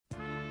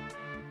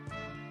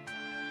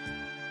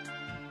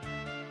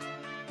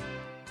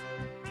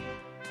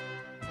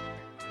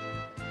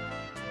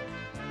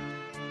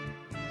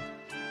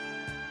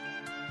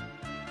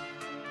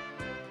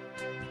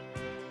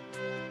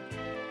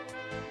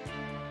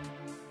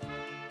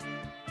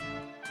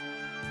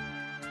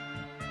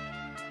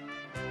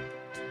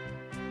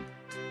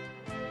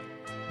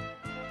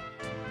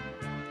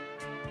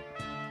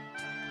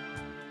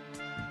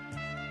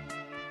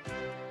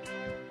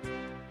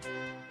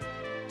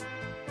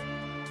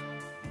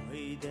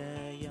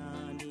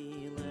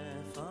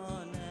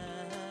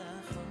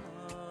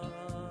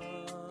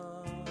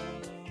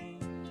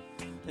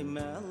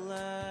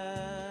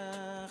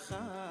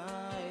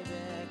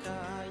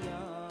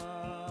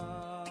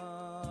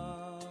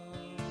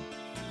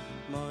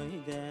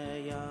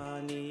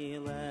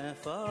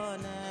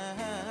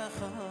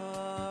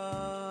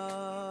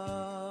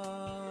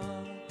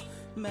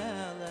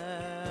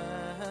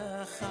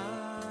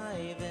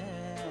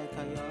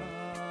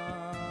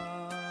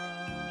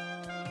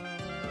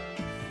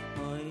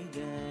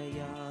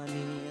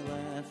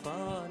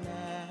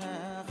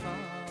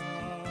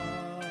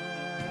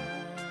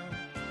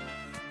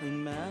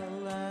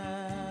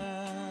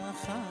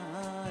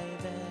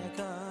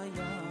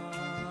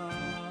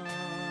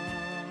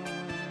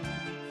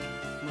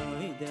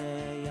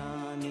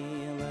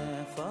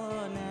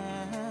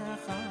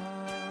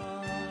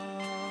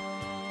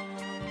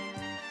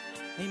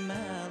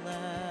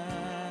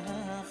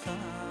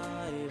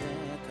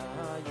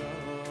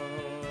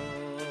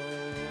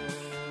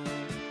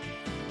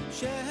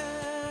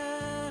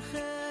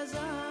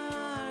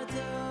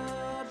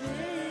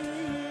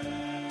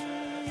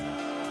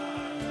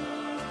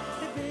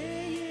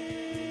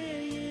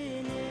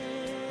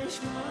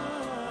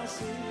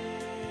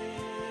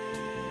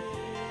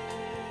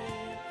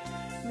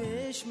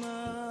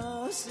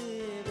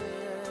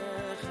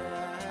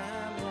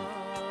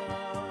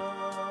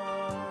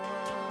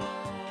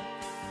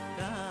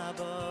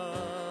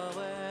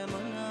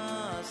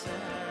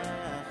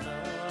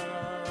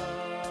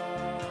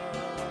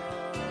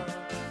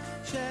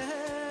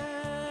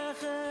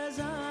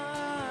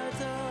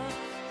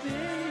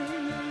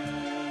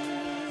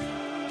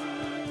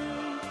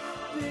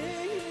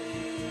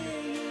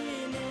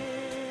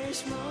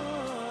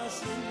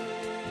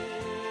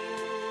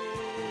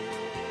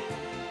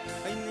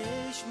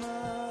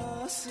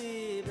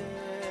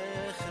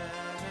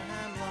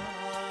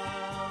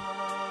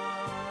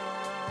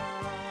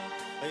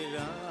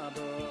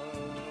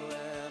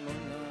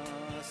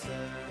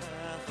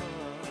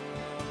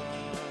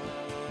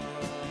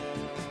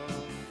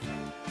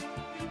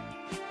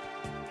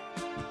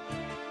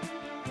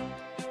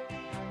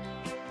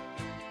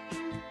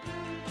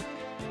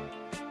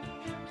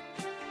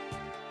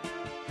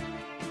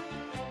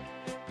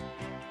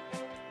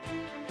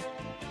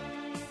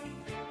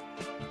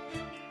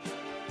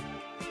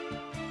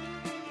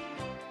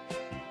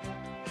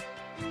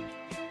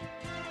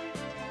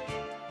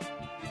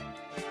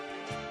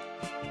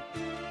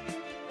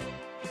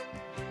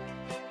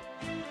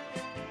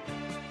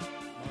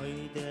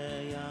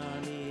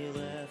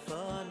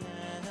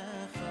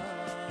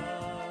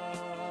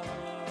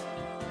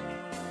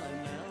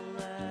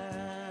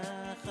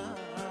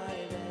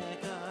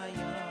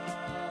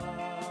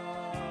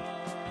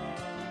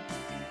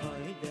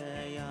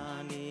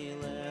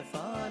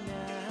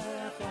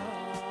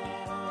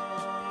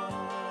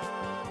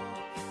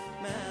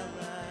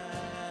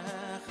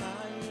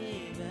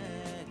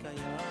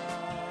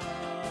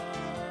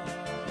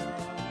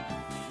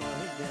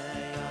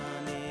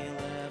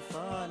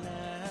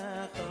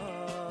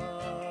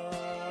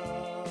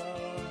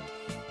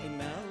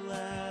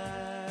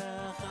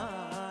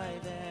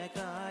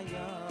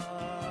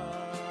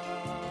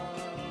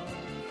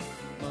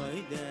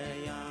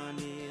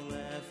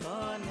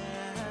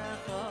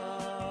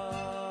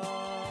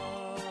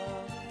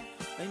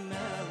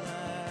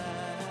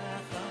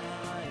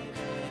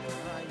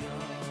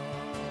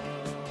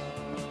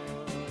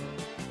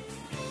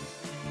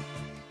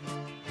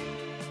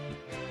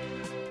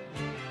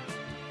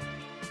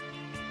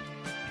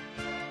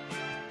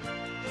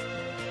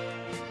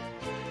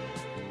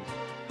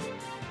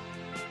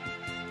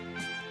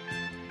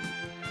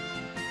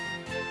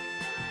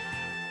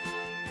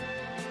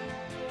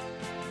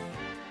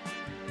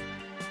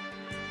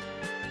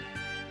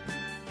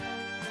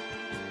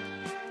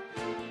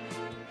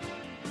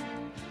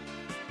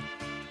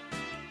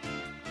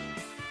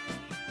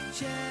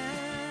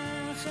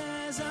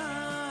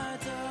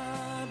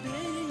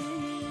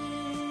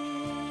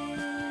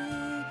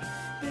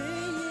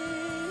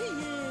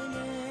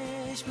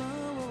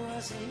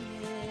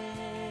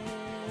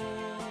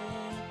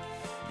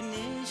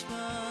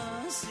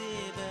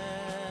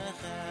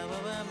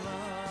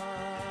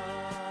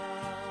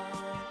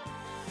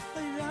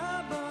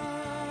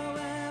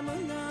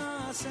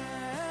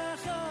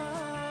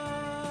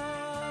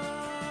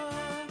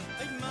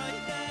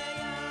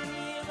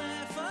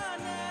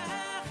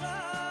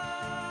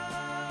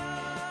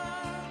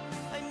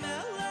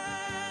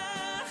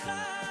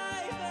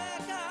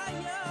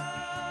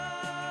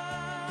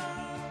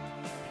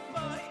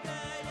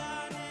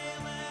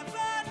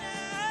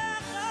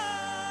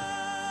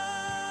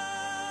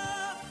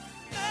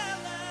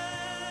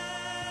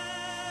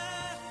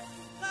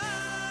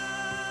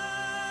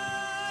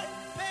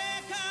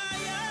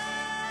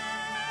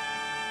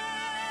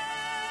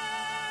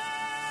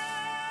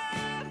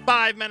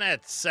Five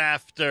minutes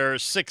after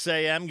 6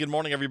 a.m. Good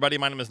morning, everybody.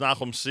 My name is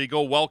Nachum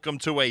Siegel. Welcome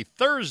to a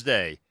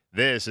Thursday.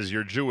 This is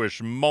your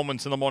Jewish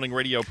Moments in the Morning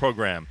radio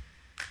program.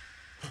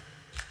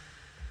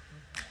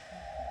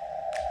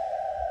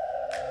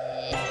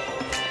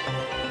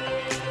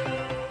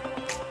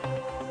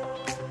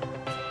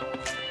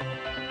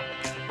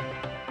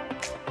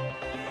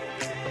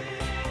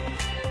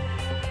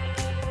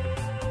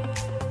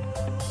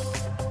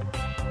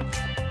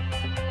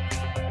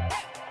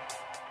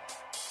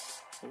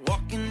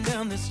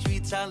 on the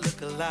streets, I look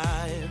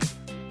alive.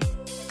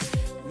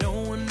 No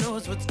one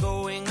knows what's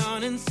going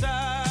on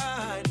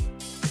inside.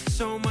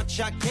 So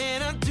much I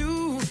cannot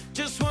do.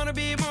 Just wanna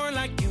be more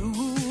like you.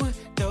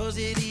 Does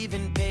it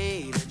even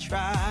pay to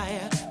try?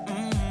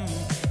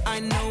 I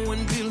know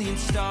 1 billion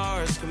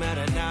stars come out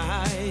at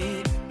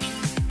night,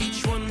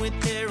 each one with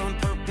their own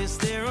purpose,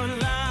 their own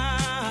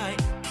light.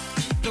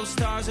 Those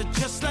stars are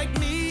just like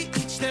me,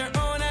 each their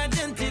own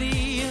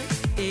identity.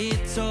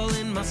 It's all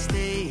in my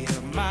state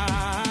of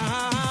mind.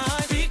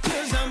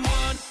 Because I'm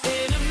one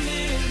in a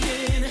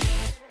million,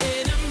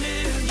 in a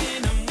million.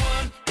 I'm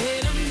one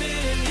in a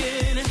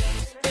million,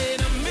 in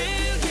a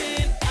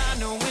million. I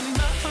know in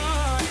my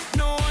heart,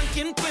 no one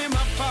can play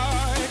my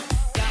part.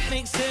 That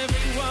makes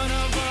every one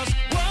of us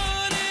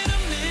one in a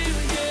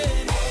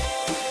million.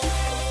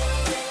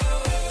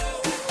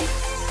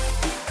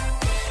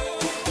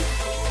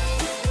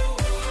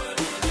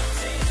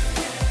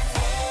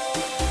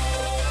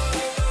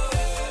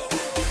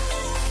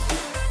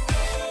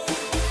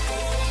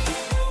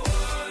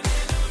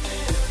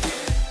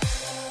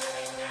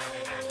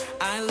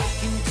 I look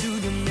into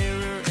the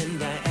mirror and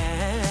I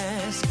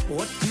ask,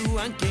 what do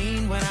I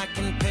gain when I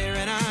compare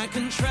and I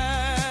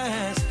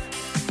contrast?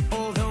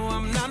 Although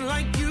I'm not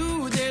like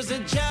you, there's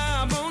a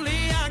job only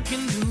I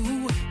can do.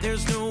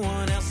 There's no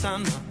one else on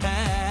my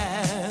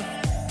path.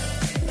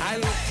 I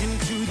look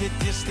into the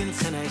distance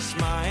and I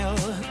smile.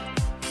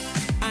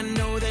 I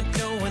know that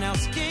no one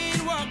else can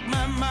walk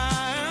my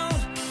mile.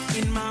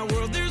 In my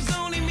world there's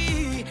only me,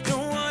 no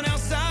one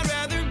else I'd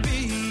rather be.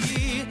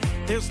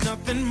 There's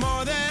nothing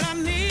more that I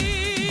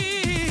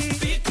need.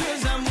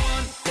 Because I'm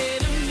one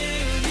in a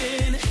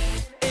million,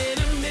 in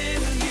a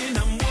million.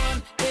 I'm one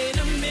in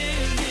a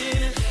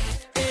million,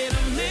 in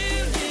a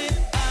million.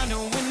 I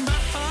know in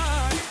my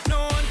heart, no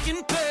one can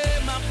play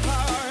my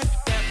part.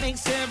 That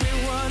makes every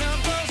one of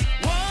us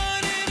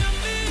one in a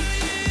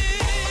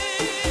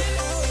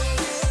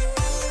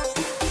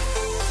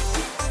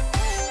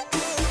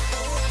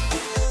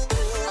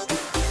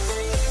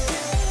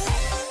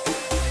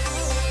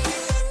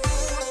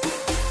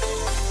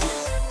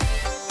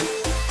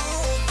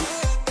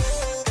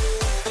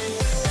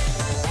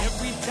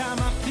Every time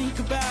I think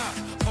about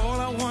all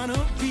I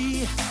wanna be,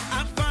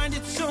 I find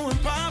it so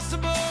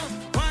impossible.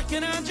 Why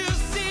can't I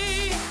just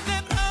see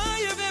that I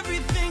have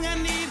everything I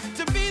need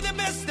to be the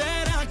best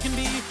that I can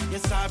be?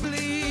 Yes, I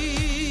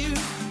believe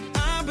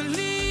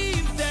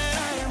that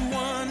I am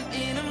one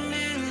in a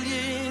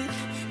million,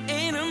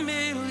 in a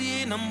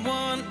million. I'm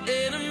one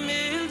in a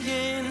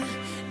million,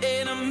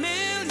 in a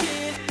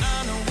million. I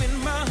know in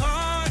my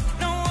heart,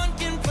 no one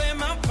can play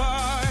my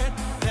part.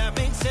 That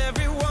makes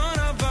every one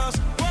of us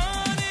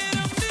one in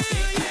a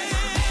million.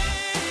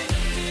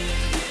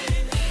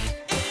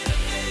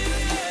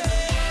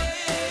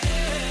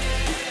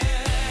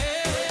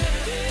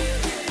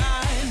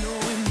 I know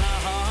in my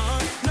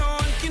heart, no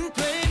one can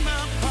play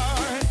my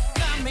part.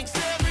 That makes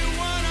every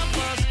one of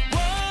us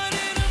one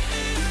in a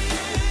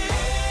million.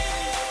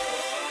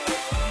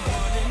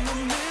 One in a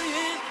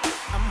million.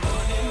 I'm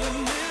one in a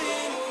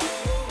million.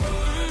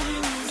 One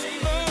in a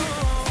million.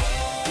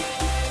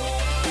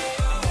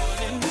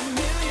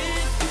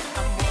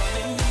 I'm one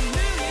in a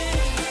million.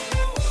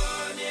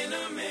 One in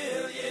a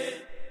million.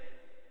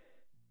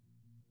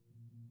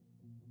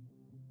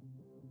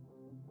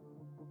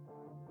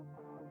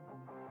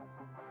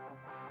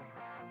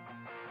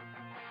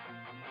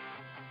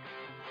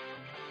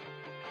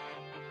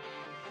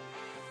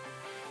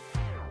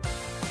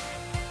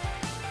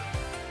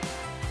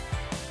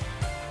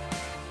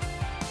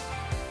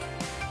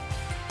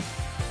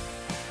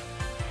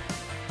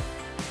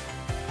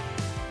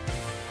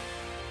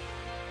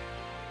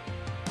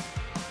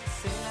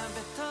 סלע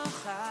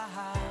בתוך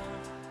ההר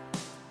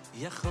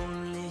יכול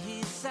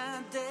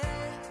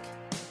להיסדק,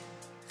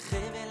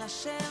 חבל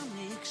אשר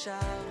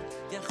נקשר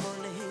יכול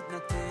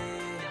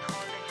להתנתק.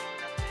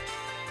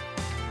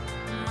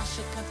 מה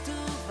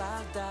שכתוב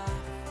על דף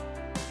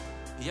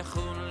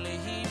יכול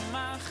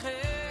להימחק,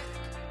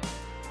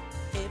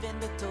 אבן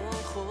בתוך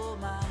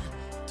חומה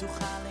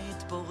תוכל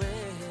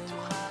להתפורר,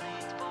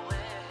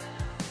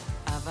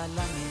 אבל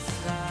עם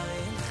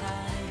ישראל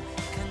חי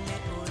כאן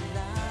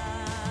לעולם,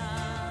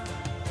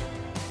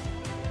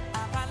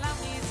 אבל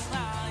עם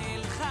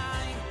ישראל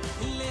חי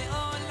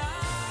לעולם.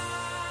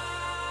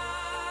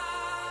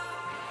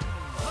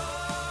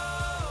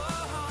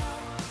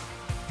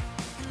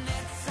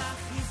 נצח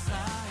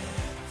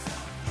ישראל,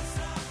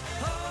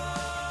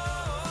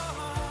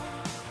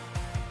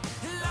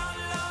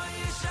 לא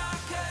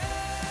ישקר,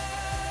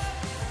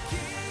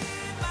 כי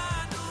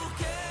עמנו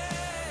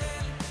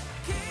כן,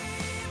 כי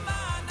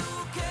עמנו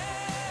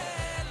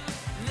כן.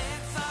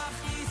 נצח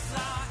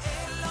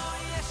ישראל לא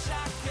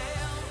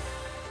ישקר.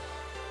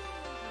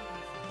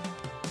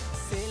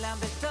 סלע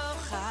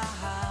בתוך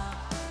ההר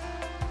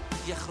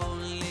יכול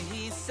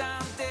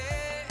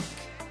להיסדק,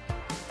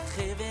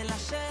 חבל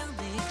אשר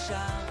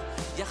נקשר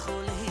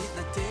יכול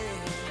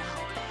להתנתק,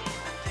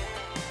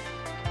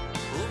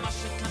 ומה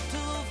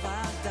שכתוב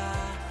על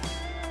דף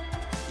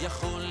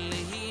יכול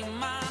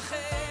להימחק,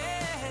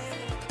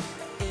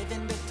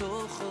 אבן בתוך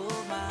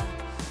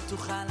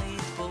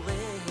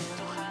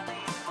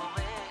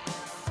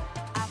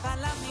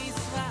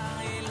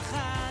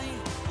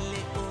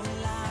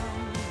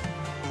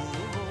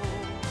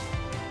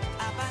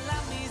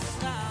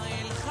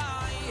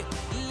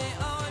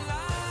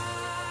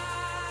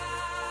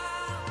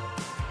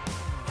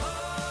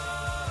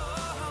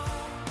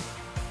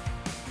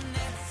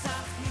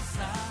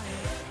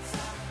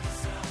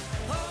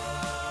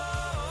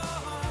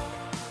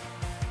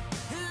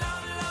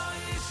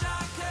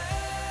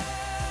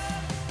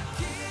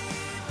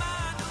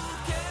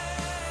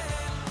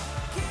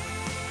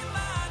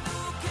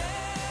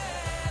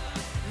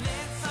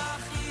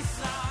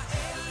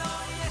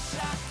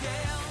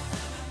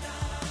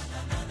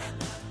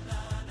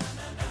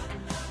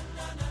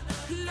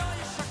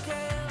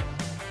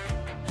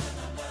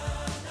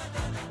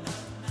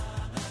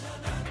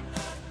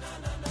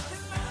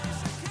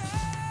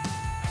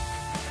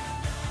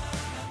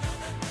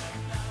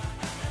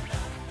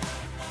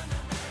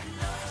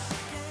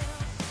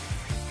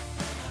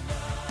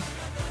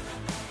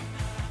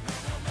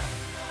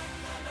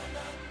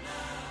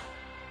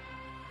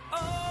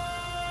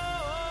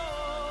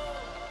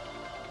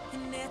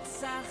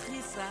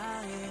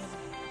Israel.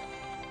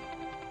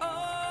 Oh,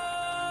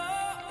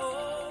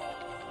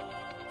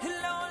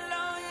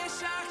 lo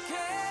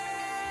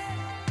yeshaker,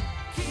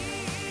 ki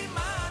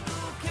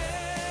manuker,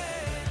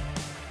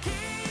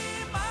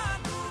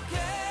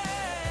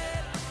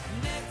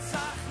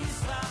 netzach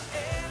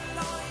Israel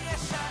lo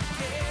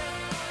yeshaker.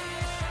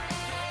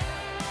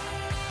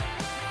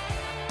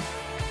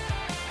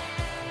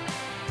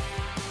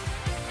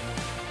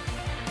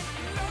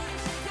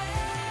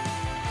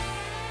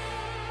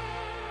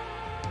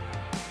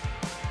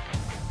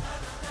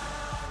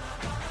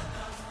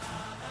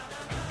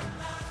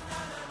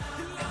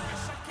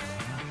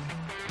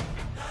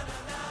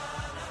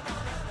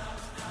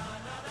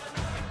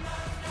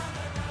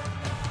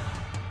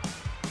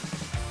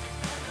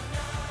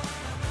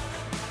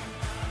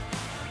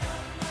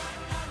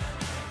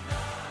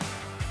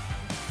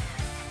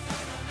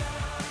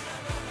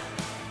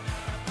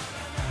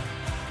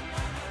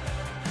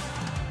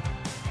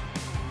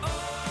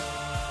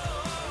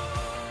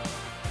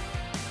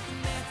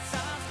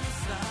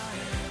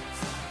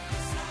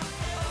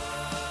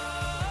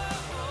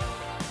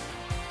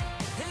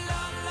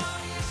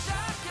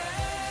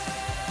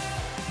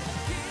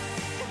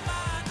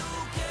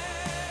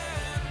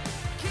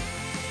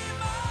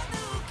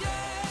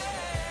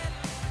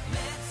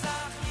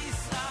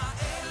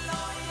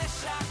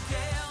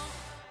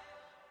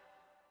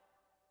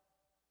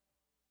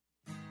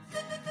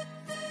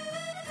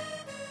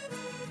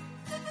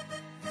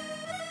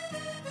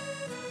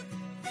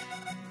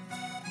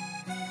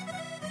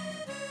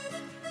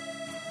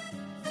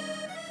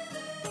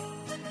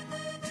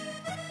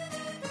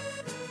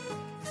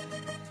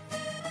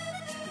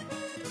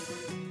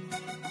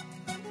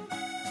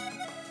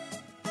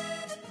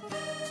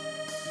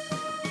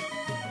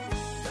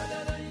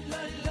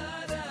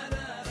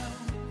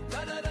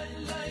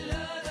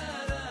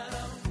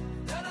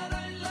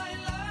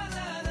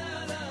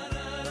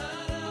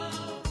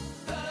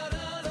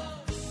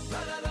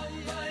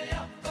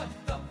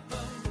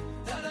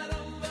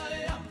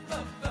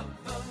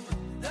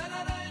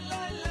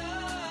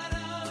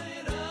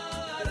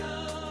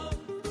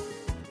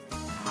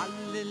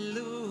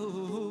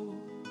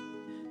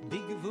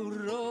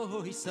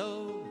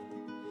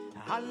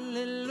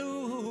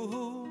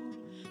 Hallelujah,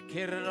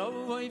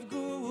 keroiv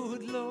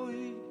good loy.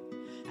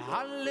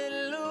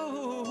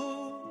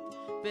 Hallelujah,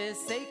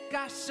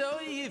 beseka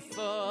shoy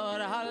for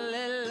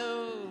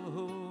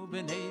hallelujah,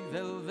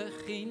 benevel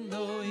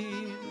vechinoi.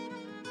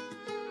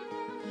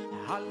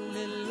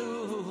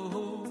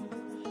 Hallelujah,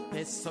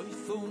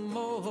 besoifu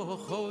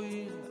mochoy.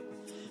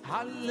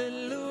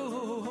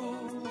 Hallelujah,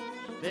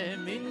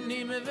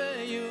 beminim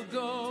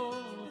veyugo.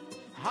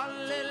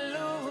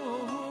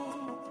 Hallelujah.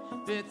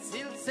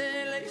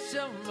 Betzilzelei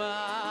shama,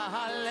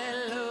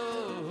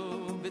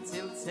 hallelujah,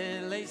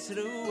 betzilzelei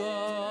shruo.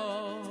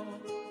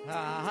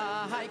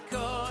 Hai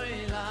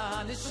koila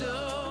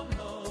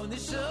nishomo,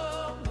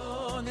 nishomo,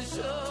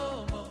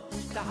 nishomo,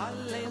 ta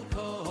hallel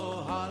ko,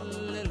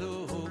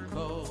 hallelujah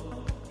ko.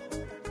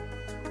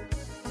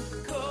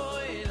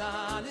 Koila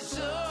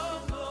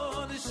nishomo,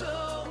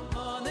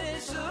 nishomo,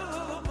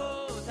 nishomo,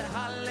 ta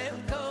hallel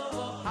ko,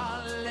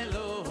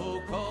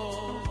 hallelujah ko.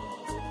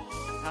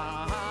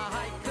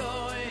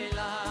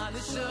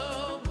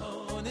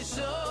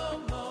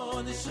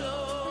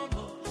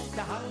 Nishomo,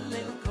 the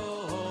hallel ko,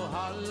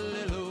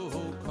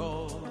 hallelujah ko.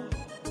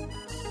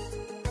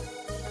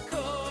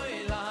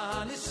 Koila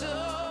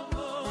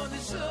nishomo,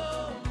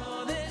 nishomo,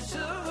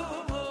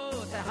 nishomo,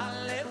 the hallel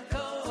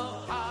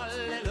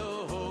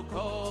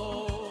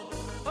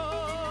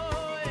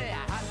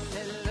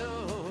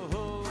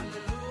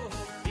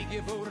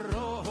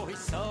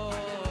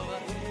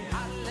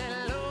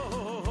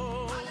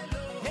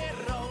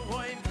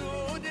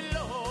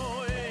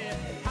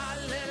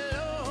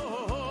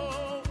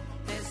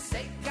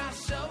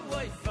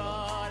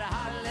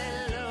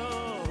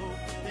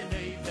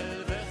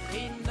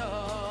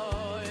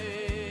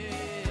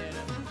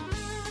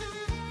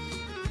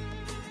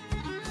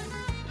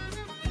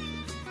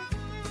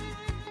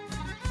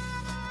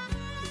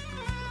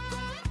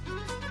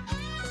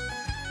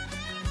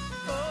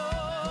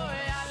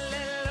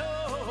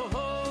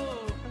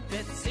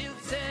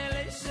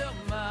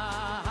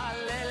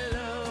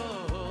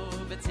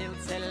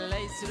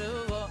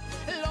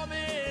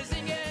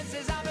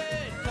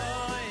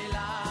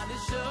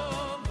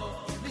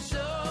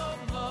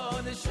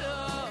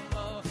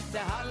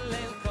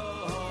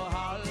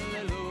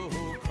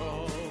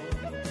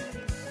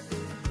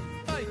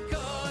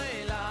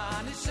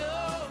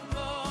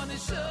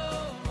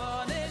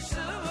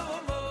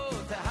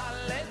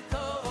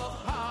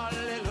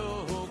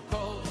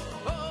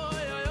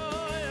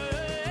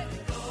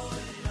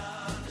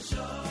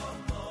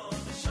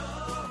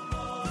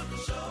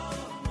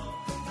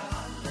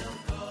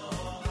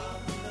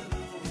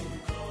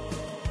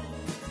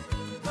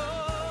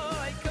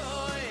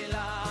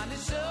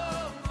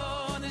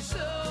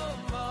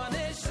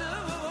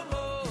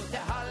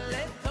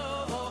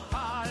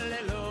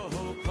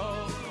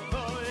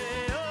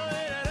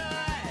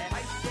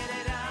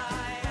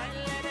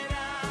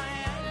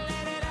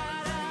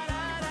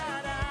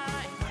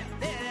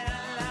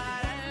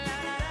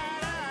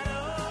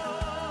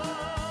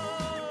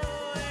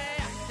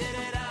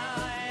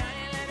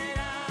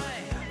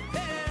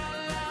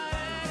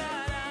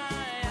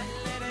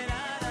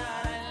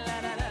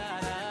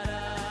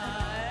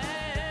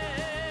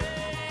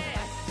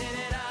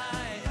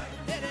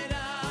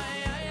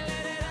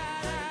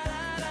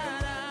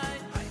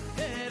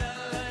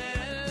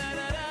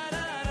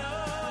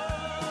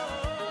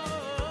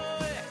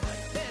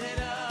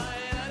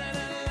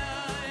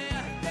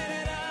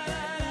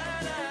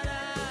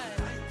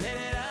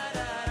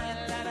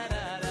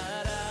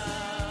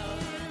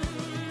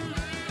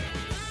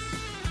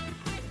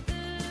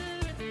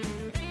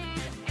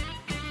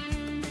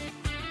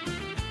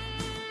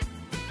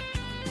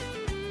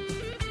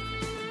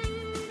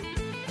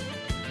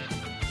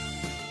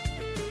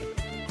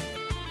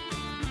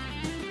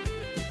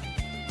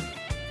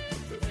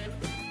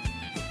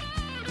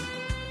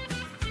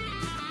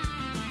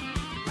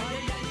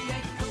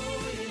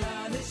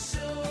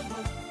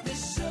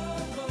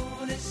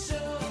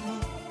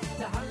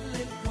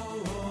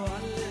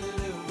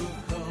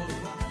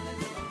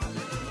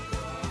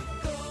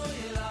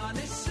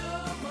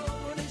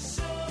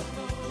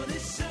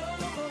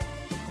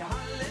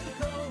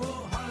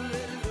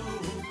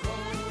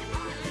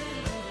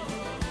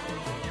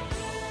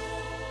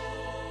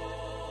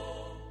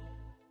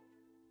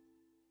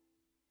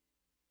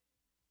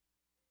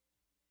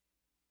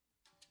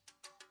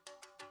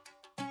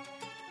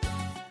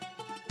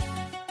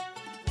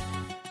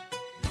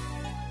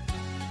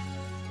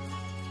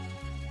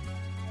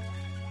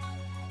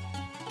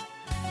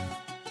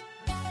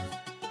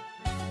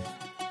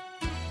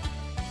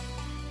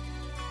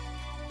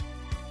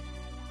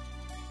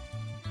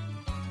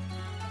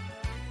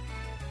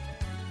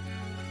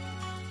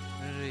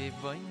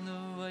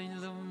Ribono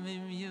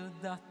oilomim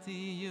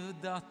yudati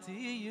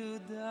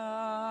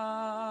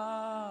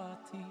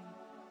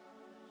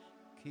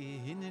Ki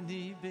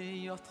hineni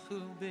beyotchu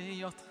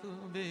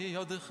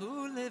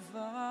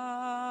levad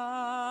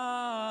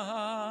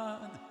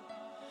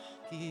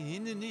Ki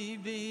hineni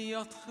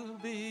beyotchu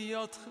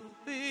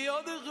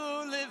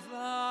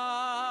levad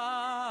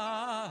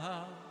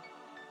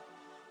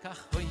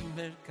Kach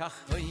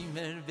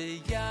hoimer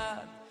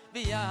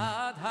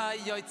beyad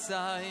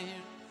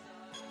hayotzayr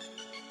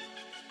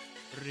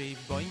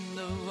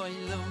Ribono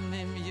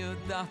oilomim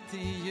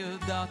yudati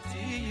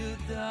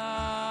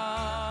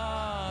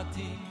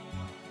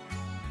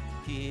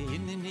Ki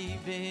hineni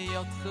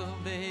beyotchu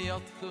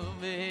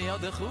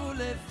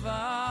levad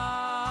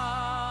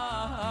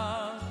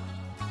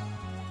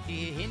Ki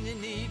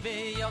hineni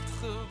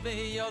beyotchu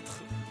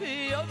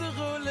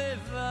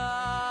levad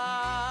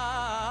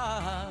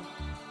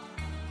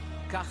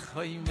Kach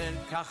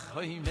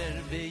hoimer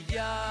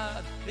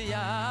beyad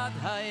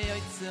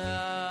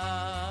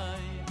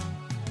hayotzay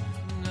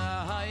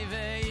Nay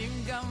veim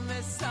gam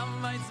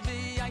mesamayz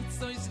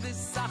beyaytsoyz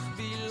vesach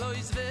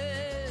biloyz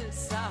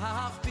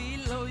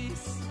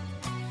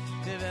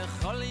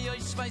Vechol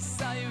yoish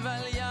vaysay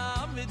val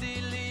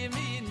yamdili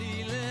mini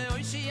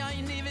leoishi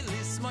ayni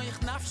velismoich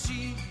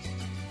nafshi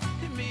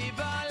Mi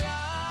bala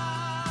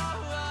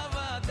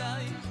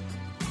avaday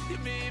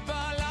Mi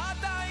bala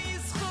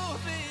daischu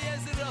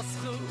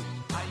veyezroschu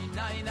Ay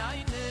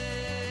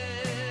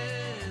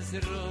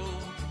nezro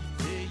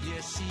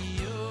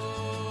veyeshiyo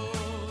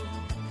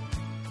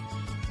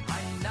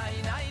Ay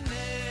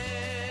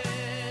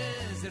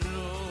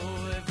nezro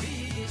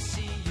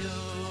veyeshiyo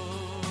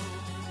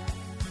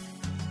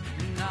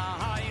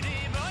Nay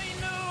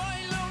ribono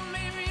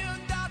oilomim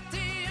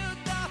yudati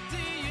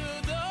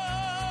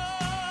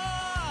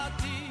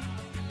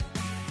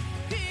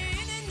Ki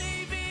hineni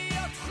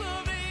beyotchu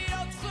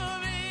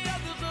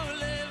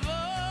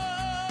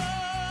levad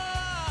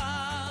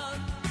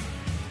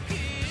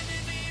Ki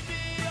hineni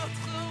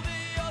beyotchu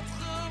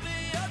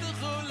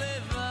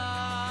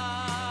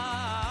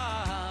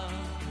levad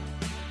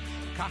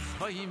Kach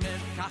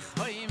hoimer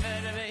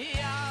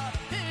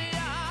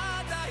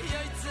beyad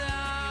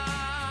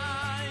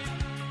hayotzay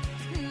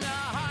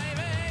Nay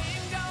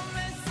veim gam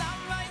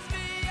mesamayz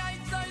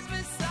beyaytsoyz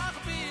vesach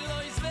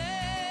biloyz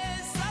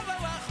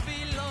vesavach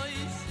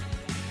biloyz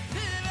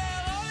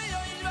Vechol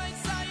yoish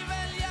vaysay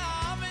vel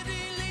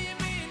yamdili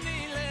mini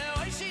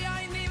leoishi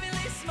ayni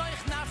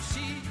velismoich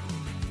nafshi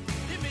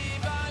Mi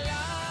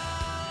bala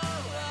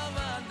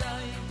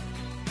avaday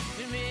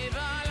Mi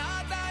bala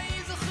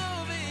daizchu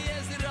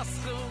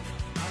veyezroschu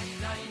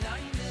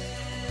Ay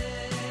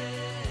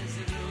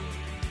nezro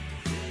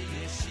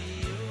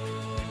veyeshiyo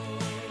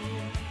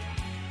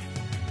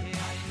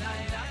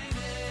Ay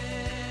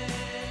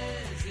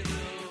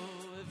nezro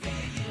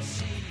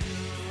veyeshiyo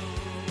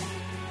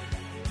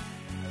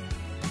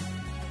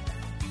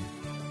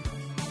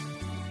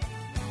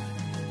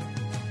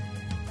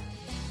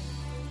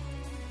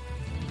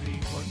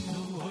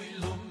Ribono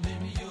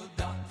oilomim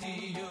yudati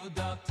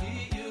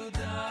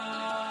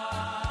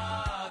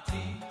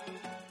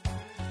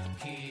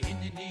Ki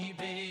hineni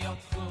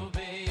beyotchu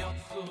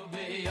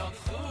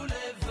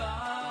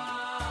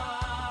levad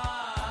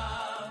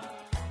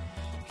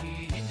Ki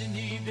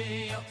hineni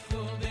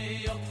beyotchu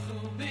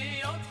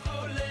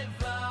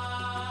levad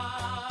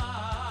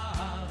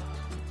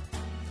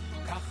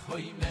Kach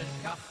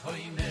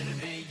hoimer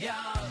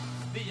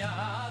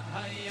beyad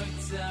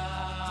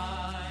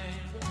hayotzay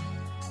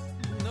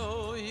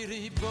Noy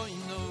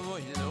ribono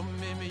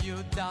oilomim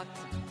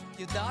yudati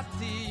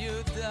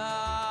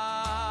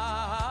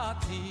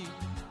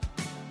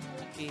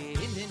Ki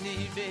hineni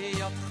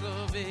beyotchu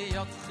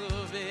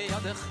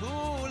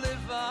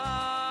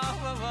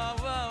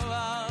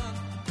levad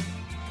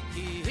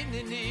Ki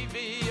hineni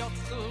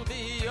beyotchu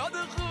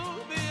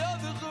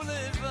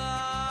levad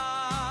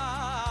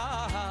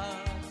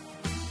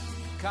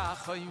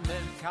Kach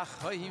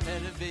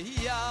hoimer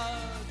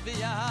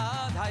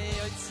beyad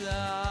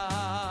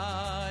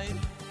hayotzay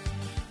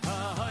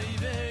Ay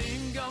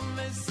veim gam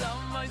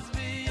mesamayz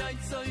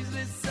beyaytsoyz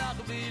vesach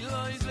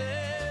biloyz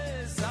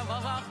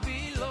vesavach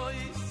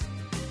biloyz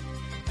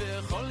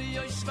Vechol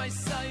yoish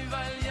vaysay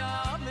val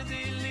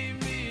yamdili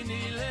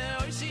mini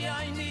leoishi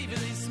ayni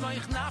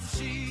velismoich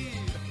nafshi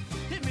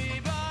Mi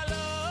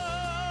bala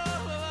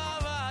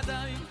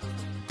avaday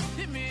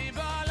Mi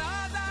bala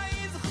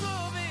daizchu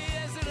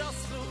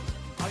veyezroschu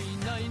Ay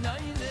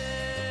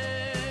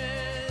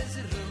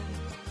nezro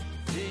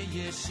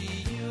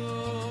veyeshiyo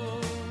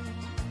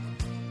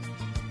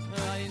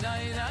Ay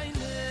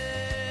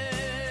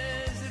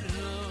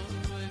nezro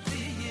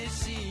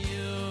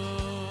veyeshiyo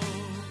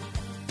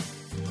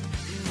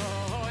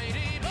Noy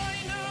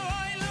ribono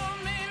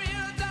oilomim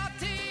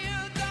yudati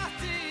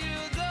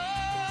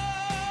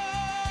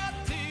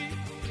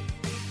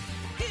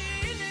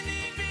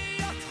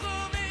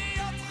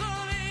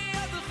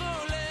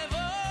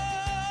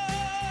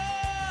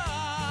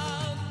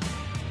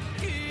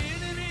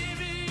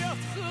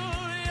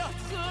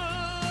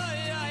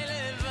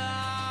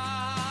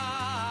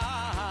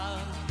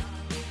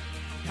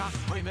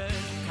hoimer,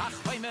 kach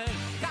hoimer,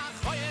 kach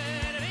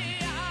hoimer, vi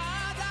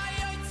ada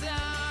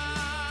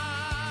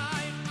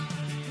yotzai.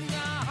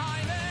 Na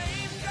hoimer,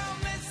 im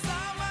kom es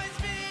samais,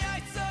 vi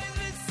aitzois,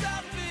 vi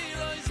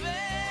safilois, vi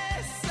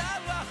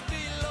savach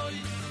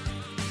filois.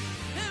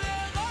 Ve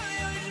gol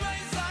yoiz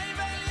vai sai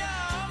vel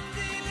yam,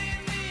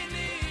 dilin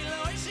mini,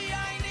 loy shi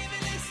ayni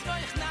velis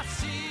moich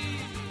nafshi.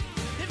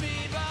 Mi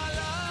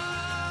bala,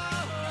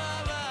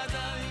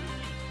 avadai,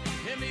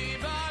 mi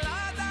bala.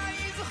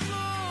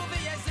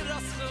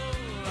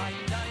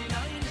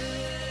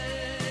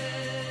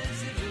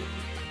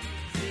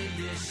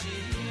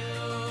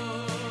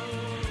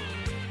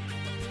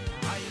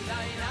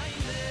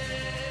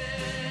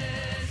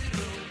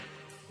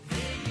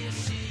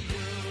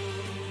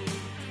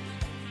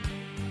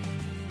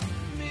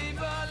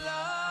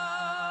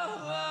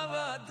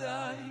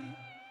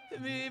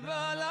 Mi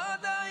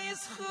balada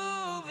is khu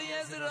vi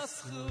ez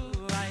raschu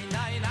ay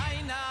nay nay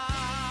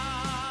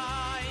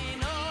nay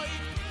noy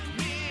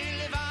mi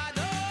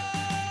levado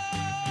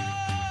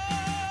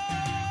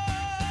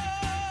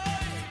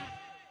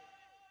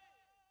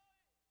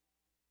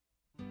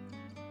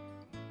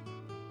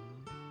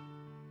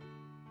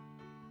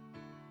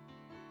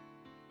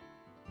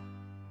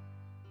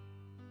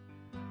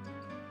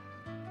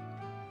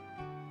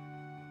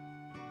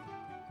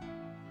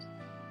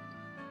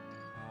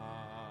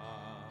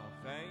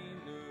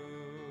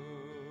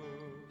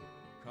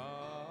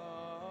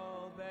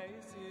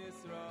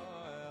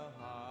Israel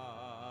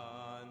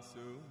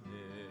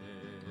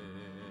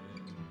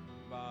hansunim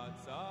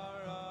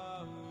batzara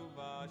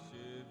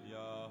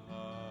uvashivya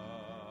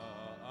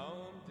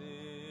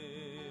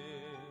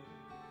omdim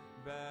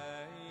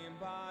beim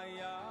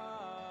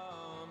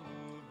bayam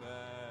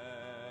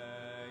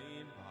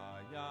uveim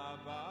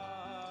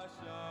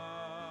bayabasha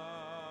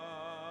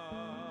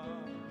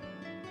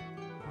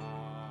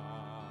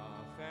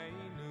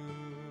achenu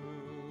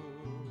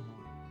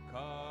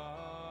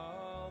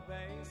kol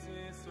beis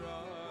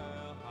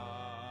Israel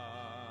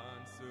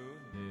hansunim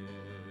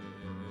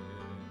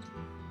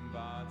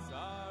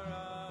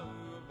batzara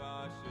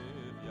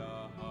uvashivya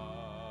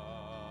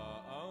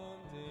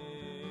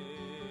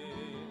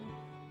omdim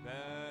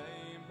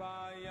beim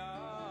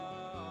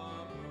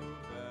bayam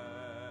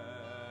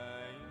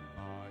uveim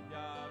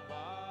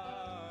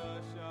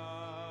bayabasha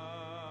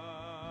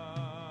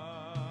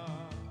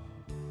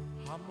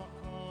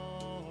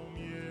Hamakom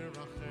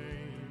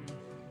Yerachem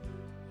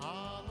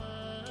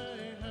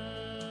Aleichem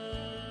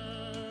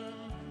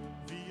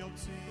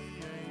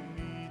V'yotziei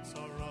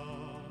mitzara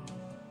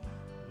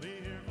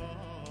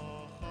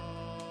lirvacha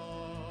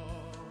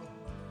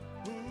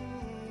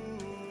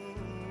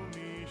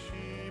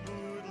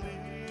U'mishibud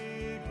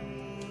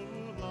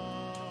ligula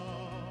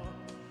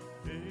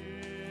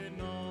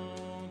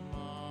v'non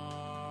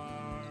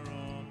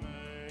maramein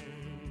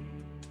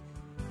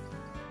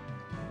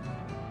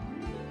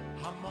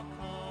Hamakom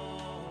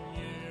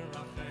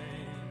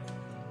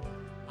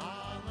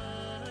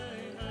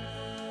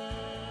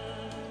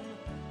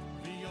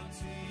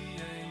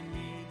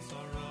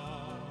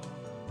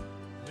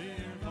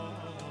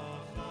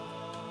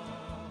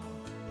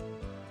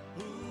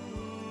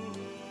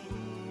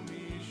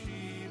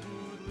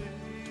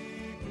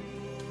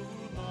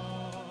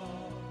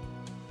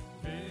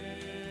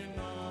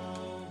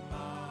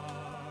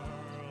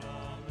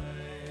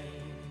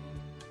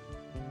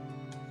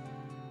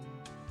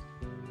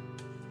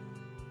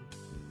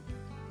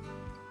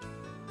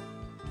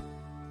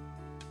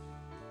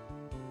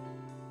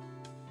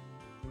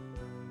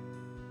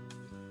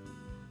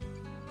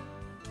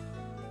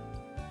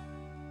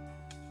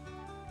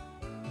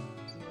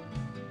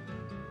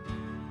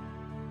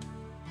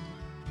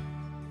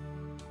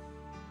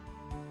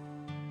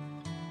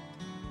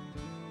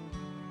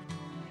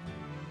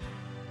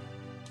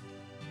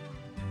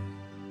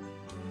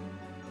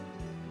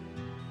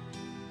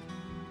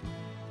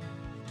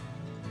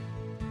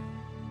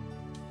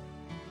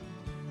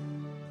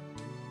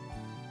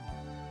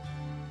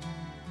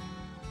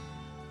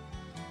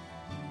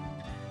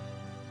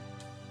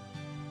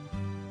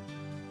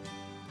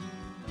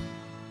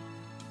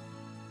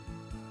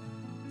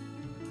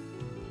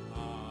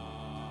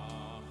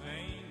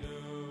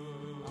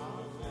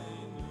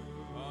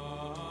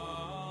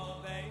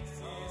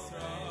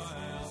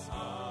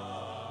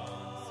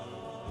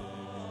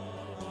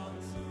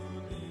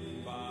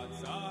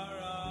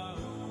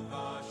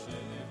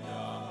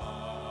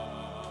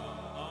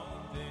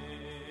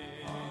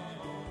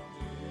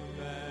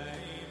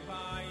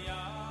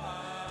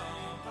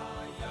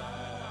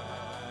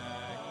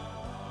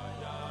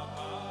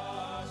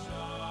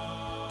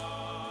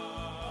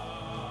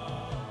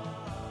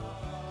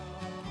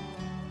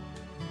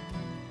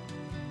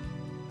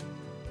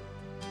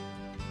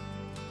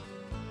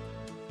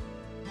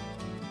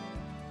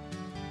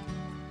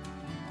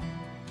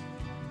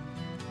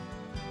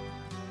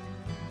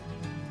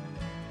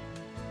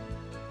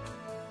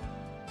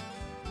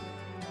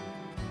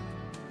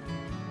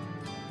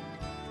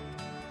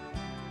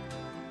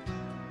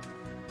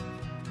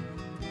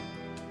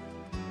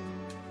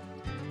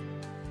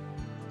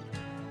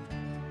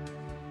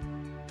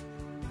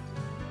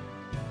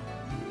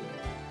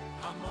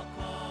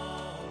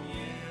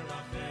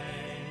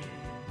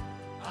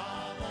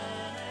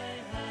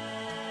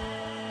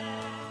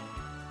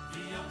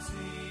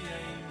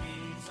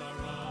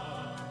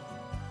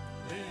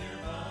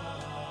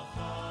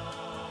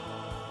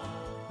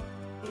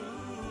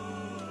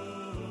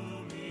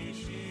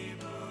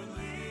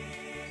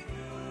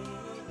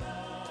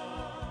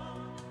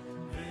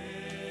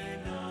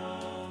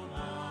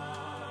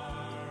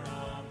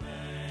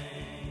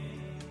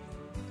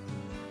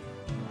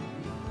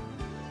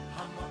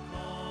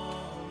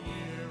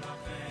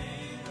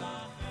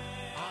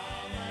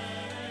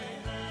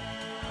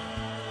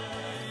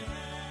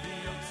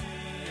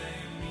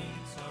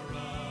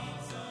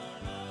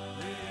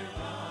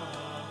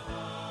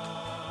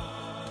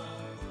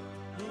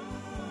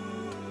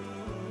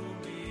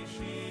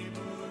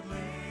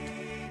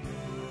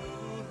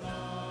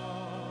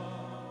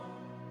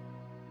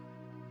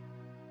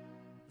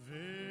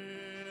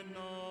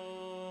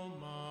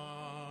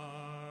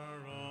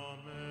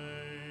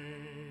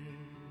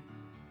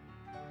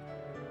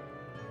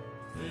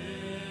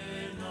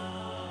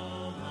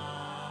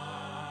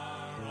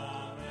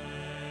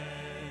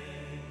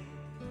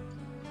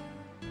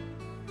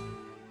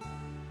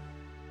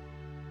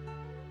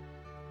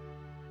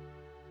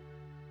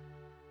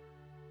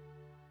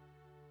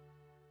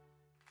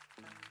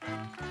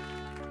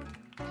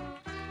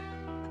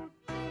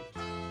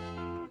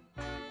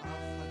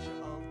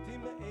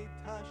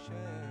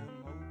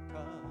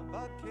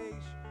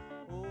vakesh.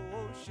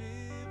 Oh,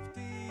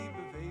 shivti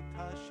b'veit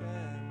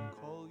Hashem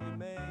kol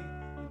yemei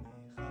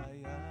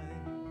chayai.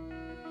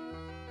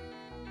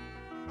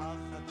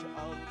 Achat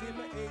she'alti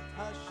me'et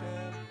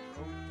Hashem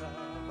ota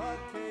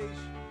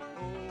vakesh.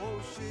 Oh,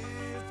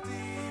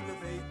 shivti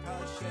b'veit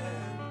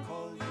Hashem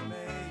kol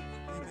yemei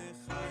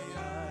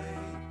chayai.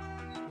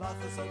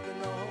 Lachas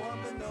b'no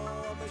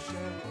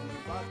Hashem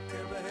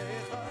u'vaker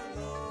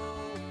b'hechalo.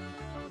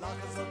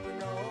 Lachas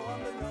b'no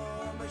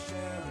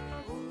Hashem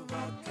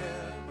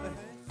u'vaker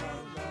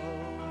b'hechalo.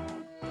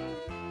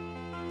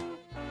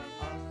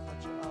 Achat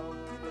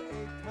she'alti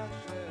me'et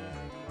Hashem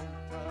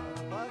ota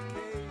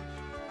vakesh.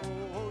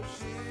 Oh,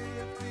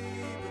 shivti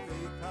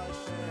b'veit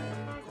Hashem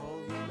kol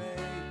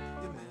yemei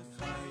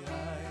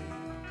chayai.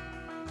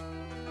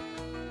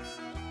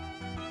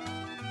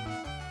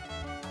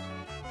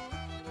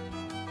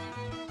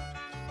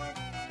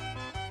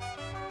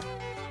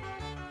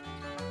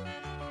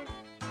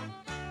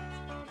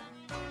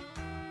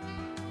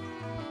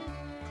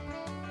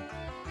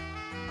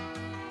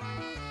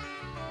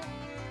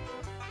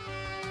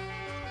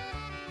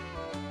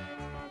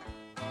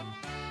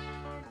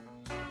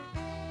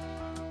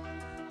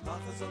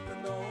 Lachas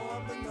b'no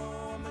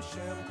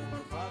Hashem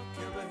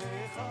u'vaker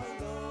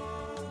b'hechalo.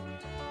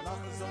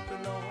 Lachas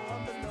b'no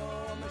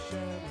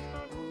Hashem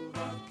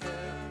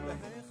u'vaker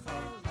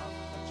b'hechalo.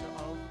 Achat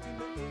she'alti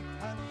me'et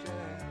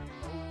Hashem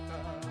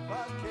ota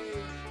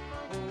vakesh.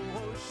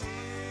 Oh,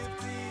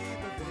 shivti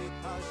b'veit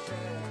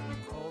Hashem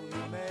kol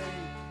yemei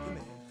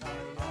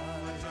chayai.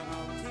 Achat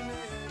she'alti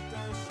me'et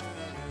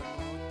Hashem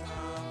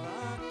ota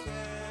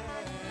vakesh.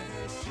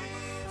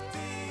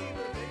 Shivti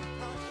b'veit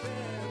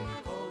Hashem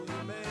kol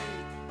yemei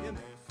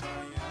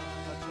chayai.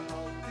 Achat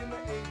she'alti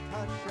me'et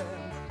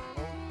Hashem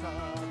ota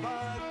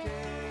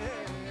vakesh.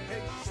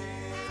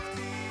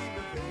 Shivti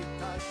b'veit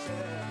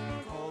Hashem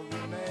kol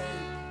yemei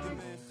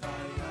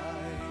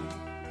chayai.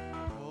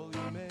 Kol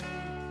yemei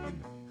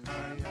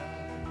chayai.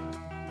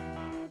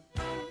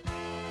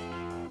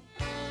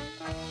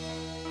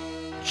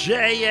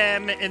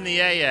 JM in the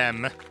AM.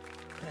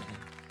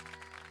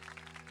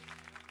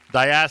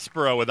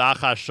 Diaspora with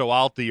Achash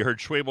Shoalti. You heard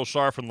Shwebel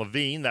Shar from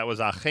Levine. That was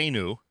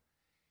Achenu.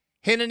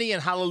 Hineni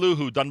and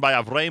Hallelujah done by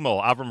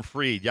Avremel, Avram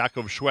Fried,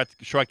 Yaakov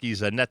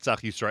Shweki's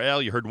Netzach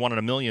Yisrael. You heard 1 in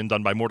a Million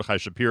done by Mordechai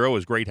Shapiro. It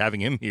was great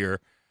having him here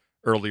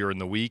earlier in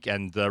the week.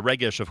 And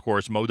Regesh, of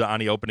course, Moda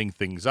Ani opening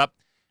things up.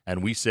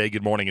 And we say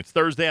good morning. It's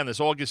Thursday on this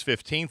August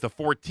 15th, the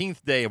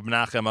 14th day of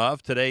Menachem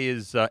Av. Today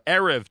is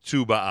Erev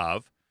Tu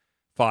B'Av,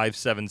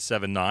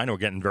 5779. We're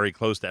getting very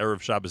close to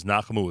Erev Shabbos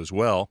Nachamu as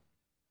well.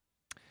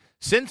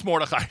 Since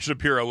Mordechai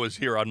Shapiro was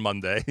here on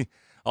Monday,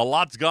 a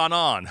lot's gone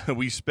on.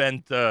 We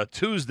spent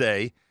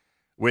Tuesday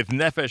with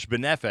Nefesh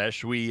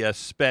B'Nefesh. We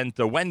spent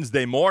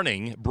Wednesday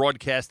morning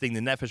broadcasting the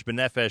Nefesh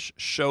B'Nefesh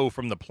show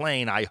from the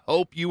plane. I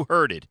hope you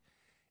heard it.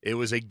 It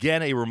was,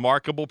 again, a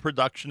remarkable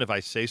production, if I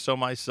say so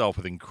myself,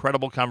 with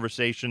incredible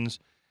conversations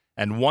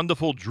and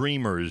wonderful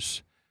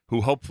dreamers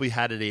who hopefully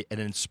had an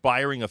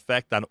inspiring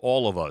effect on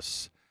all of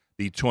us.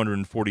 The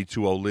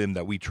 242 Olim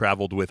that we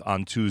traveled with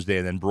on Tuesday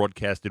and then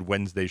broadcasted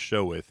Wednesday's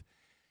show with.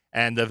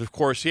 And, of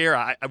course,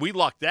 here, we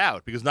lucked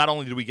out because not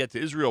only did we get to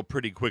Israel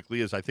pretty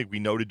quickly, as I think we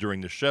noted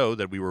during the show,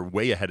 that we were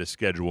way ahead of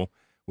schedule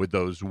with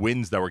those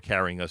winds that were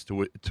carrying us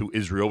to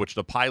Israel, which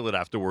the pilot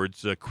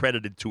afterwards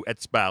credited to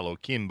Etzba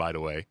Elokim, by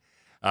the way.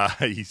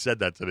 He said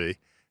that to me,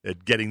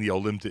 getting the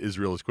Olim to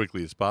Israel as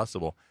quickly as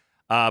possible.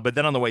 But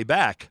then on the way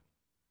back,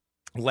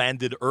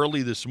 landed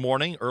early this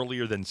morning,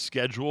 earlier than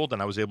scheduled,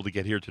 and I was able to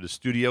get here to the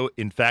studio.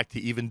 In fact,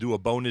 to even do a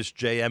bonus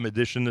JM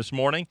edition this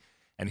morning.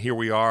 And here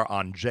we are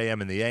on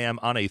JM in the AM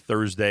on a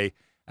Thursday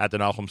at the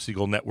Nachum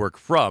Segal Network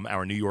from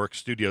our New York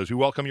studios. We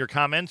welcome your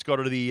comments. Go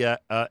to the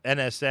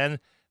NSN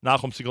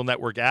Nachum Segal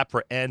Network app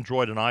for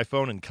Android and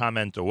iPhone and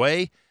comment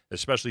away,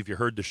 especially if you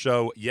heard the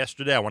show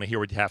yesterday. I want to hear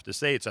what you have to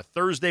say. It's a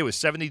Thursday with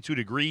 72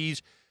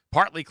 degrees,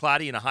 partly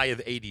cloudy and a high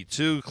of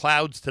 82.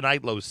 Clouds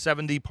tonight, low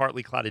 70,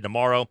 partly cloudy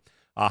tomorrow.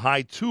 A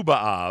high Tu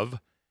B'Av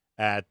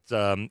at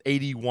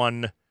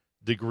 81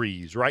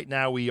 degrees. Right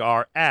now we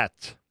are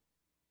at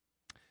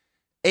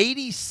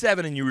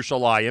 87 in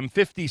Yerushalayim,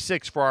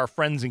 56 for our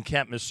friends in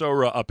Camp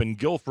Mesorah up in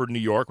Guilford, New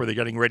York, where they're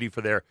getting ready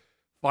for their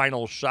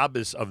final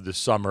Shabbos of the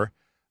summer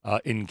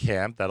in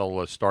camp.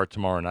 That'll start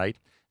tomorrow night.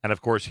 And, of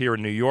course, here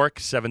in New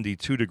York,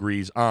 72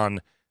 degrees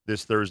on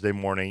this Thursday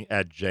morning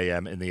at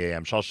JM in the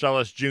AM.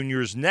 Shalshelis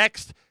Jr.'s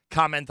next.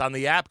 Comment on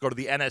the app. Go to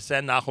the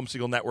NSN Nachum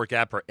Segal Network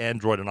app for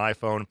Android and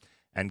iPhone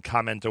and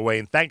comment away.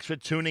 And thanks for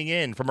tuning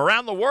in from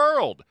around the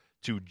world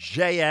to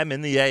JM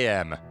in the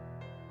AM.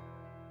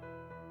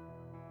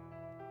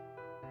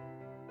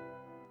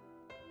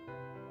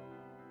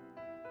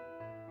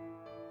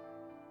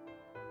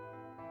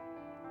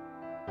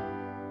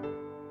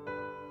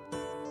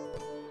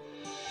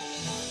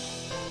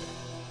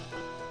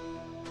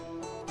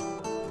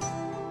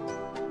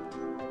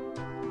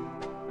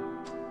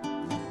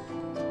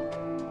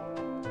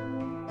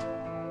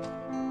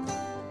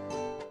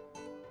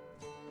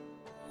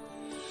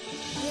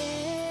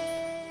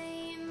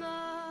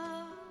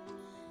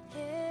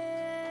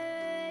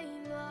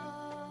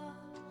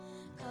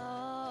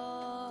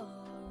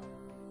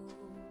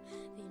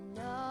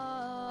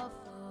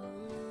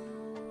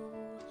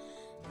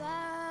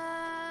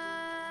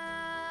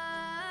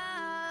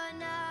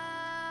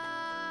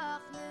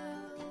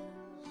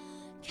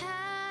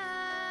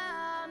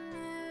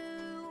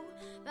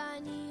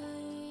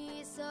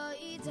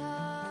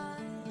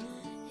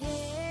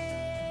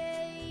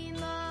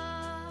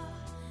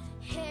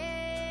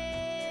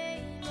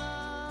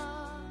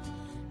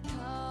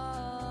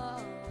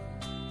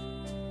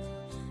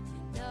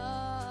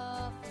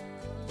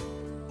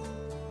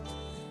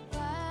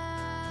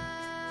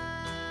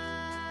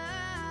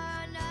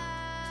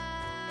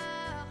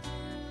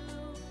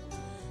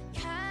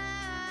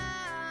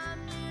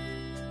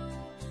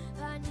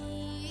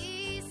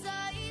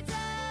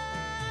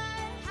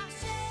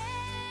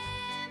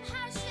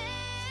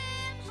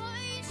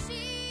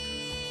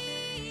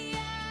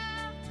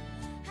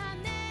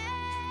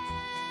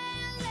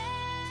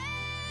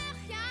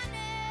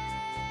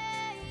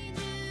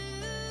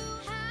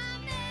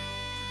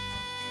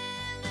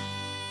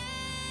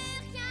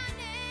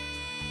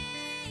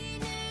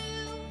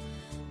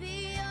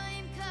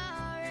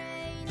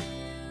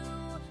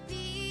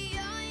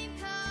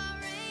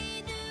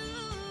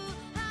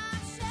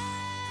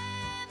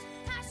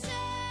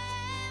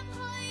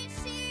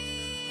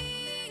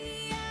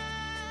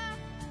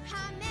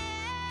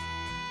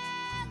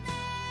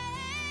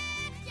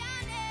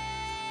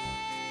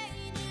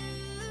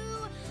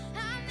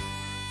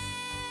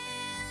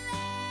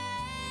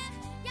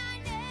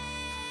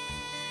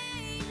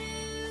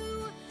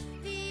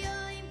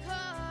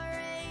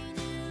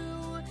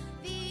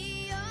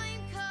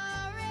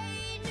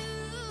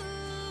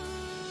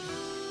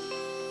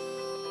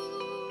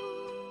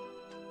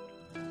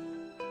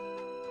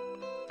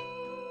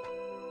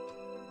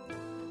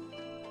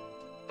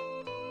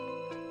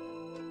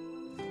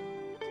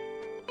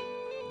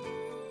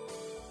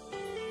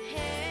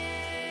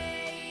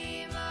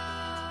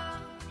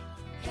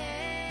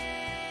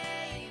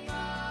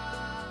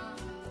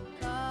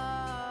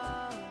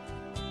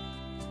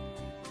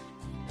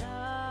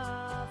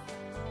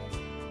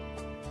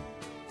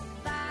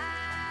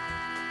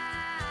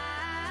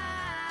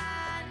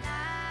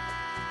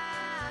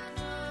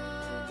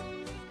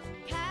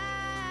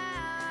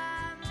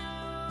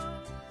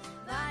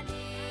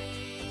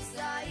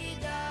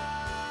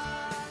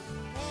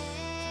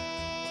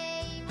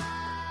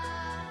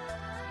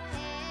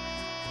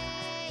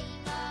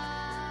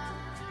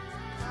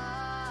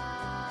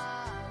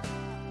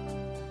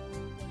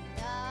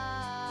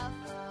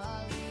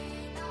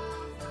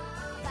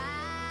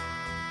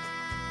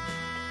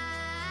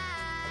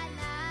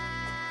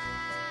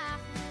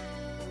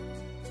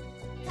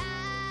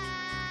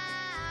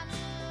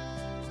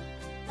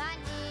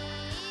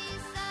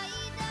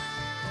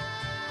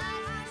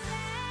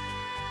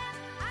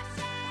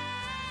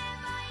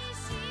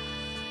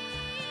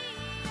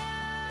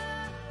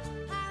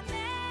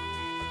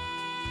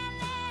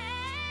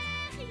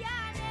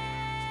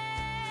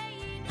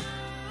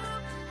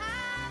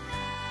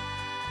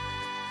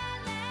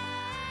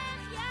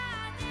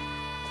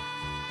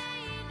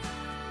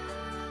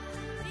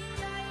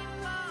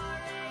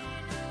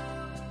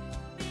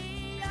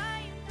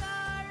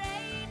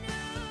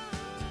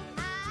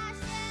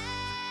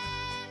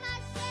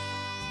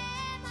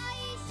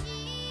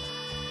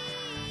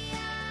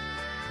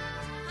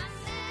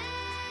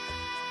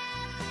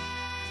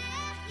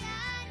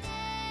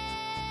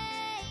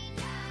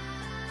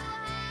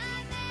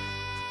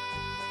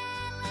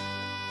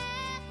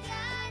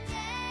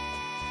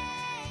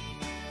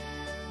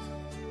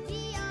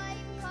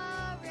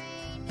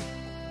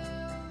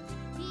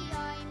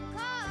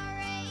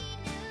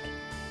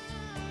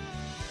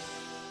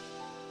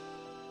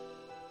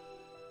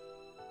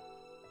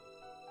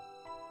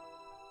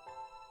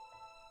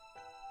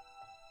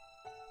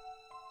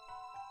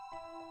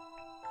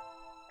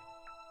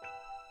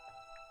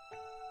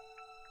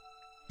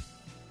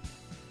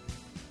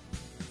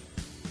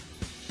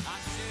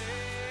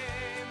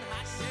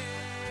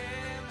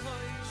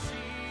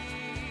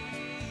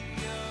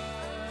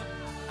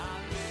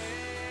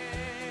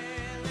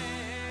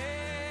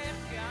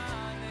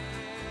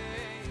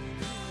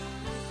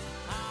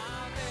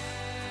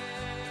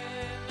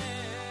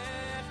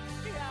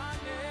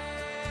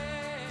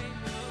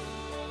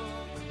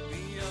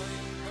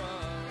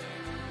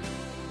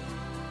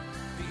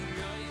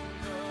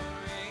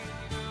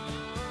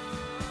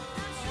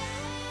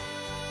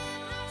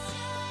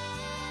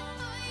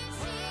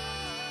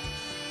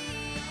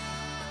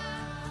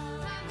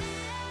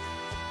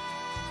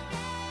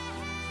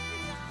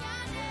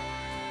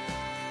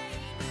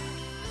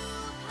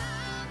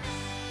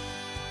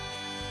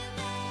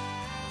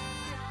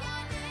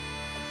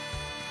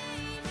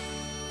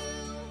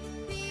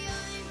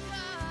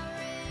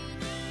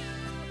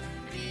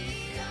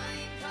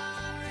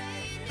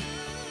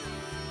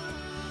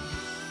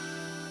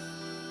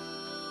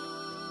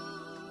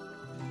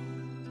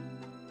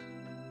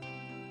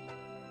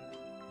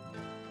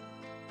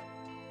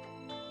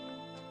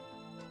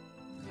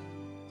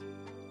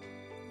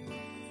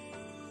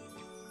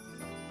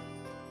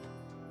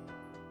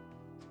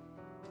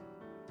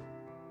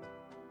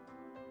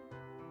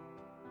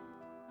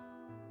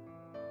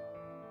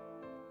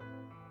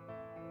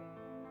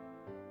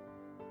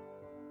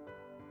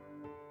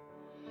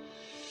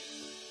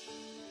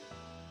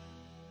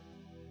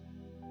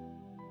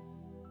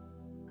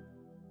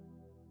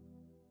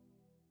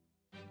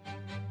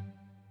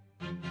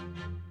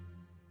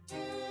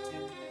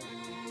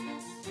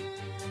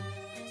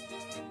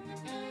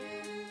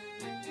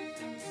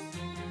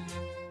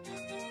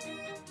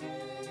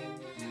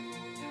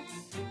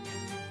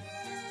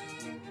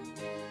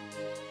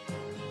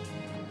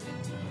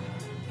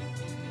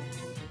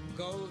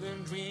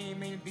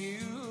 dreaming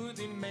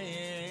beauty,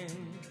 man.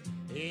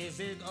 Is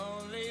it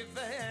only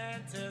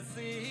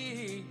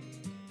fantasy?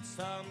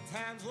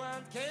 Sometimes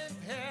one can't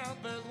help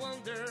but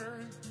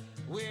wonder,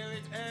 will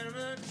it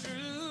ever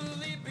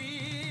truly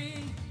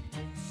be?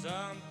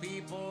 Some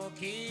people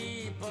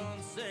keep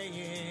on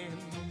saying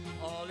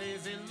all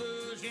is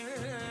illusion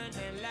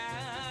and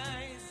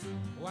lies.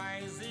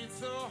 Why is it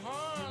so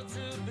hard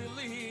to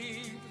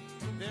believe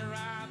there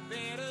are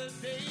better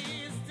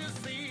days to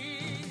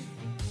see?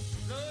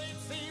 Though it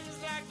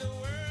seems like the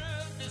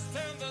world is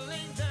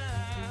tumbling down,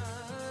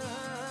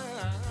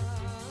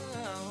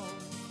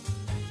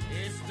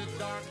 it's the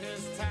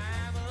darkest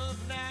time of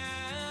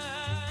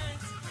night,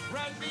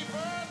 right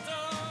before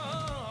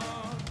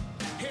dawn.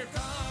 Here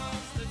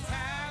comes the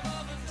time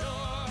of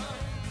joy.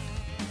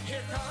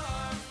 Here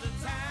comes the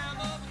time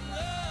of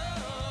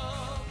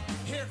love.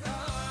 Here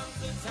comes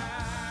the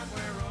time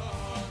where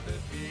all the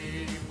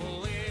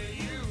people will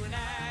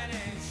unite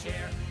and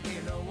share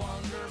in a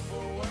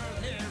wonderful world.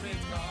 Here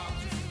it comes.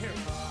 Here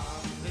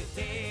comes the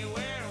day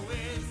where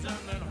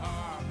wisdom and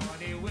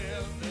harmony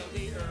will fill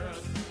the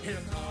earth.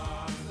 Here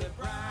comes the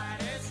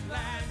brightest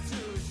light to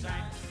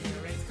shine.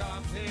 Here it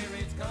comes, here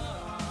it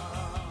comes.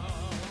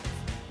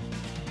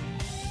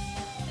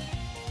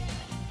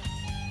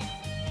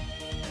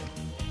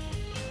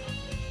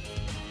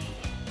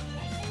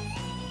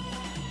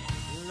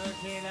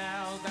 Looking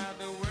out at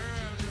the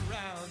world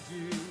around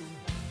you,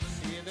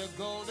 see the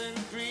golden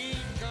dream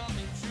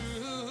coming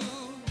true.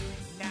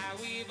 Now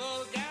we've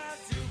all got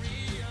to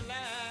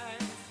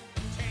realize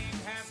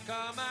change has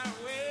come our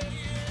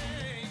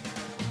way.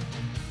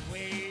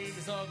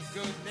 Waves of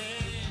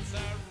goodness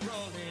are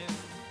rolling,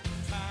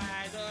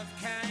 tide of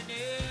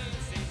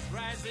kindness is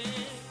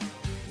rising,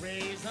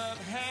 rays of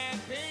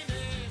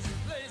happiness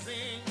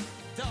blazing,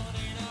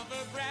 dawning of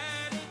a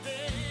brighter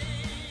day.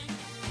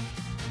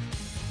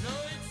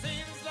 Though it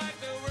seems like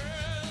the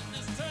world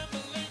is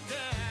tumbling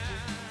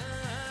down,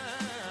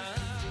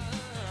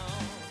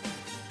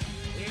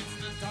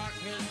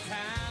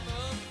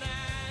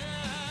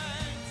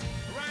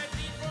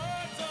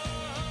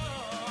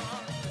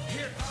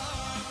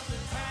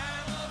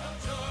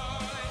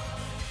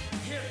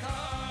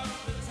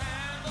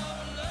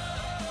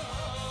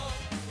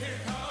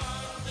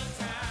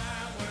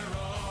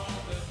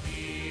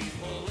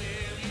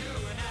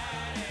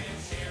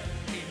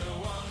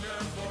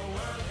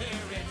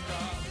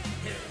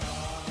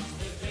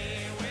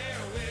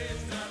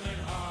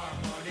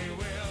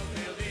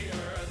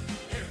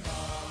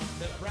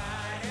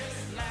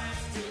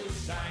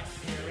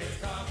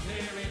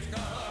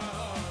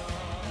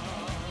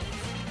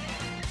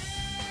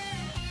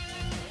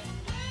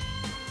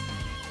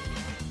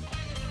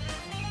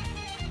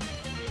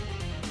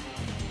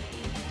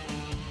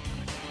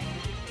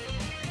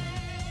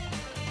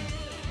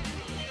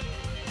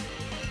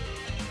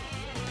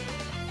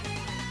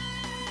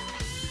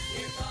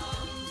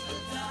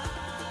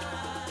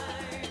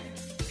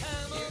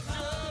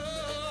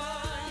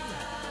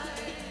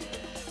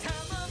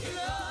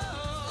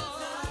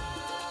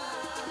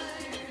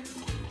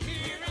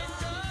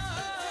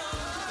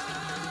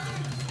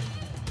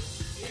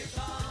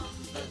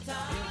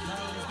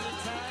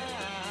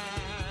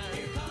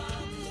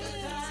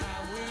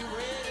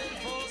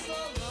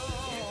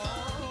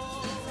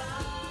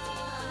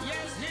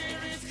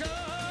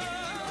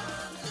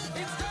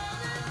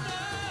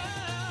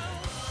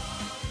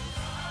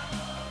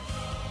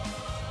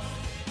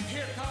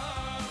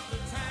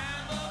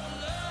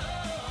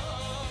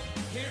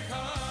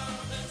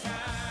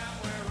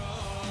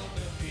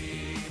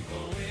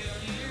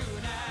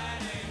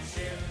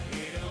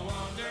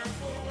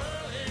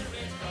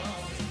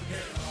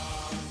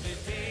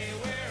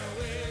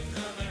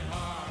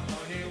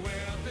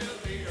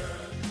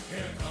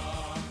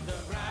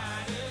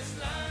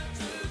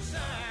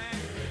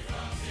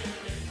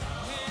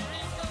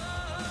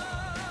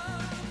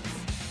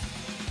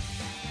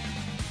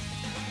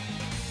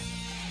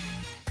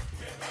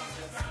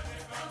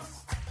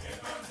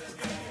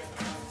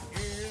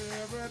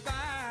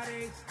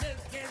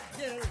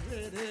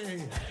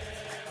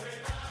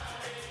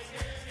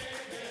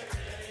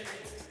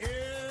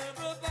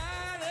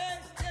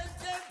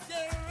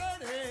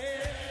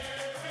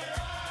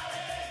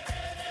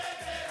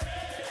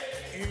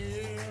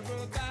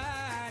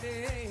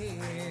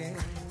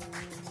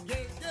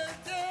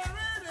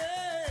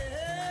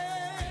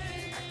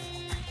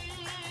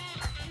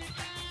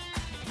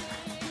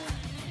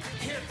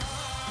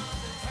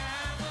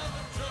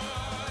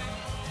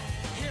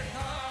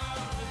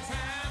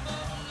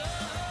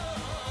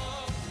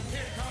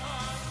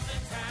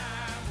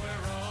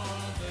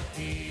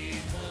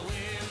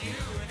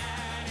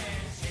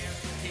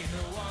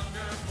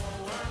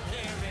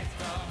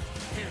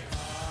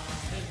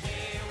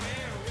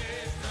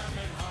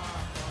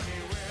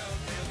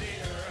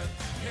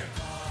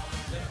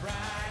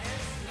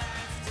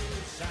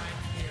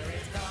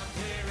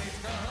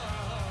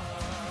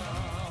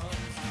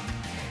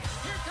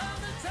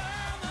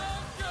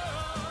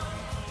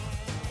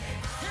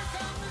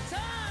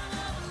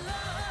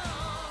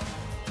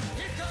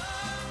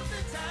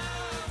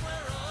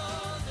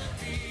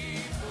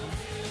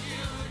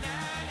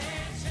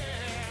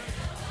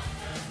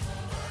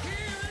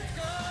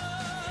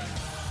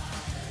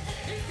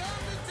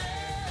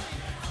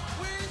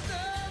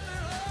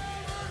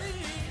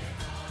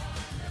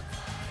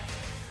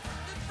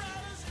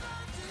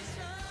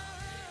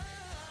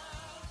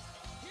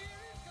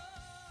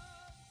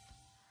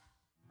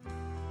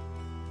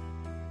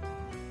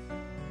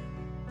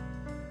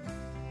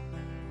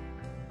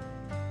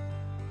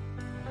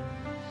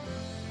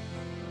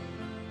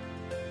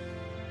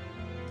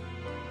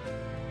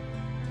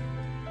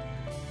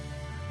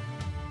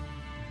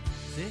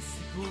 יש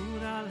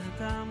סיפור על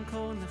אדם כה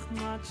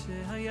נחמד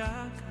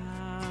שהיה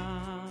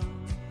כאן,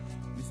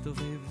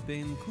 מסתובב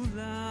בין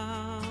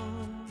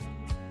כולם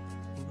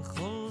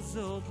ובכל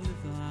זאת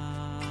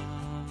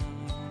לבד.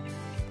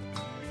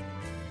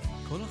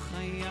 כל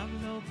חייו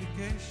לא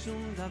ביקש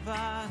שום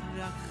דבר,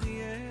 רק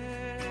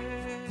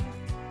חייך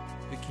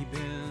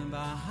וקיבל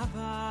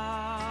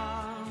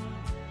באהבה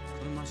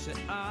כל מה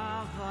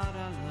שעבר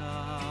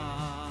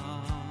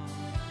עליו.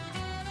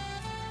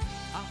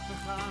 אף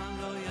אחד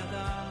לא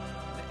ידע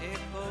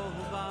מאיפה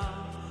הוא בא,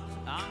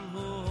 לאן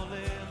הוא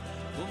הולך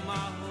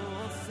ומה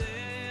הוא עושה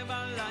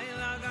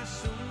בלילה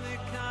גשום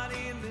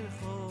וקרים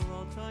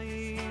ברחובות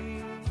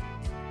העיר.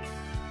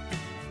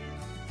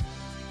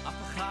 אף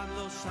אחד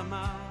לא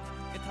שמע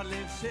את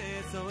הלב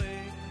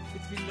שזועק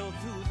בתפילות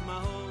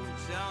ודמעות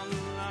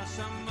שעלו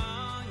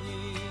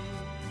לשמיים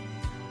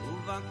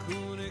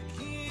ובקעו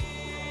נקיים.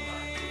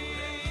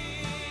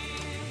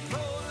 כל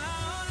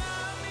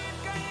העולם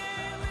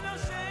מתקיים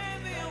ונושם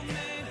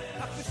ועומד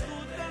אך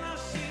בזכות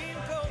אנשים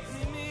כה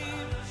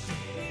תמימים.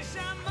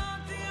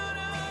 נשמתי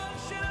אורות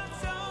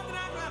שרצות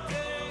רק לתת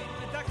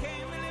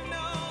לתקן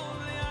ולבנות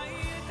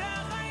להאיר את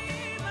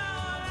החיים.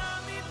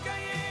 העולם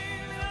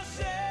מתקיים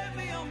ונושם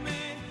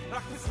ועומד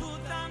רק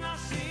בזכות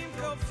אנשים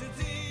כה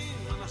פשוטים,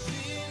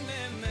 אנשים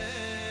באמת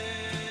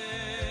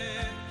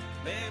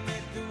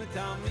באמת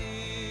ומתאמים,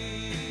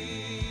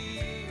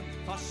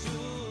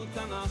 פשוט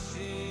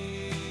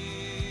אנשים.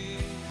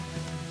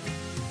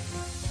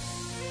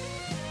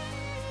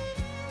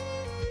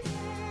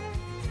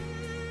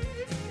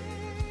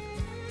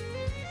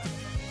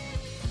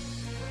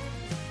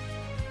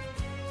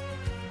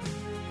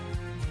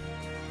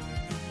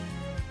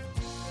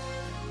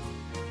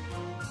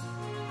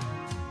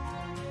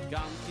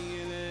 גם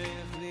כי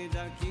אלך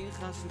לדרכי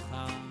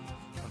חשוכה,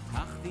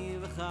 פתחתי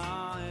בך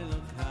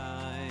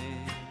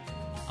אלוקיי.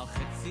 על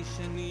חצי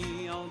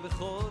שני, על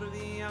בכור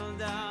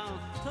וילדה,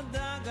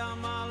 תודה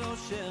גם על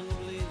אושר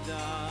בלי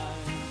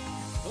די.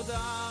 תודה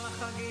על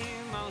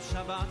החגים, על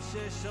שבת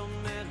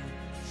ששומר,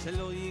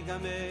 שלא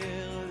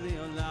ייגמר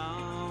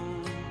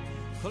לעולם.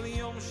 כל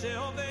יום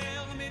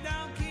שעובר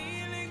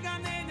מדרכי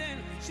לגן עדן,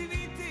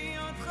 שיוויתי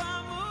אותך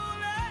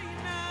מול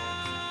עיניי.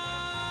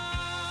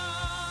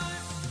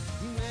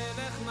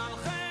 מלך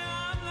מלכי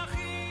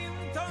המלכים,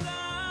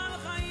 תודה על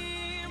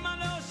חיים, על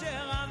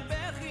אושר, על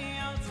בכי,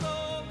 על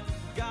צחוק.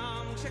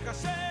 גם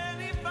כשקשה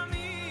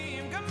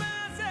לפעמים, גם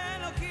אז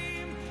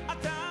אלוקים,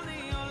 אתה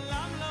לי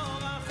עולם לא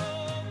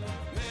רחוק.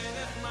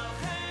 מלך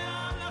מלכי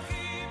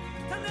המלכים,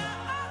 תודה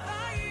על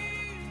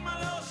חיים,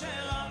 על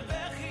אושר, על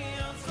בכי,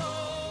 על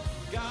צחוק.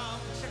 גם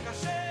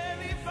כשקשה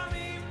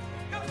לפעמים,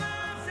 גם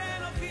אז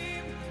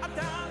אלוקים,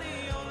 אתה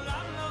לי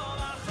עולם לא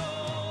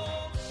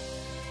רחוק.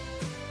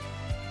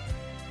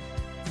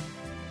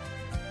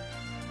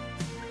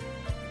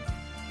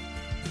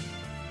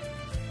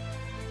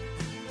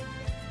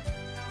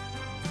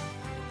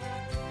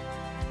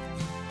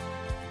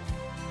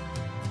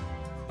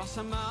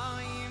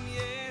 בשמיים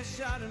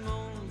יש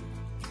ארמון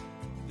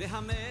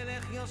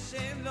והמלך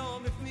יושב לו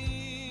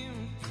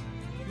בפנים,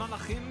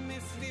 מלאכים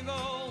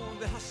מסביבו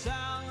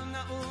והשער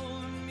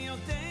נעול, מי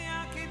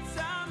יודע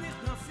כיצד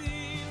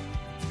נכנסים.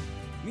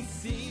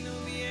 ניסינו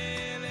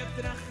באלף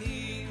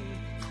דרכים,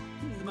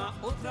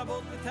 דמעות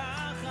רבות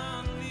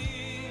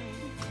בתחנונים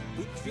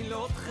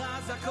ותפילות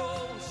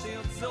חזקות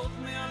שיוצאות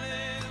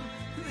מהלב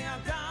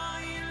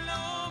ועדיין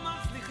לא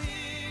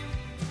מצליחים.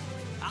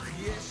 אך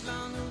יש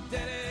לנו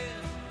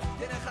דרך,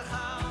 דרך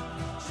אחת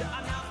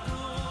שאנחנו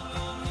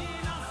לא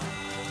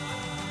מנסים.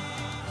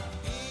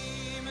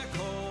 אם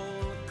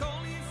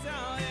כל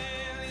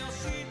ישראל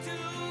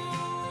יושיטו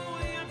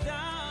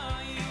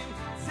ידיים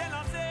זה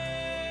לזה,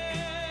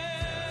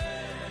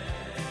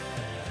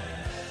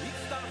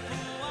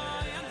 יצטרפו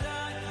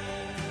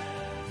הידיים,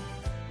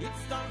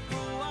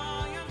 יצטרפו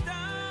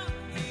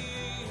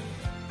הידיים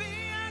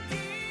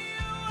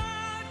ויגיעו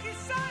עד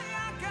כיסא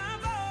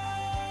הכבוד.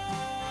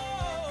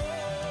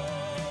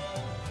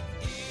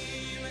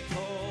 אם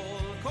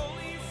כל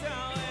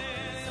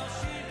ישראל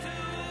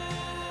יושיטו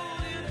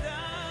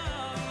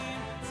ידיים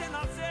זה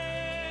לזה,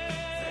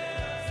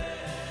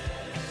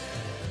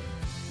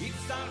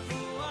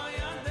 יצטרפו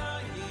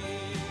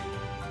הידיים,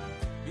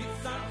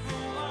 יצטרפו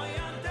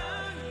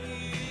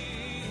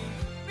הידיים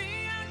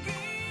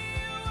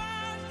ויגיעו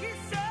עד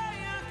כיסא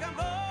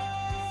הכבוד.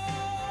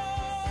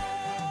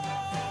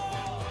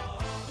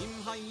 אם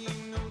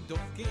היינו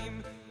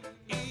דופקים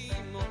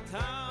עם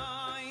אותה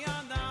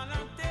יד על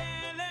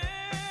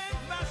הדלת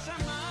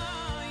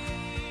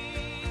בשמיים,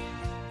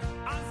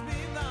 אז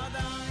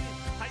בוודאי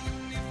היו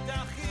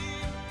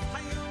נפתחים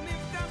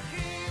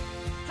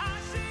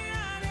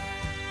השערים.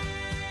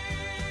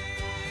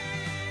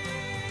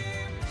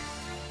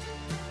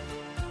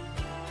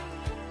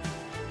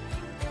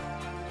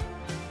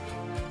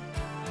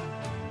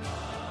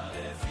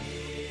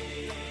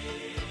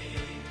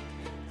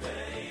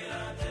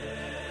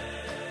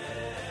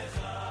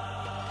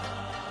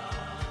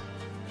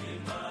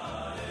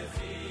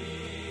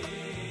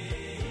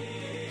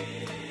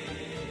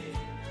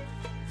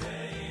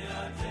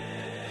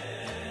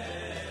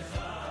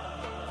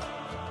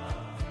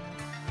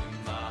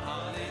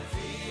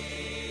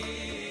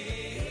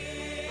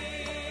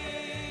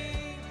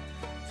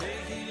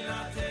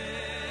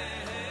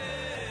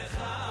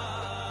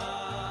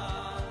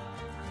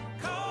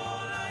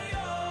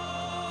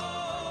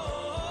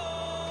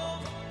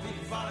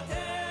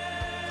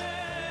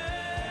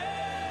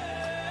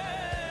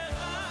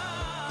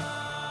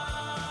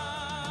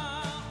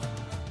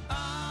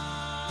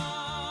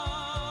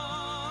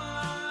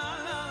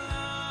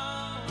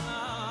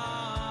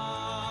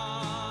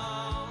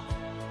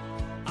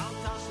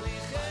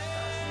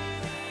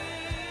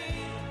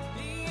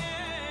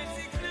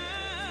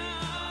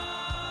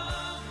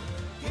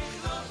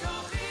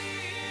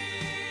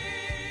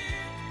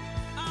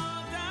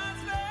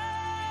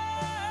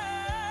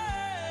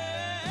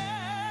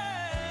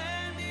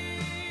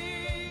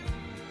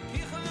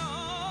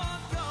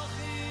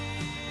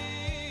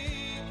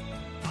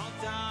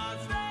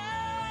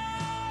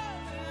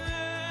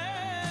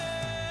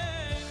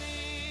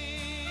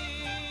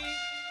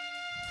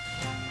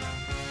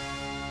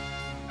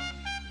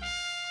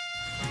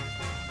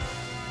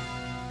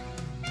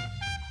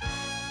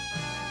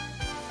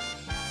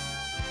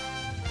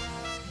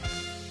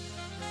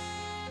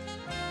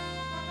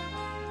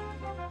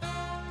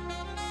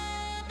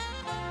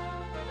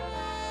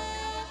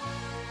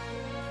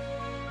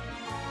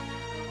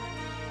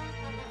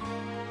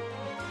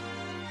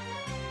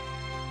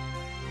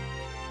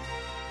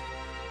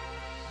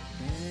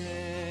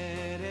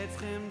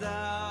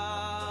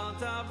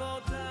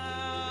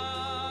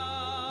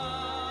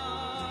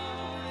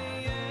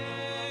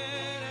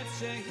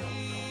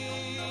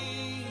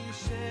 והיא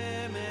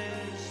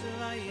שמש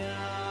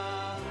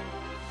לים,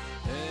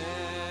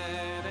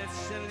 ארץ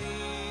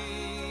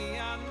שלי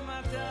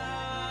אדמתה,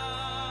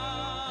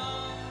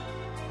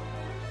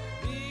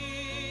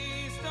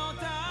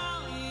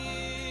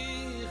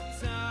 בשדותייך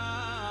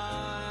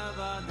צר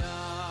ודם.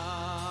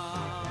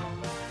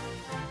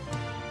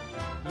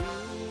 לו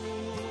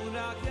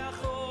רק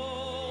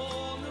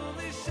יכולנו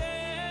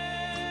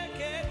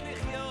בשקט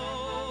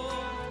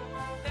לחיות,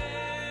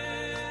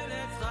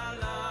 ארץ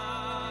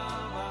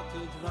חלב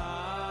ודבש.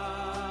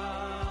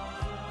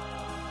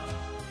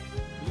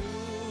 לו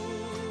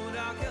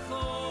רק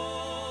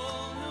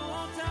יכולנו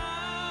אותך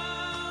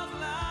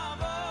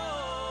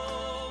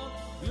לעבוד,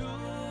 לו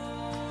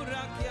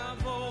רק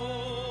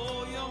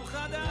יבוא יום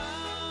חדש.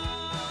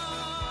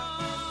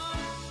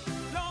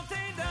 לא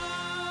תדע,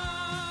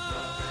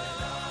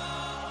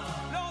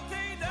 לא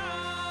תדע,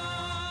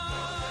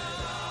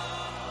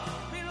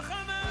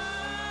 מלחמה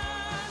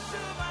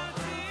שוב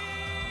ארצי,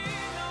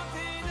 לא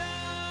תדע,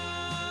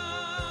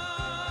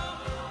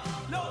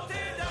 לא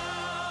תדע,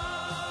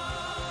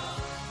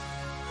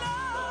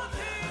 לא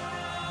תדע,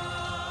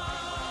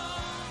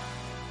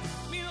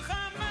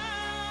 מלחמה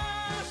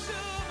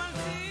שוב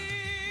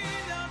ארצי,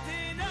 לא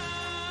תדע,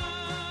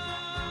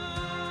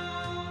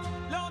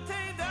 לא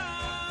תדע,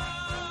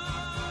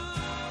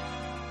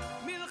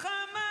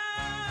 מלחמה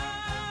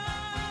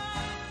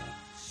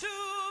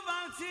שוב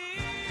ארצי,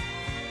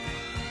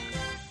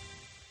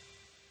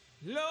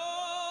 לא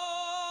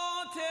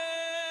תדע.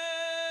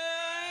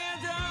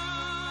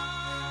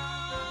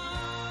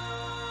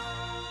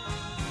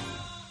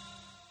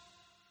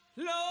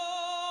 לא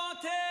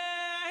תדע.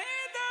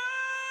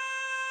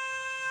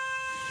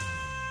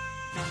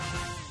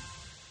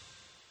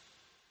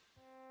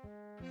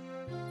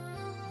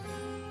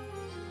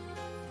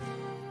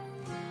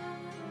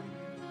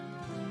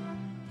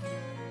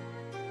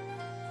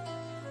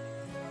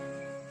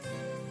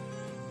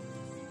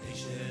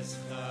 Eishes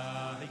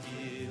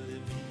chayil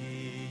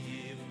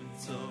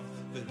v'yimtzo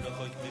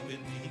v'rochok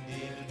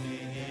v'benim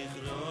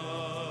nichro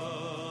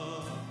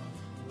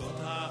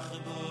botach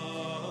bo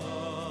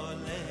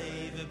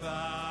lev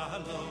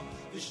v'balo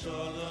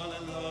v'sholol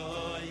lo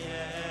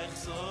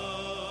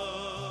yechzor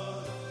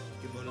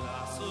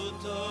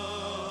k'volasoto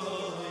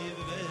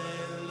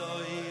v'lo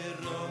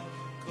yiro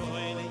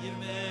koil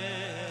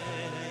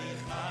yemei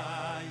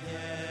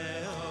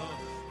chayeho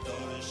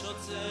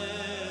dorshotze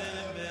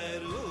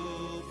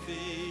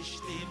merufishtim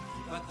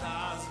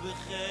vataz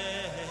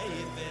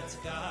b'chayvetz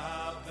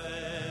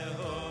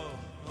kapeho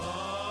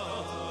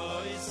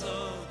oy so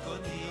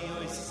koni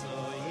oy so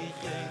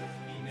ichei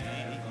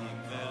ineim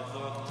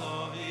verchok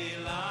tov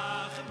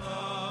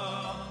ilachmo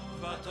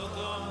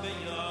vatokom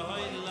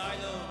beyoy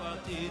laylo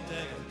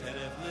vatitem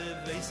teref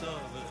leveiso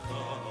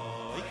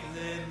v'choik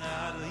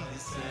lenar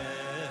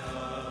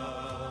yiseho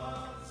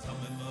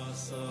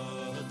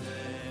samemosode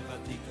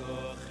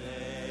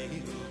vatikochei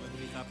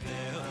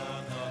u'michapeo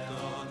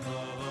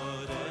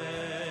notonore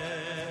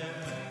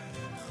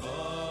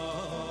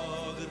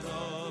chog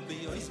robi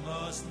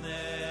oismos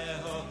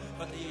neho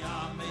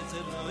vatiametz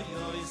roy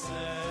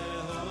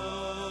oiseho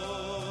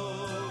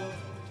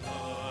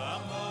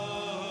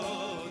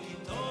to'amod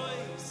itoy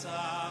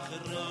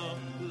sachro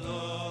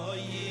lo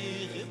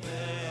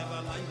yichbe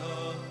v'laylo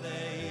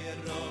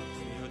neiro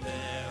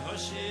yodeho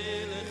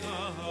shilcho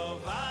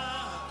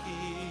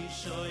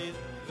vakishoy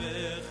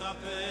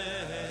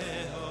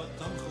v'chapeho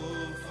tomchu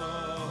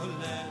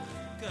folech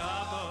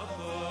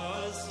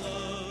kaboso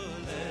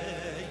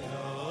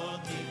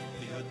leyoni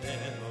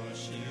yodeho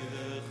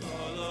shilcho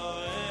lo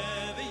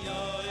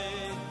evyoy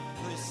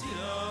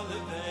v'siro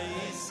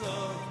levei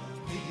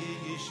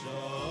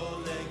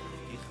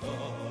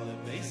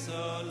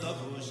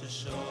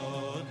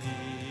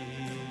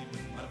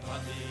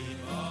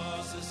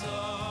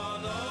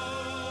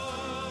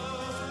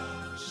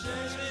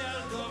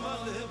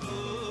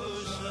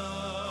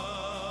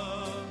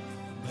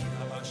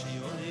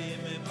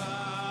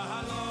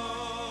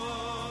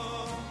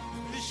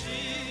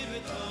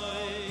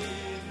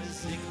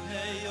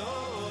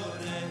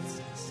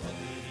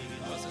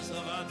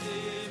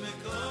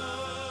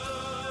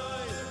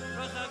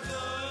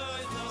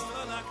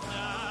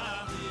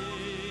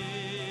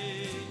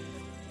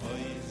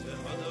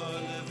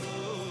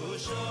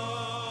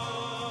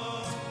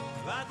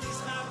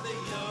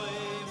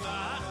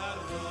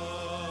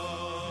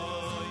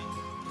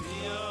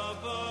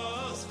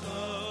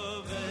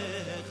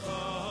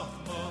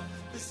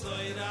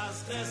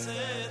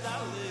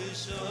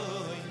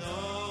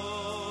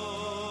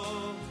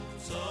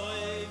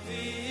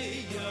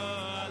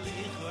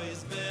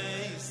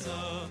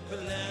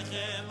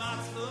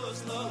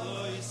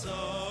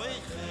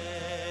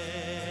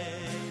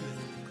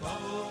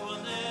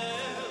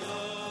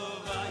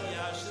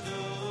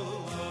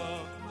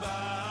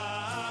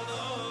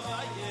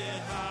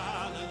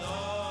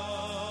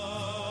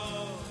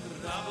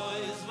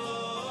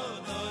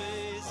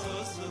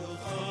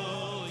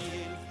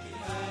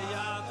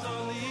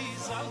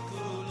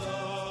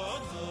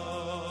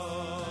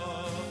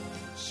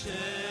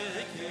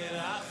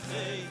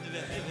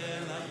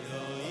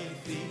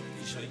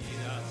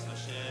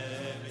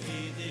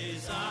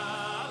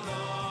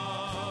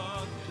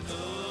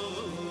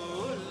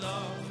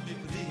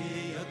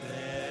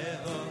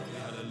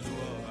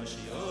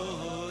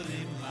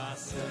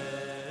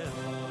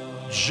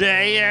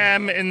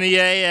JM in the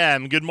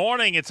AM. Good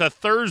morning. It's a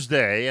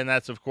Thursday, and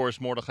that's, of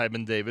course, Mordechai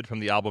Ben David from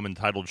the album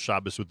entitled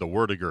Shabbos with the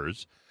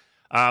Wordegers.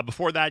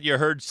 Before that, you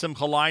heard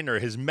Simcha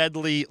Leiner, his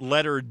medley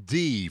Letter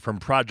D from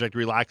Project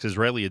Relax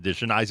Israeli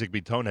Edition. Isaac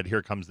Biton had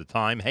Here Comes the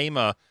Time.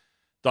 Hema,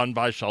 done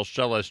by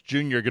Shalsheles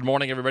Jr. Good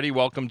morning, everybody.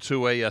 Welcome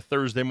to a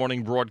Thursday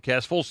morning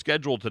broadcast. Full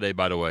schedule today,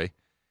 by the way,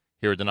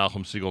 here at the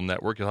Nachum Segal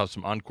Network. You'll have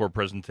some encore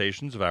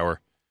presentations of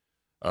our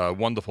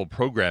wonderful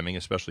programming,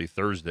 especially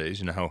Thursdays.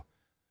 You know how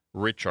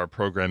rich our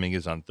programming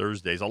is on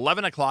Thursdays.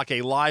 11 o'clock,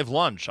 a live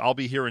lunch. I'll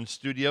be here in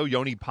studio.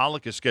 Yoni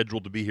Pollack is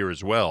scheduled to be here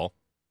as well.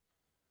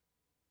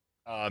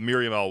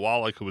 Miriam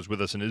El-Wallach, who was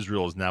with us in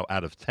Israel, is now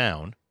out of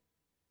town.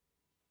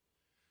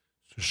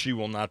 So she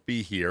will not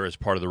be here as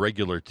part of the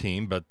regular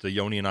team, but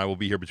Yoni and I will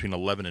be here between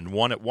 11 and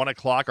 1. At 1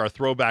 o'clock, our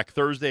Throwback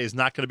Thursday is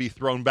not going to be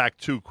thrown back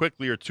too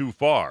quickly or too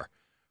far.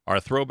 Our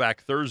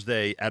Throwback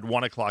Thursday at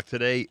 1 o'clock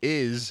today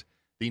is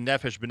the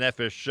Nefesh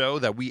B'Nefesh show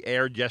that we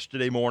aired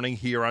yesterday morning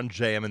here on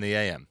JM in the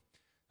AM.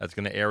 That's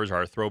going to air as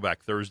our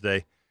Throwback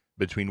Thursday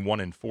between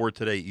 1 and 4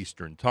 today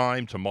Eastern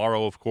Time.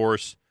 Tomorrow, of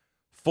course,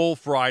 full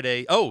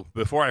Friday. Oh,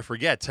 before I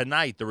forget,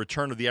 tonight, the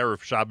return of the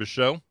Erev Shabbos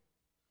show.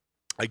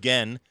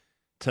 Again,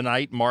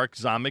 tonight, Mark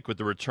Zamek with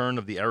the return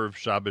of the Erev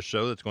Shabbos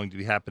show. That's going to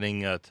be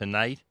happening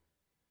tonight,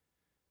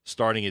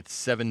 starting at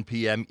 7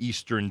 p.m.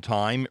 Eastern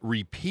Time,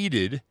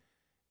 repeated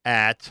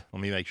at,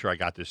 let me make sure I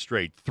got this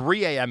straight,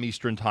 3 a.m.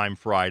 Eastern Time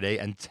Friday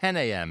and 10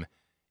 a.m.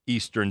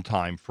 Eastern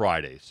Time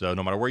Friday. So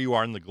no matter where you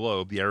are in the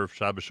globe, the Erev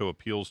Shabbos show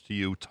appeals to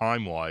you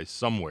time-wise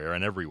somewhere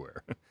and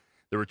everywhere.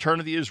 The return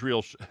of the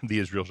Israel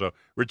show,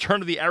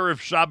 return of the Erev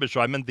Shabbos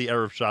show, I meant the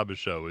Erev Shabbos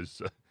show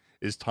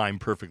is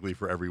timed perfectly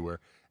for everywhere.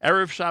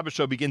 Erev Shabbos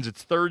show begins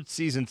its third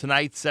season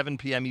tonight, 7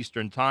 p.m.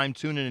 Eastern Time.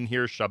 Tune in and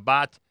hear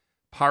Shabbat,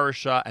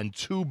 Parasha, and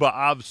Tu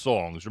B'Av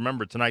songs.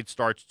 Remember, tonight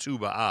starts Tu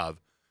B'Av.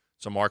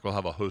 So Mark will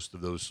have a host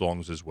of those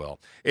songs as well.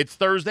 It's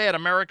Thursday at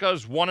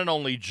America's one and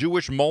only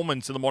Jewish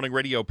Moments in the Morning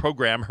radio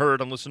program,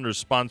 heard on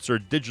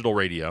listeners-sponsored digital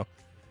radio.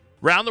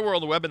 Around the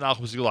world, the web at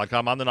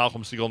NachumSegal.com, on the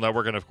Nachum Segal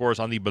Network, and, of course,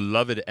 on the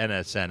beloved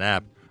NSN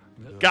app.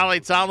 Galei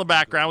Tzahal in the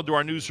background. We'll do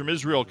our news from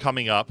Israel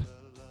coming up.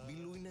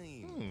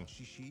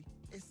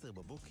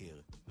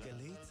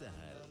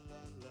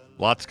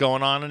 Lots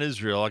going on in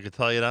Israel, I can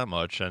tell you that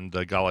much, and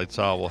Galei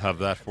Tzahal will have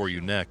that for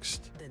you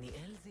next.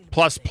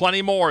 Plus,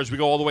 plenty more as we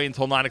go all the way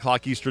until 9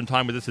 o'clock Eastern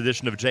Time with this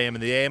edition of JM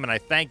in the AM. And I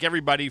thank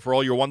everybody for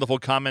all your wonderful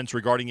comments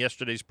regarding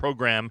yesterday's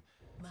program,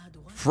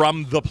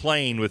 From the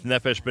Plane with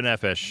Nefesh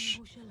B'Nefesh.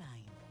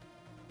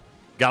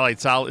 Galei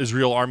Tzahal,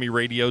 Israel Army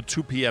Radio,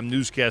 2 p.m.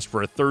 newscast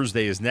for a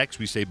Thursday is next.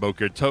 We say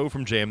Boker Tov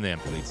from JM in the AM.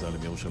 גלי צה"ל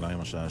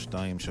מירושלים, השעה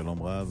 2,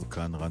 שלום רב,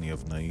 כאן רני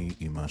אבנאי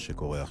עם מה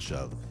שקורה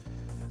עכשיו.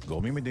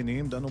 גורמים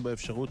מדיניים דנו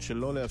באפשרות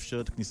שלא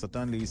לאפשר את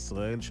כניסתן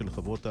לישראל של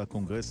חברות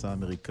הקונגרס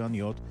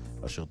האמריקניות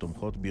אשר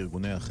תומכות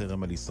בארגוני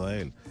החרם על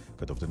ישראל.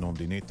 כתבתנו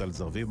המדינית טל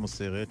זרביב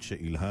מוסרת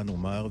שאילהן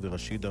עומר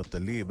ורשיד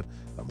טליב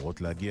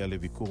אמורות להגיע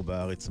לביקור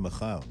בארץ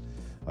מחר.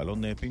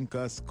 אלון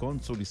פינקס,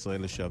 קונסול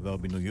ישראל לשעבר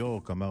בניו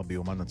יורק, אמר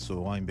ביומן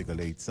הצהריים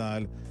בגלי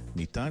צה"ל,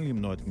 ניתן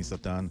למנוע את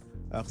כניסתן,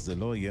 אך זה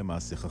לא יהיה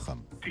מעשה חכם.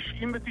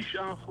 99%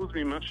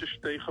 ממה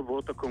ששתי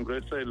חברות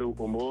הקונגרס האלה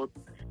אומרות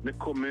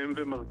מקומם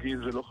ומרגיז,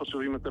 ולא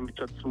חשוב אם אתה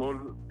מצד שמאל,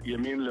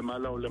 ימין,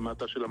 למעלה או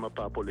למטה של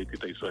המפה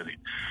הפוליטית הישראלית.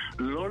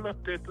 לא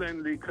לתת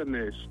להן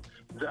להיכנס,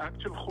 זה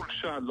אקט של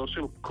חולשה, לא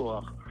של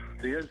כוח.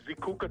 זה יהיה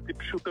זיקוק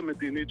הטיפשות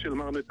המדינית של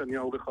מר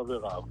נתניהו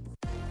וחבריו.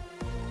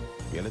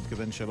 ילד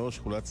כבן 3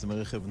 חולץ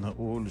מרכב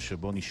נעול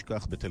שבו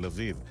נשכח בתל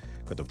אביב.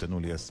 כתבתנו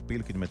ליאס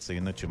פילקין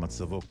מציינת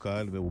שמצבו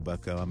קל והוא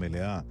בהכרה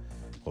מלאה.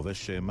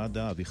 חובש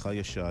מד"א אביחי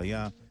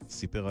ישעיה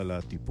סיפר על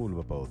הטיפול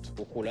בפעוט.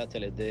 הוא חולץ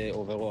על ידי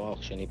עובר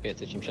אורח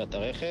שניפץ את שמשת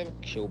הרכב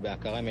כשהוא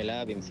בהכרה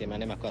מלאה ועם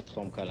סימני מכת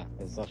חום קלה.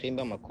 אזרחים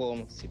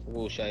במקום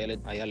סיפרו שהילד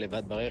היה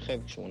לבד ברכב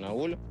כשהוא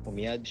נעול,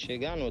 ומיד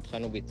כשהגענו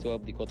התחלנו ביצוע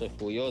בדיקות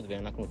רפואיות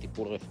והענקנו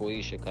טיפול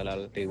רפואי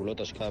שכלל פעולות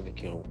השקעה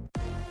וקירור.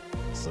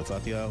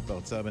 שרפת יער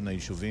פרצה בין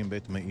היישובים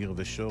בית מאיר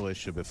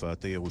ושורש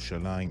שבפאתי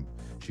ירושלים.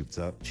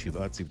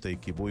 7 צוותי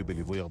כיבוי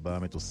בליווי 4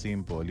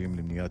 מטוסים פועלים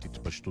למניעת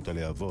התפשטות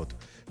הלהבות.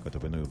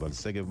 כתבנו יובל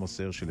סגב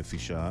מוסר שלפי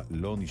שעה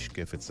לא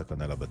נשקפת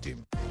סכנה לבתים.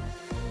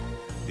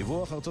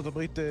 דיווח ארצות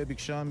הברית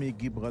ביקשה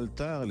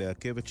מגיברלטר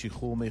לעכב את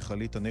שחרור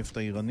מכלית הנפט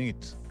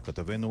האיראנית.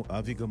 כתבנו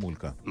אבי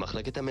גמולקה.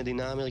 מחלקת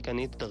המדינה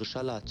האמריקנית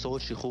דרשה לעצור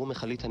את שחרור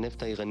מכלית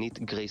הנפט האיראנית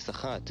גרייס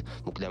 1.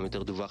 מוקדם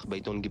יותר דווח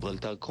בעיתון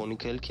גיברלטר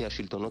קרוניקל כי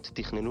השלטונות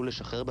תכננו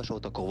לשחרר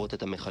בשעות הקרובות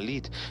את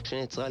המכלית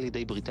שנעצרה על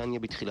ידי בריטניה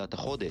בתחילת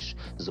החודש.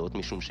 זאת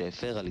משום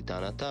שהפרה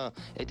לטענתה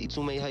את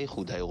עיצומי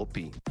האיחוד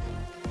האירופי.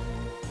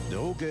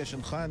 דירוג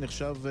שנגחאי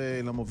נחשב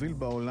למוביל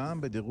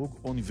בעולם בדירוג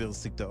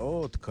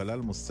אוניברסיטאות,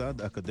 כלל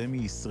מוסד אקדמי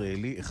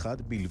ישראלי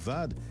אחד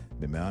בלבד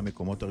ב100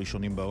 המקומות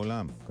הראשונים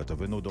בעולם.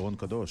 כתבנו דורון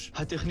קדוש.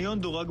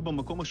 הטכניון דורג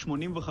במקום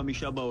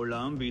ה-85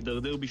 בעולם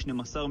והידרדר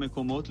ב12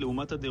 מקומות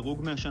לעומת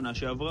הדירוג מהשנה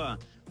שעברה.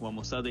 הוא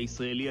המוסד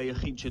הישראלי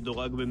היחיד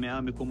שדורג ב100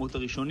 המקומות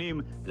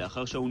הראשונים,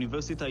 לאחר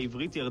שהאוניברסיטה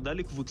העברית ירדה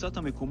לקבוצת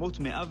המקומות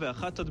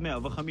 101 עד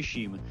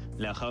 150.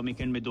 לאחר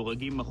מכן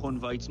מדורגים מכון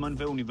ויצמן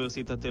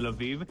ואוניברסיטת תל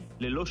אביב,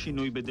 ללא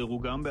שינוי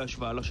בדירוגם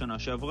בהשוואה לשנה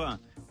שעברה.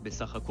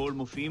 בסך הכל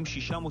מופיעים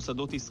 6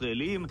 מוסדות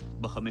ישראליים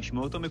ב500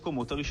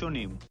 המקומות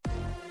הראשונים.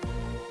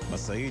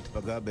 משאית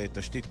פגעה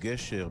בתשתית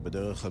גשר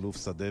בדרך חלוף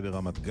שדה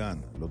ברמת גן.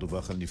 לא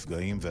דווח על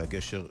נפגעים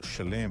והגשר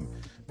שלם.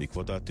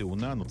 בעקבות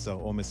התאונה נוצר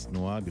עומס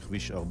תנועה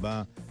בכביש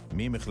 4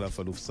 ממחלף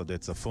אלוף שדה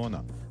צפונה.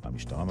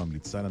 המשטרה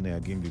ממליצה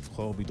לנהגים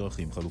לבחור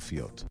בדרכים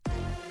חלופיות.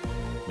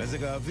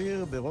 מזג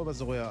האוויר ברוב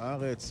אזורי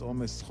הארץ,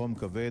 עומס חום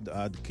כבד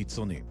עד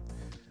קיצוני.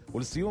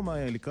 ולסיום,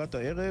 לקראת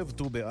הערב,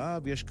 ט"ו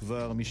באב, יש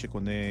כבר מי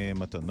שקונה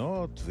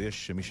מתנות,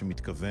 ויש מי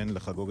שמתכוון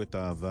לחגוג את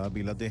האהבה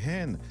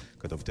בלעדיהן.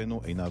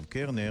 כתבתנו עינב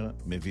קרנר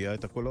מביאה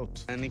את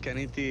הקולות. אני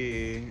קניתי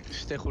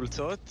 2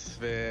 חולצות,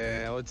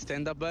 ועוד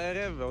סטנדאפ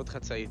בערב, ועוד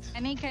חצאית.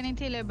 אני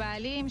קניתי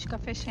לבעלי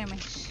משקפי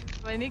שמש.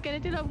 ואני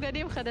קניתי לו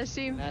בגדים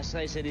חדשים.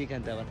 האשראי שלי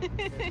קנתה.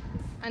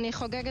 אני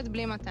חוגגת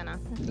בלי מתנה.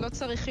 לא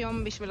צריך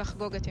יום בשביל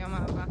לחגוג את יום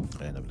האהבה.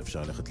 כן, אבל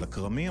אפשר ללכת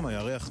לקרמים,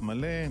 הירח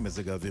מלא,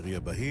 מזג האוויר יהיה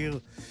בהיר.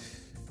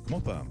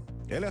 כמו פעם,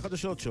 אלה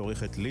החדשות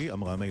שעורכת לי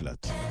אמרה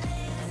מילת.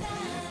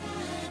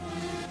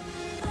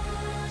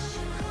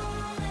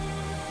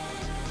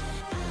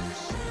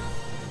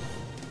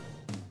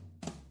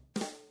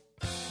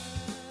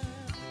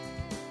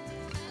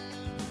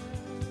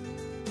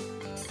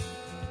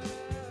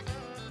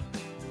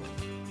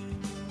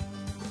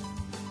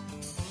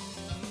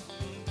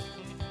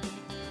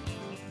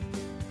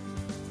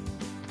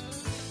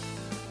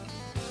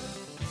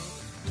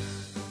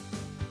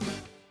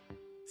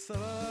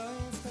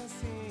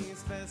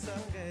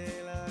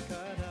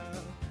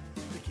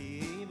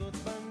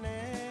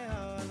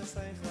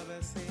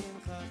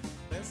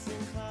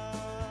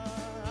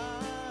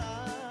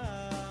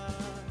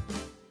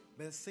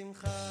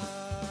 בשמחה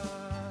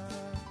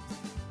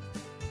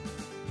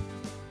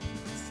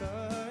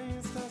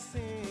סויס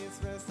תסיס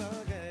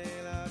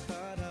וסרגל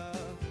הקרה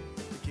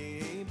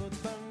בקיבוץ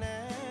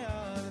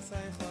בניה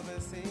לסייך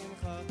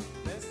בשמחה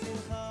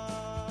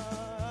בשמחה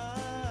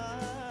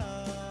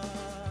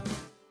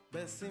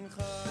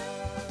בשמחה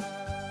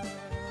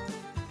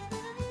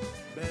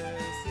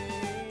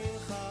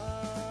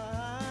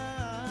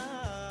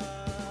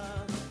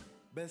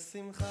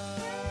בשמחה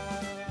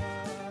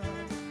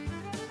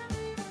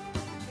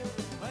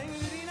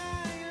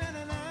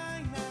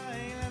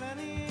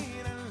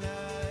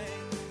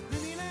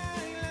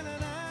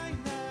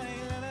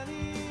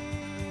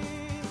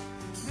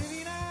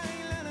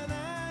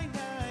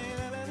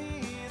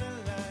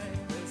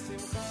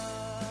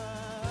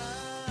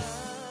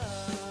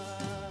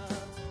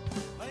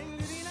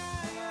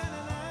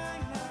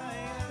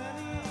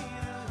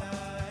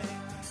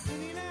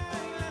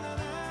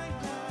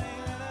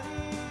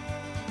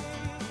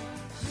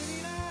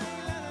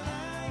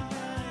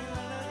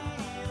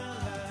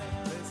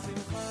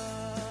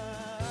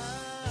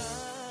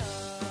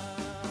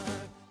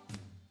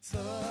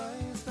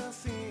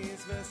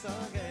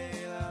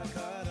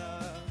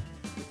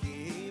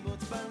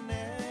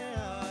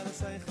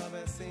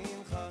בשמחה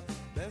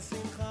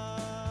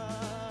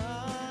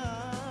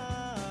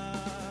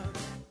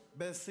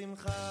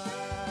בשמחה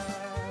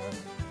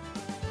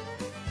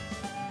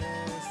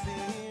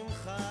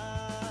בשמחה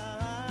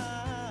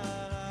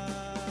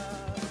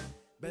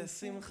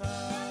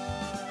בשמחה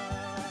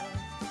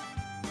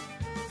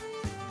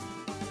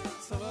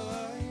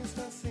סובייס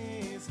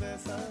תסיס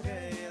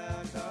וסרגל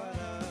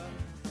הקרה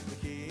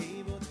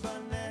בקיבוץ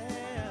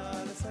בניה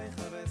לסייך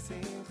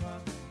בשמחה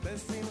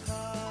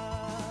בשמחה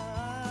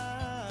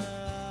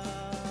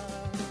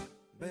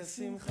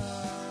בשמחה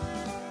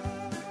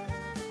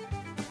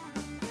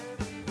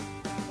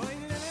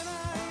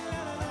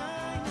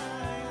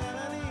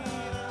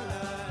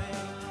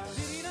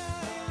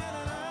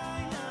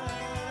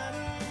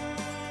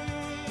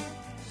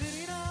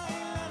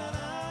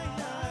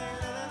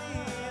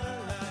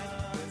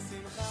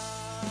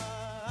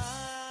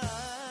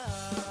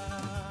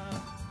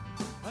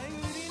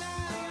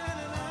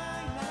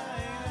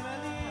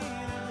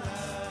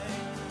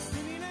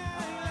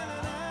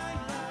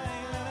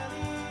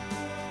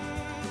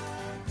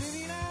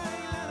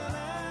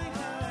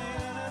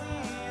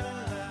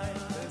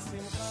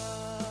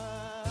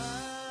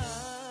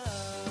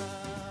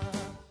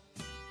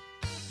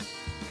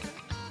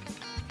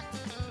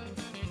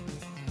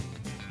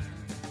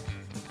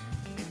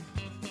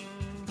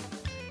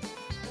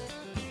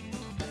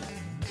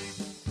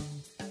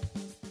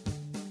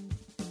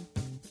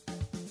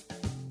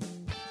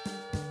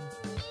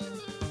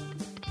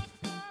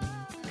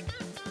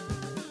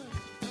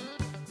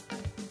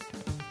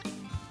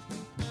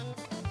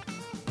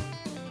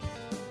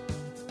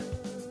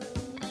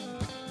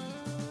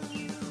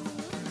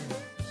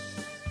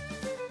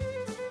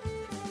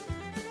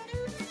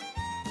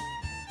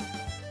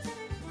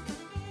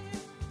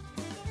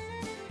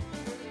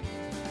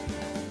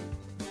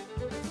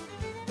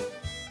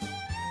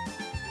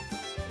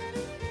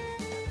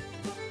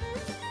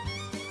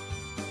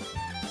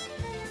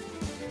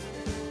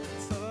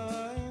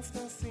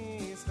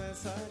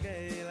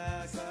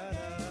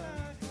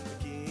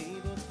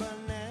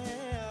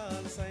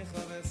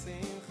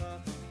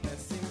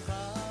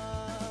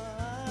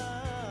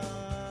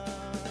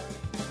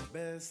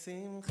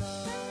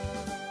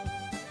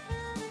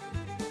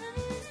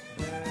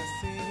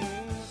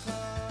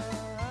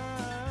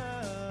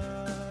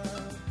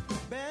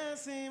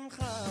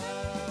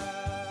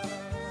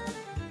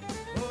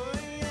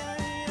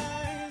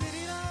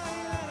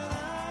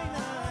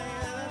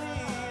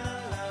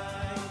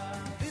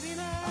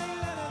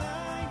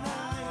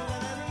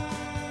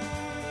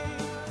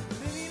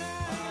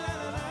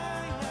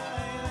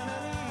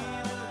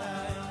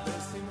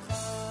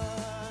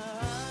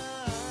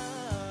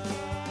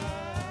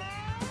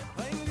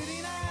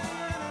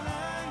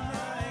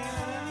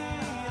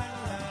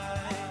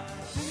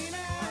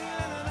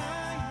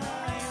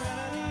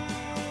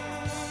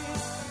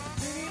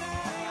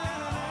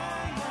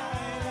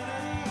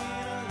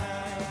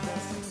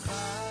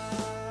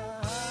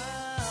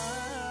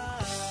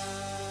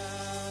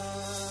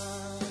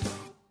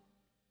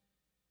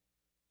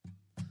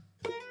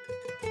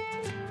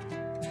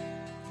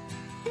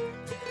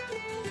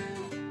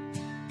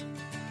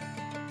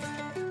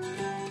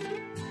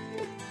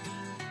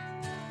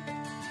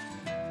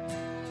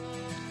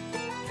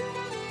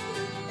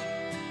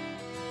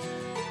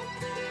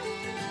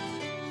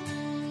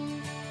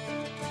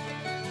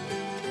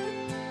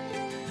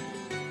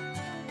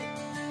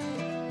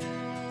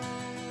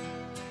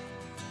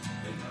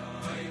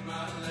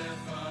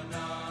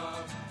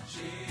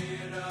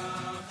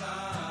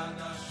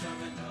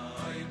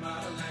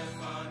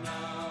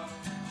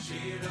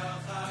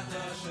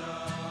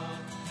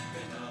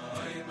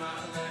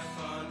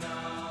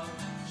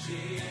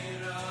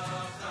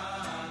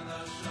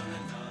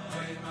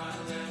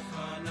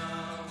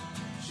לפניו,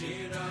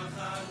 שירה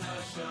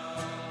חדשה.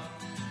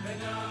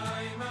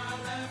 ונעימה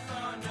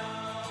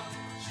לפניו,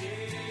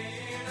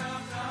 שירה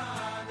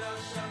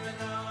חדשה.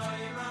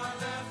 ונעימה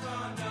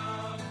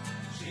לפניו,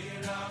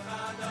 שירה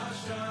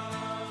חדשה.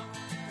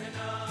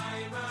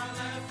 ונעימה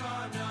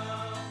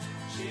לפניו,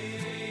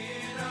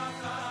 שירה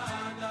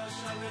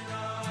חדשה.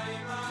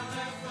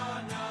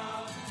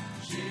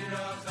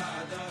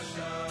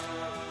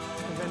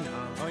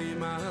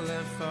 ונעימה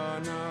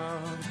לפניו,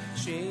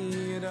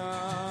 שירה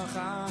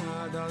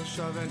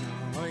חדשה.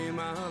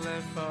 ונעימה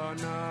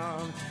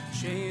לפניו,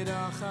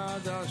 שירה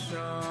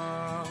חדשה.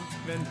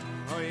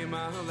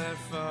 ונעימה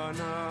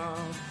לפניו,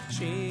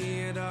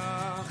 שירה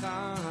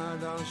חדשה.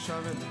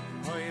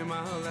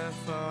 ונעימה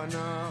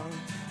לפניו,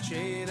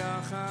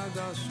 שירה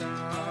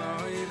חדשה.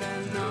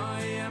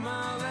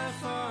 ונעימה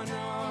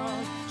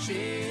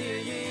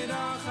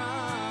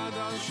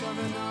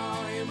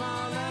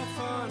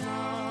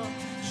לפניו,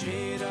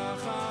 שירה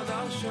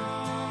חדשה.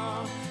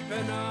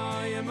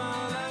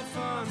 ונעימה לפניו, שירה חדשה. ונעימה לפניו, שירה חדשה. ונעימה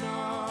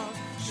לפניו,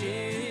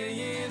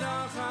 שירה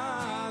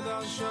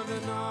חדשה.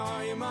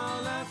 ונעימה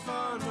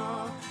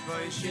לפניו,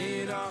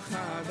 שירה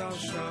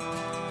חדשה.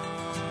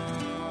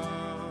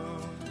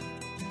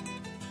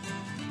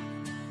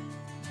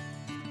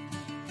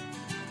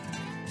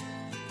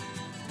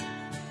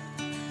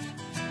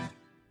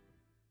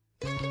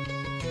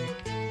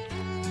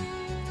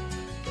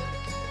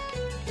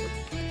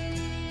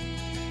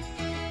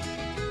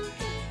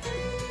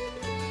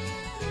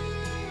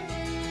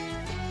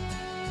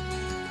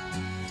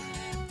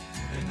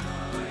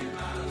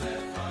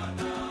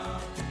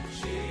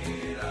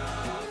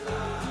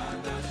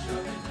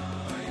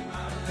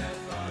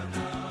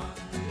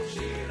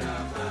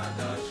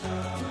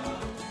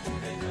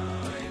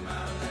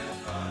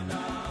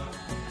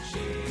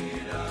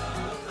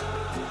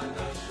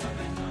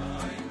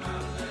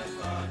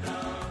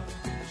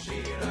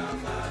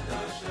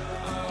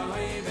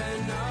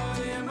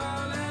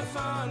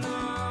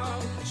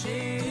 לפניו,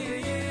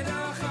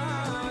 שירה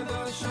חדשה.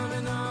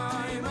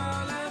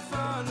 ונעימה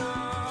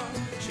לפניו,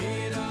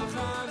 שירה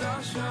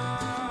חדשה.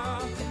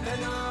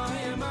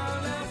 ונעימה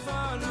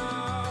לפניו,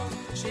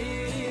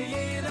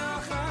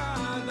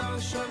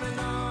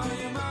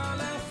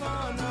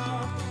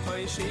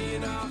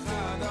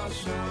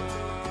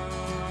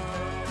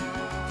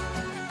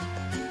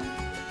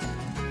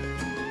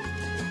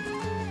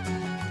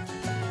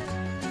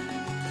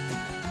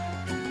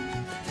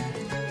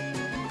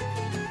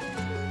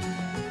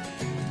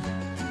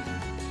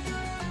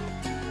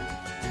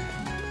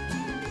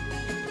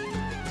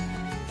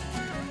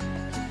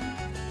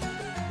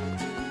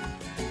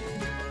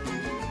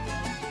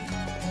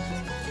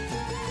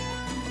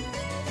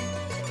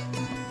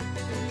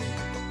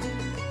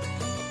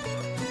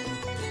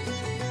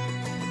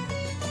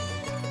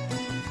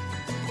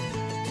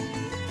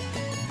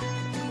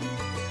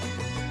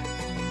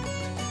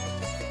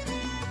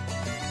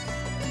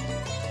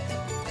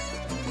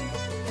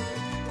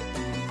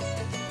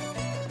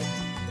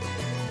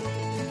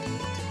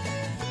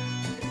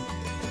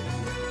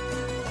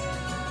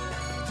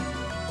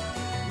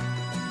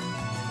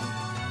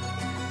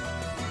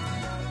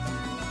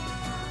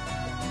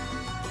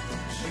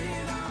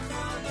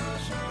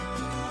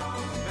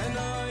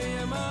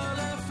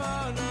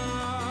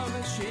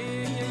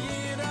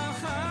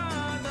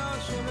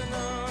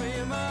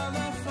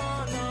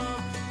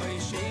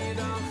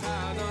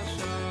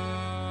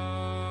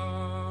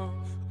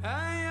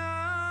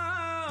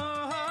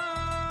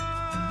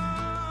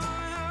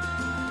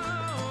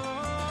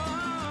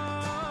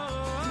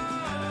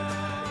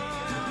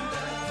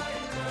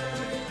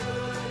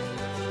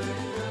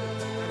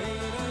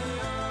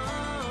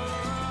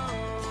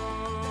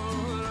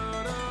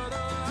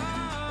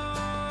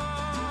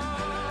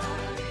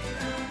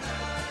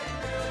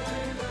 שירה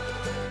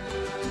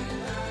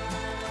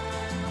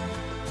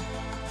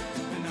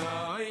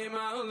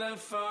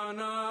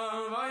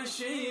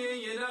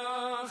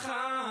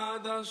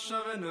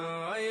חדשה.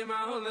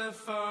 ונעימה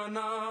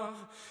לפניו,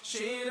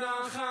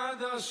 שירה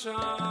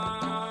חדשה.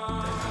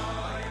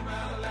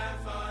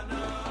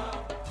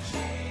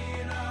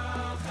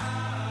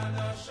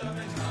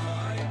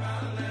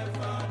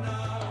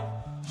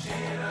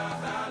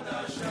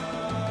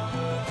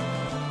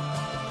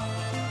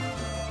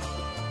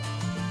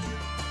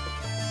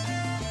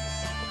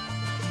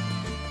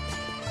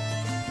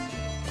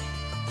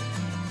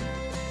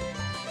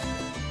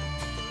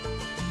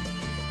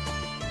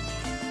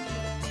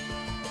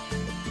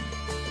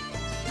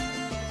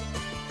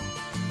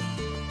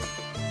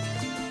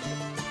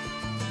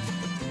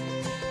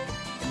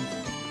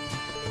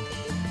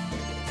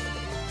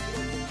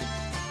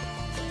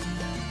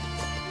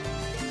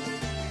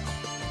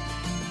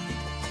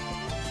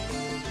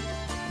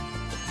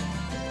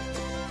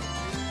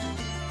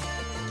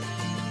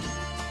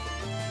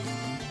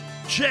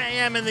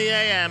 JM in the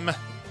AM.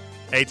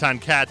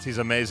 Eitan Katz, he's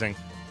amazing.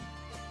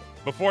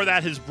 Before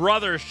that, his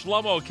brother,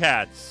 Shlomo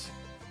Katz.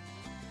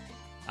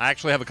 I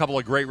actually have a couple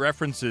of great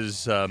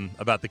references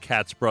about the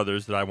Katz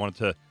brothers that I wanted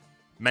to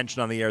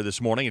mentioned on the air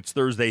this morning. It's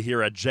Thursday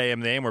here at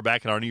JMNA. We're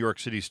back in our New York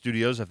City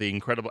studios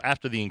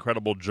after the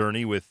incredible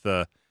journey with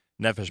Nefesh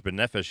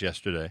B'Nefesh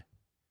yesterday.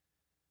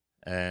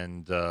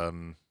 And I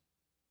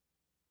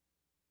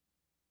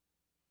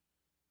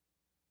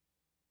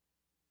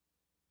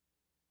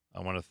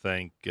want to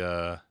thank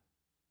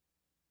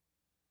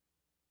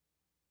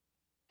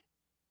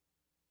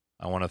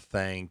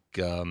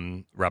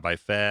Rabbi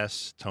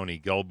Fass, Tony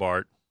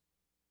Gelbart.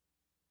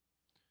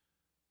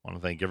 I want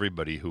to thank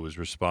everybody who was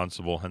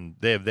responsible, and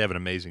they have an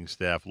amazing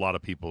staff. A lot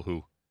of people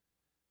who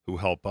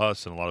help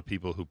us, and a lot of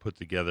people who put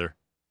together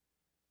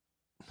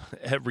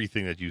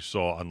everything that you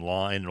saw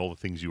online and all the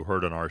things you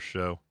heard on our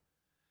show.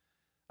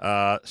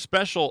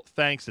 Special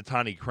thanks to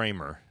Tani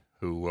Kramer,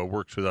 who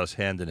works with us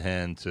hand in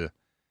hand to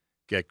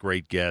get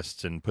great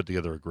guests and put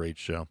together a great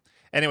show.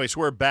 Anyway, so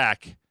we're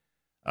back.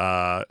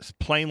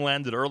 Plane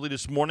landed early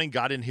this morning,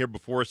 got in here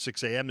before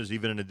 6 a.m. There's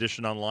even an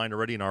edition online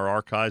already in our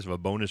archives of a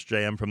bonus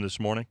JM from this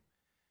morning.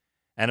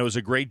 And it was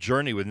a great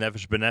journey with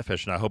Nefesh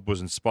B'Nefesh, and I hope it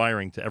was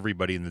inspiring to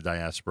everybody in the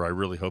diaspora. I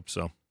really hope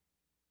so.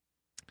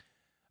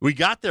 We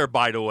got there,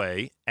 by the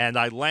way, and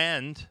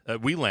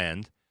we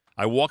land.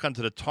 I walk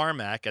onto the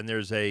tarmac, and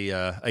there's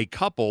a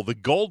couple, the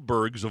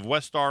Goldbergs of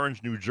West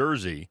Orange, New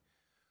Jersey,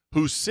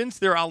 who since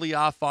their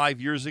Aliyah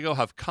 5 years ago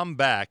have come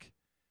back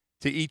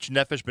to each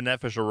Nefesh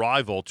B'Nefesh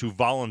arrival to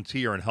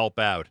volunteer and help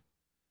out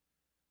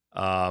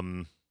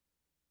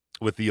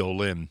with the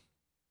Olim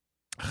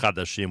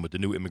Chadashim, with the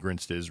new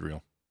immigrants to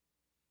Israel.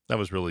 That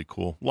was really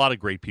cool. A lot of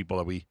great people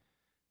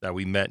that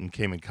we met and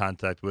came in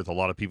contact with. A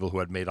lot of people who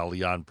had made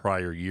Aliyah in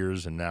prior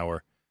years and now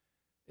are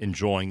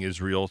enjoying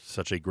Israel to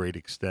such a great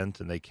extent,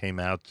 and they came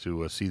out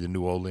to see the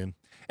new Olim.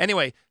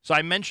 Anyway, so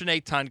I mentioned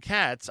Eitan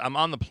Katz. I'm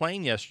on the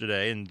plane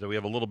yesterday, and we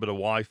have a little bit of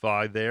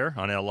Wi-Fi there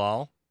on El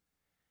Al,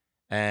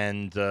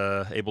 and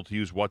able to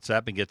use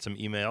WhatsApp and get some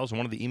emails. And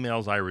one of the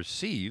emails I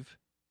receive,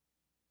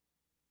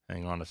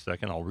 hang on a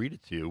second, I'll read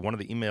it to you. One of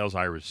the emails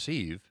I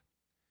receive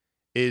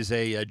is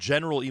a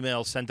general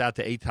email sent out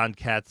to Eitan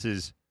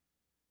Katz's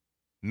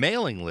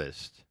mailing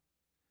list.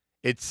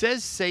 It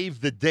says save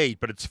the date,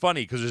 but it's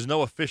funny because there's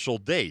no official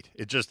date.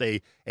 It's just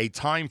a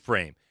time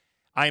frame.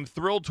 I am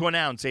thrilled to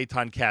announce,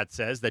 Eitan Katz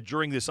says, that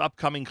during this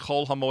upcoming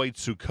Chol HaMoed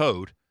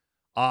Sukkot,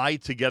 I,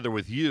 together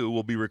with you,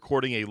 will be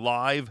recording a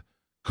live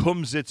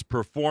Kumsitz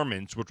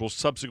performance, which will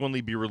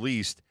subsequently be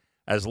released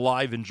as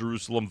Live in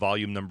Jerusalem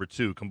Volume Number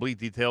 2. Complete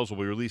details will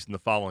be released in the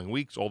following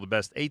weeks. All the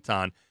best,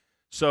 Eitan.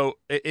 So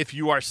if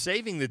you are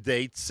saving the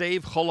date,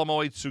 save Chol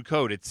HaMoed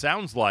Sukkot. It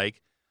sounds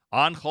like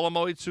on Chol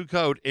HaMoed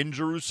Sukkot in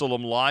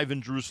Jerusalem, Live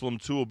in Jerusalem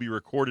 2 will be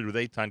recorded with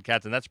Eitan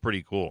Katz, and that's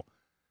pretty cool.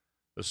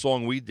 The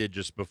song we did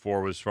just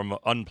before was from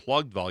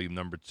Unplugged Volume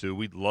Number 2.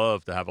 We'd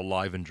love to have a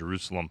Live in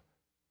Jerusalem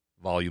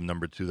Volume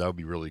Number 2. That would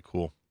be really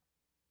cool.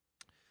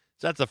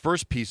 So that's the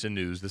first piece of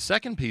news. The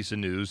second piece of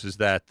news is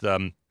that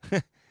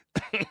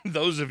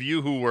those of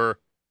you who were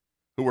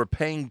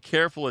paying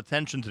careful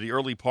attention to the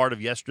early part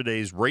of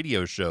yesterday's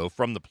radio show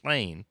from the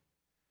plane,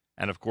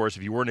 and of course,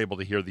 if you weren't able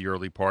to hear the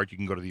early part, you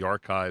can go to the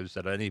archives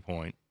at any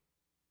point.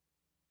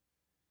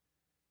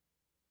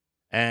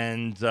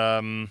 And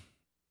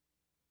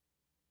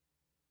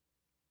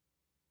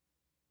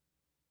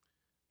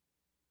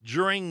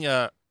during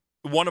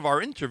one of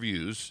our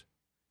interviews,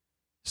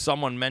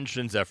 someone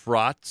mentions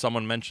Efrat.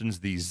 Someone mentions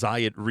the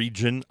Zayit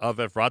region of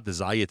Efrat, the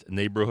Zayit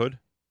neighborhood.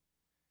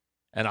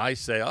 And I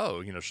say,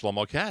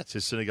 Shlomo Katz,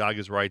 his synagogue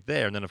is right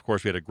there. And then, of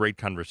course, we had a great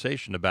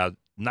conversation about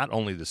not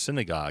only the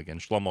synagogue and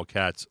Shlomo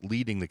Katz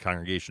leading the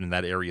congregation in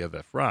that area of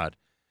Efrat,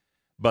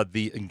 but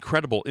the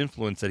incredible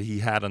influence that he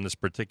had on this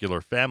particular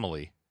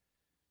family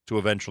to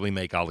eventually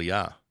make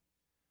Aliyah,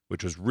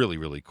 which was really,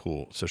 really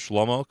cool. So,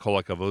 Shlomo,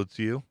 kol hakavod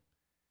to you.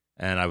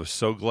 And I was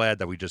so glad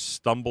that we just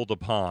stumbled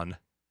upon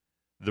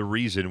the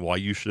reason why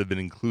you should have been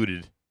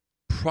included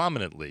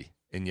prominently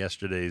in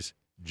yesterday's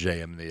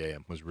JM in the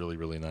AM. It was really,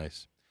 really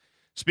nice.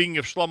 Speaking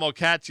of Shlomo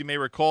Katz, you may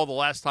recall the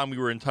last time we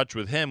were in touch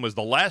with him was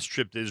the last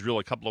trip to Israel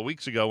a couple of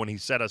weeks ago when he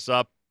set us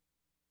up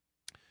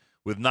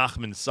with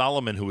Nachman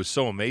Solomon, who was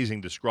so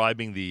amazing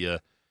describing the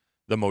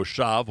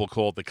Moshav. We'll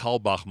call it the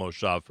Kalbach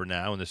Moshav for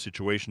now, and the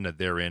situation that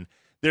they're in.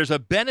 There's a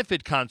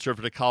benefit concert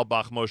for the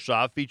Kalbach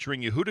Moshav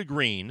featuring Yehuda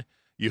Green,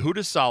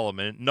 Yehuda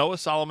Solomon, Noah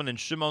Solomon, and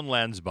Shimon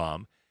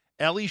Lansbaum,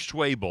 Eli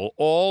Schwabel,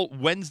 all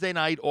Wednesday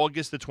night,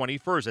 August the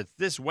 21st. It's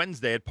this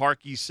Wednesday at Park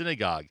East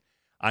Synagogue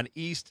on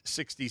East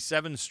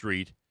 67th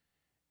Street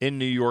in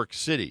New York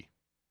City.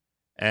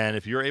 And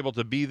if you're able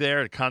to be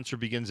there, the concert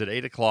begins at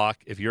 8 o'clock.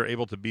 If you're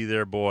able to be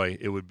there, boy,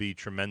 it would be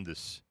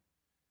tremendous.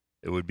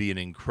 It would be an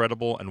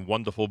incredible and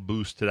wonderful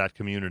boost to that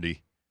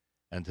community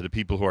and to the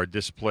people who are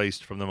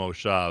displaced from the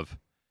Moshav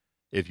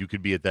if you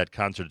could be at that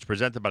concert. It's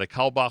presented by the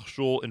Kalbach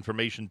Shul.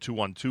 Information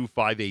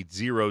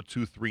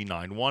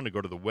 212-580-2391. To go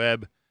to the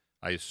web,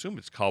 I assume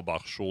it's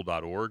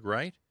kalbachshul.org,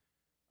 right?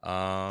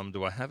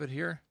 Do I have it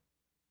here?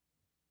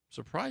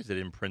 Surprised they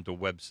didn't print a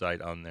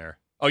website on there.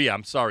 Oh, yeah,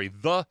 I'm sorry.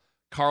 The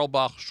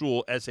Carlbach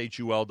Shul,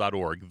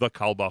 shul.org. The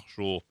Carlbach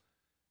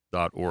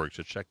Shul.org.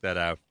 So check that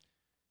out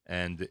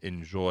and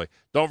enjoy.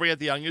 Don't forget,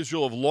 the Young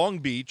Israel of Long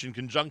Beach, in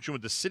conjunction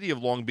with the city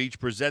of Long Beach,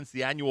 presents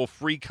the annual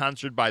free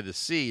concert by the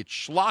sea. It's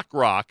Schlock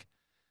Rock,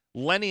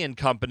 Lenny and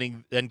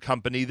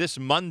Company this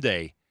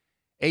Monday,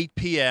 8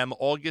 p.m.,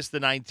 August the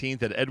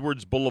 19th at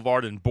Edwards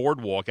Boulevard and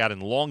Boardwalk out in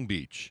Long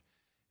Beach.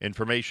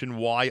 Information,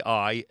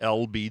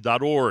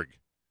 yilb.org.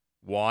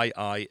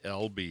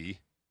 yilb.org.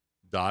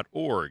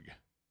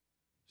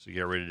 So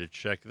get ready to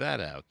check that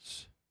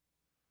out.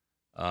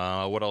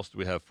 What else do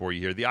we have for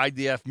you here? The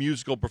IDF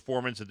musical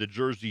performance at the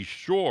Jersey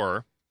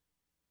Shore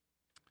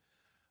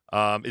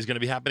is going to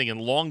be happening in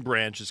Long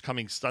Branch. It's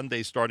coming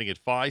Sunday starting at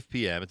 5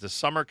 p.m. It's a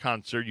summer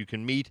concert. You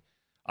can meet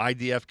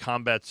IDF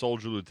combat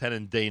soldier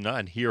Lieutenant Dana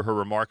and hear her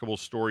remarkable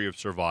story of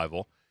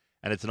survival.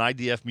 And it's an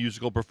IDF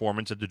musical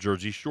performance at the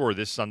Jersey Shore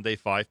this Sunday,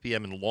 5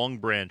 p.m. in Long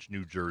Branch,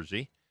 New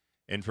Jersey.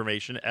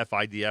 Information,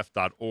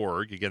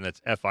 fidf.org. Again,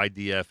 that's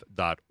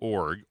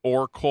fidf.org.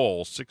 Or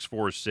call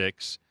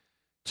 646-274-9646.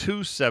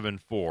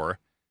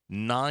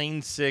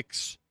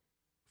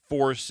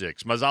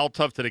 Mazal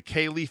Tov to the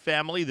Kaley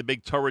family. The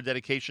big Torah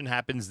dedication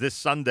happens this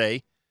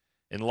Sunday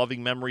in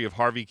loving memory of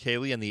Harvey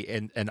Kaley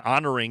and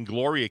honoring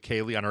Gloria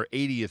Kaley on her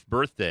 80th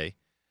birthday.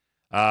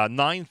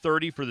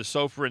 9:30 for the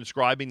sofer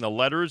inscribing the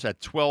letters.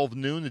 At 12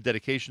 noon, the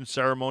dedication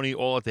ceremony,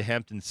 all at the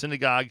Hampton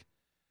Synagogue.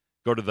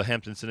 Go to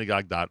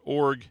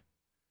thehamptonsynagogue.org.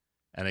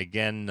 And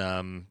again,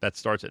 that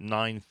starts at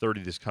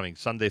 9:30 this coming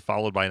Sunday,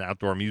 followed by an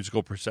outdoor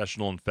musical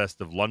processional and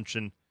festive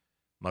luncheon.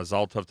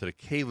 Mazal Tov to the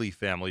Kaley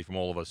family from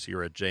all of us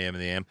here at JM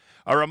and the AM.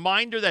 A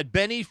reminder that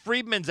Benny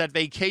Friedman's at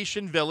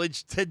Vacation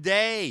Village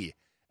today.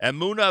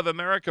 Emunah of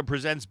America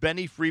presents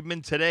Benny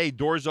Friedman today.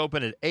 Doors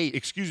open at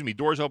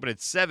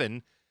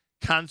 7.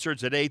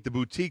 Concerts at 8. The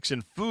boutiques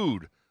and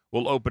food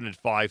will open at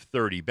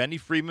 5:30. Benny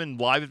Friedman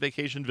live at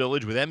Vacation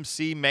Village with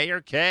MC Mayor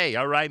K.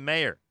 All right,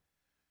 Mayor.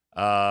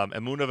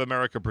 Emunah of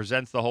America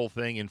presents the whole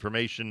thing.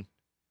 Information,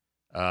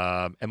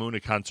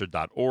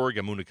 emunahconcert.org,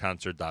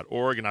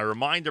 emunahconcert.org. And I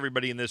remind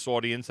everybody in this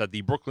audience that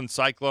the Brooklyn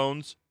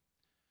Cyclones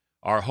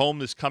are home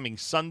this coming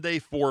Sunday,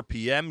 4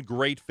 p.m.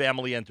 Great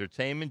family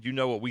entertainment. You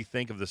know what we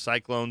think of the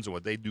Cyclones and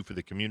what they do for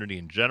the community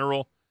in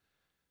general.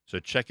 So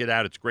check it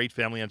out. It's great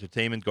family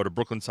entertainment. Go to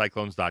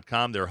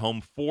brooklyncyclones.com. They're home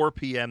 4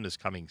 p.m. this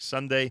coming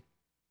Sunday.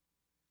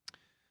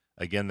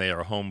 Again, they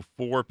are home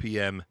 4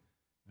 p.m.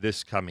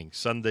 this coming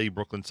Sunday,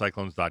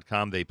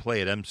 brooklyncyclones.com. They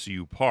play at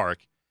MCU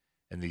Park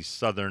in the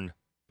southern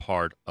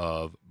part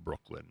of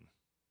Brooklyn.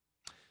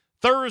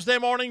 Thursday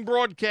morning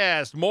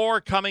broadcast.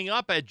 More coming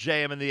up at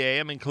JM and the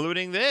AM,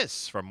 including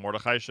this from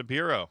Mordechai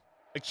Shapiro.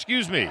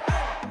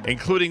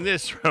 Including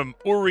this from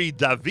Uri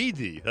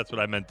Davidi. That's what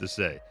I meant to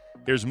say.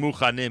 Here's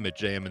Muchanim at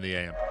JM and the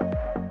AM.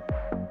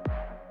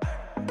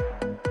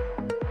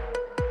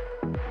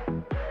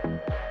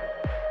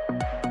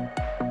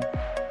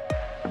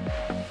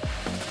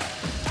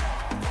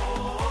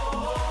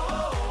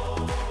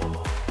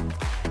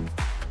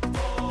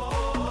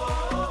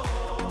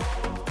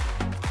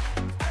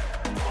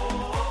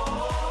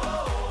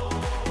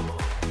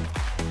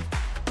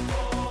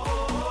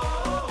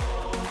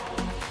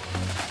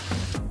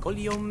 כל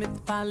יום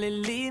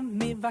מתפללים,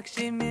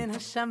 מבקשים מן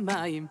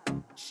השמיים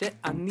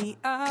שאני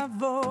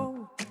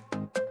אבוא.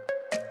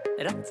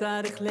 רק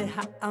צריך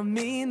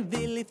להאמין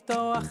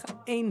ולפתוח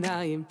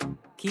העיניים,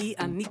 כי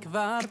אני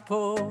כבר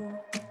פה.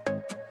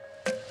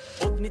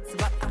 עוד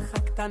מצווה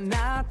אחת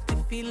קטנה,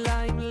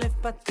 תפילה עם לב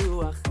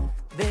פתוח,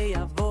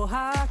 ויבוא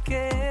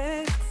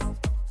הקץ.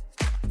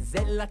 זה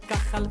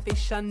לקח אלפי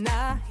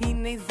שנה,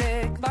 הנה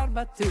זה כבר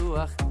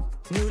בטוח.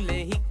 תנו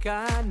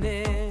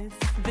להיכנס,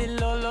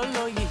 ולא לא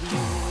לא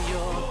יהיו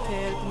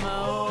יותר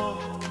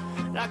דמעות,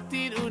 רק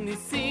תראו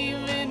ניסים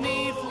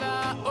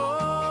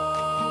ונפלאות.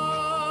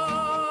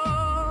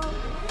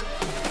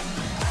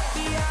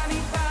 כי אני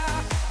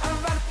בא,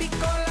 עברתי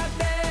כל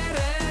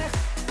הדרך,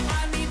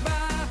 אני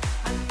בא,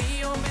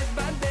 אני עומד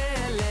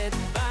בדלת,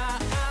 בא,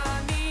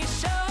 אני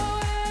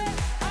שואל,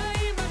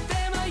 האם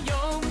אתם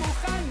היום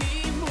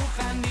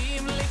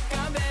מוכנים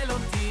לקבל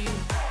אותי?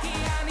 כי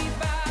אני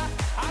בא,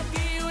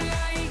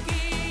 הגאולה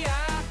הגיע,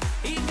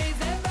 הנה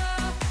זה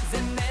בא,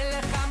 זה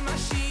מלך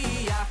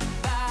המשיח,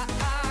 בא,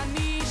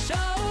 אני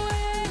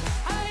שואל,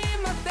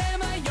 האם אתם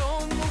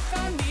היום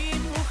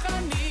מוכנים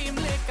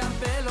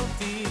לקבל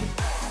אותי?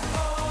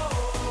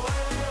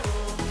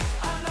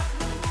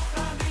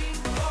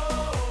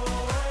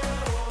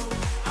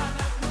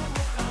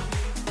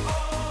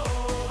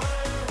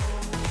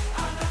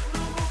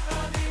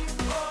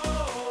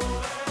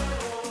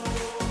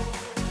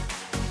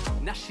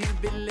 נשיר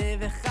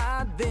בלב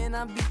אחד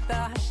ונביט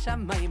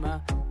השמיימה,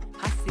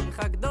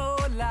 השמחה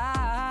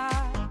גדולה.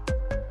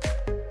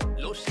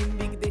 לובשים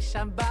בגדי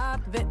שבת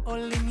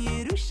ועולים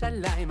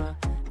ירושלימה,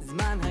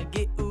 זמן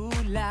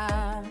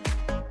הגאולה.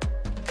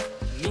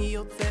 מי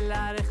יוצא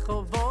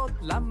לרחובות,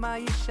 למה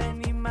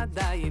ישנים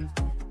עדיין?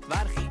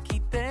 כבר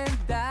חיכיתם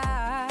די.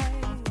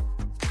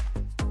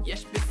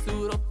 יש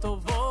בשורות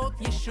טובות,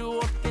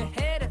 ישועות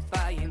כהרף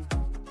עין.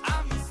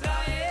 עם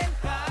ישראל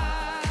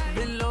חי,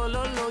 ולא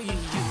לא לא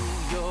יהיו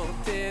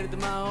יותר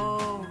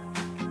דמעות,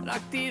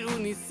 רק תראו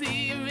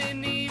ניסים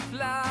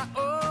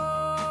ונפלאות.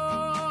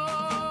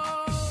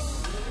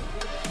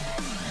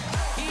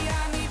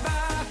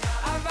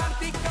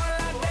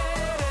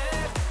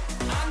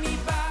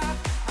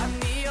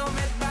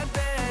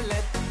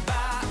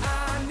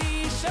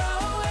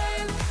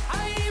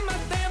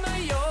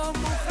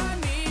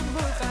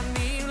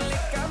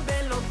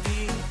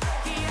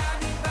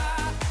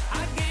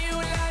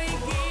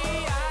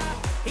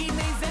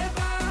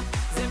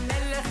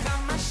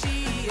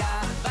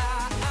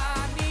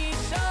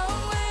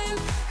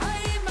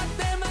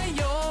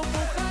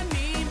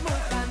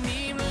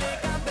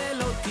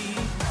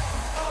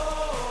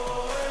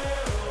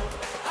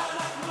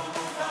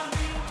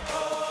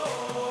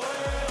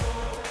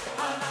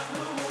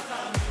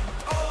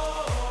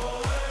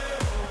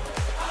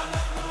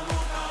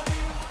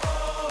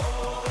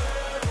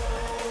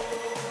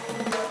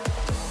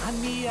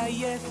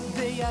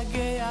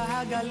 משתגע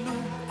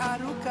הגלות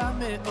ארוכה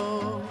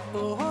מאוד.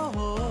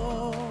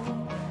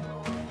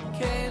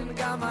 כן,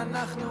 גם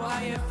אנחנו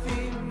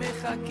עייפים,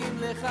 מחכים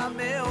לך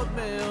מאוד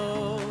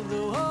מאוד.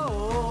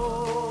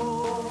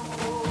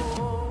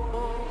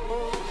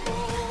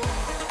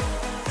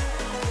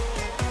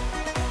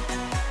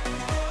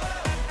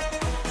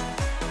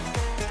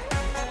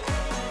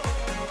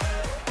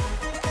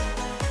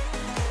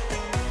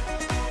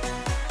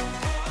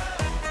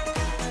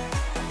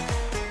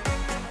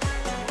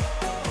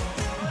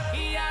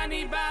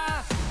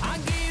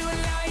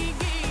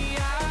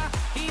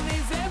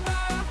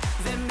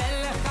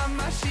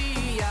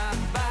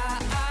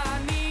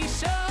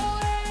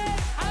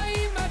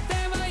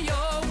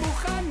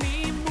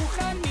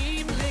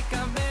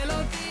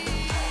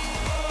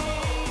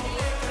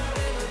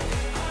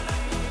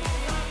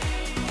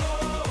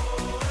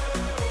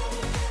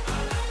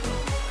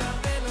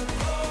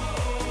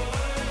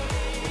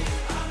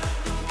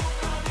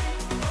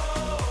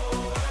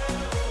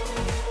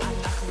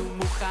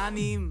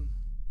 מוכנים.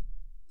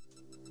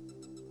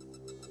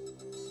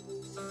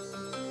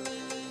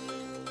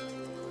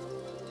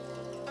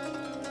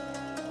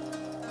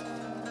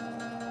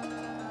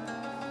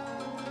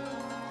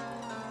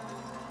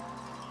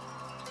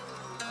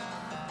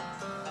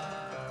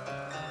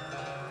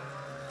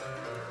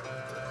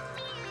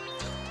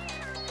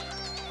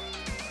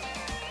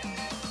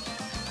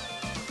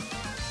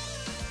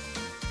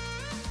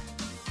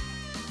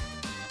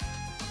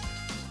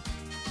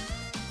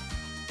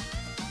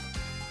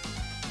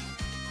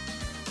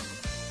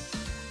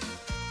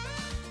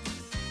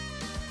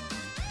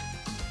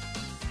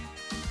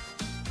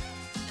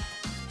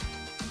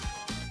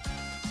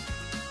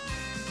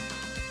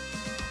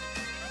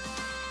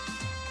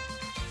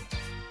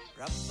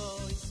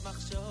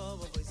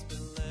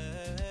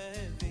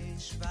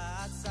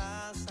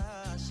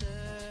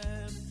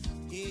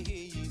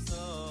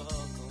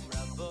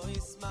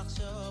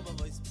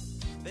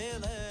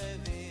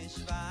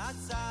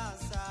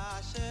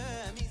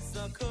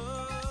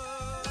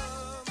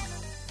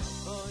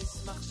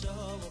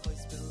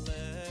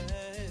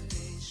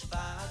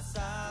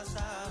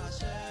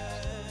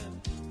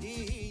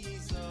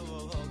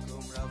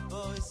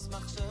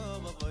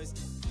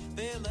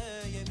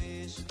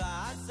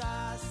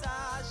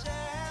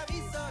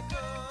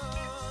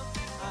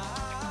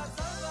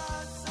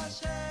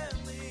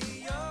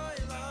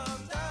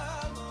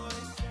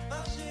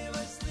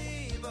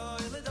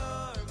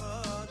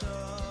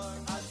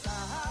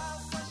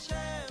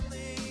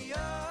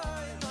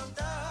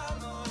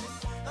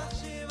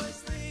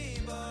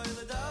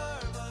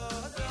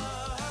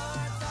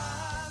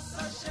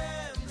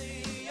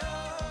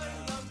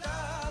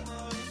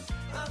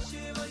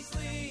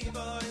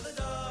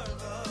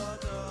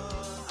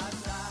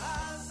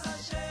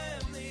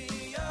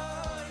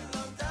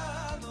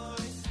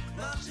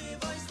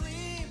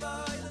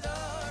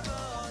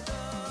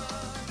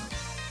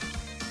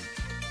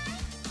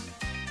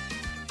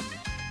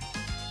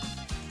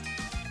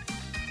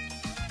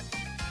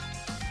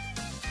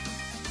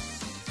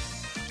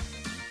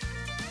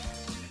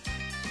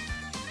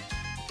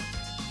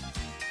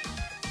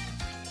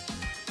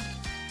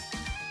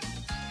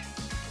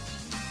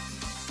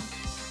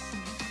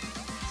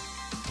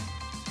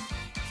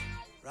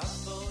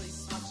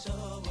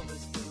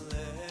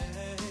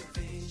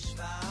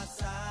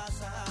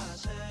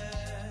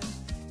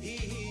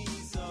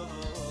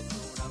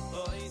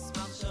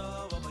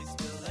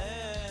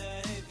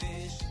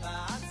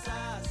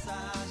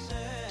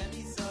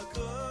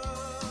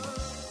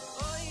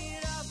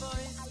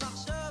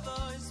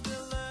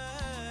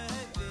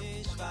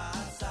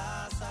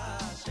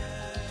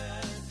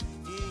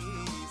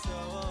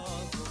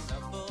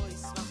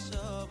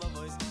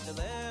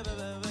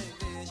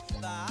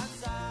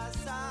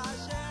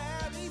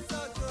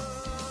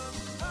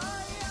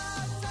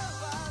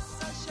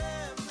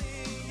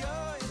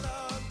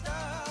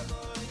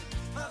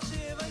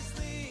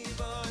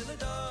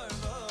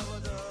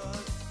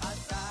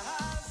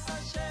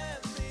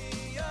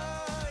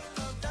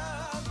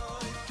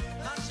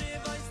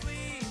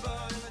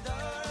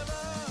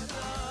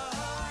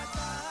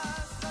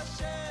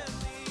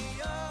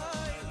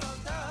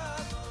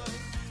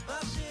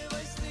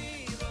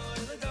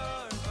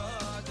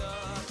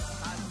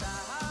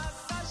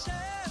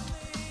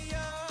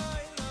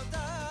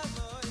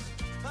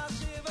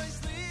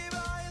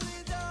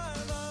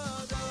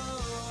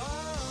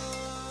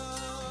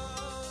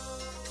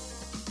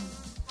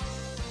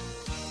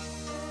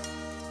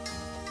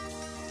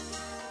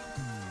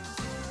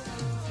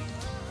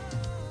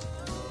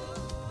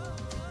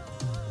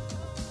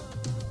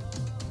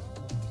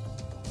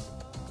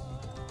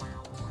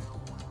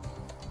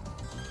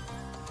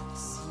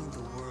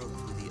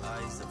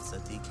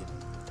 tzaddikim,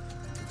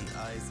 to the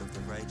eyes of the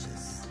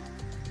righteous.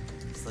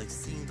 It's like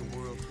seeing the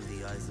world through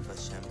the eyes of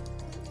Hashem.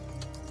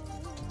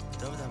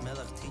 David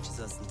HaMelech teaches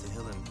us in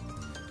Tehillim,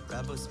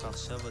 Rabos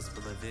Machshavos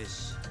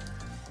B'Levish,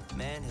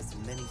 man has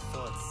many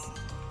thoughts,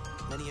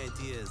 many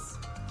ideas,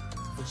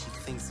 which he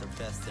thinks are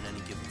best in any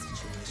given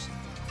situation.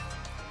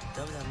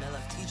 David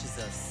HaMelech teaches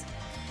us,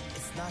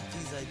 it's It's not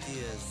these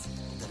ideas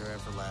that are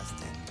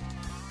everlasting,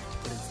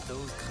 but it's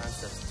those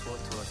concepts taught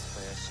to us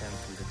by Hashem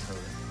through the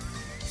Torah.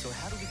 So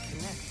how do we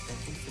connect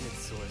that infinite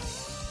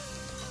source?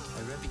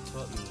 My Rebbe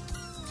taught me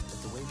that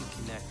the way we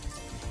connect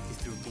is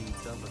through being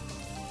double,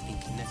 being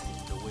connected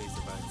to the ways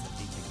of our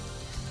tzaddikim.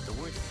 The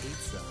word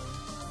Eitzah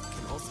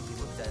can also be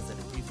looked at as an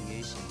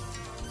abbreviation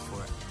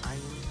for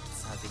Ayin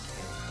Tzadik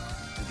Hey.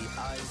 Through the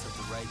eyes of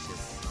the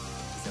righteous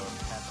is our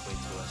pathway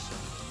to Hashem.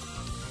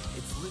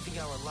 It's living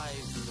our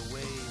lives in the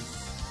ways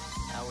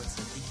our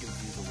tzaddikim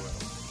view the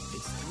world.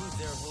 It's through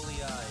their holy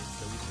eyes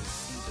that we can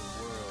see the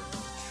world in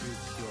true,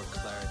 pure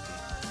clarity.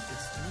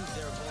 It's through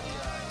their holy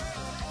eyes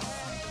that we can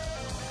see the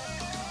world.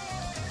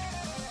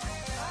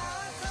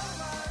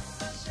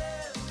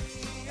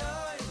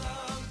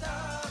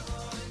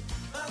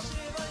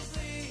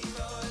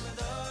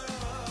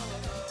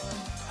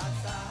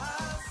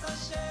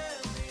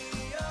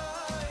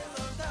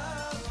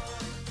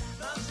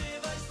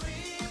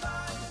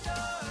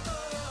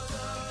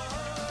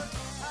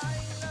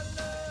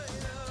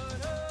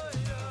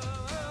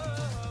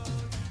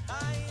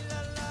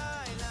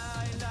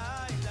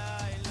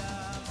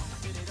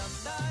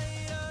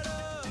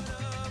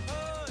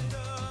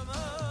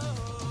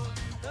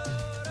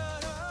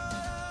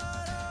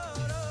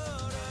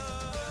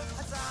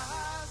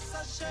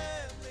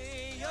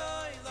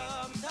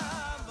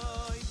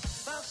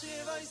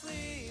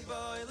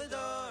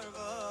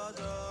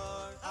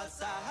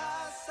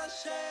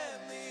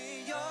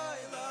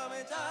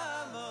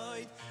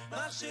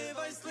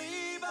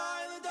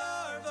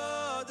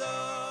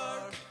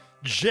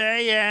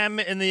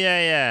 JM in the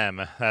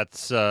AM.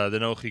 That's the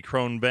Nochi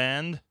Krohn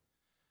Band,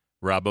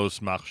 Rabos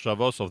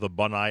Machshavos of the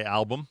Banai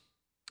album.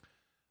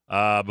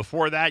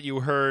 Before that, you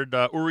heard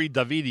Uri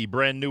Davidi,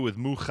 brand new with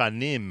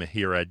Muchanim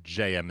here at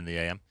JM in the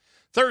AM.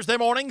 Thursday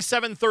morning,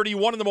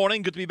 7:31 in the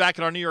morning. Good to be back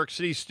in our New York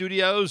City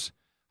studios.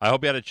 I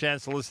hope you had a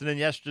chance to listen in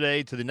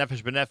yesterday to the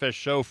Nefesh B'Nefesh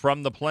show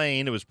from the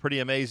plane. It was pretty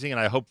amazing, and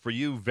I hope for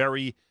you,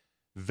 very,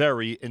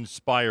 very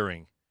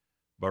inspiring.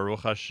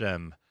 Baruch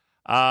Hashem.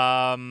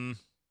 One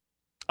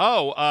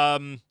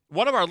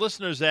of our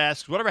listeners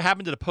asked, whatever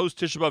happened to the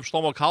post-Tisha B'Av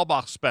Shlomo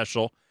Kalbach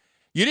special?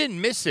 You didn't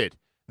miss it.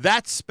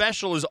 That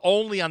special is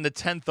only on the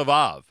 10th of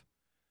Av,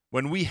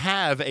 when we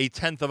have a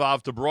 10th of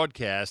Av to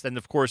broadcast. And,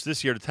 of course,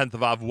 this year the 10th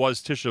of Av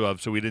was Tisha B'Av,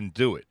 so we didn't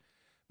do it.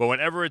 But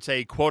whenever it's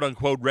a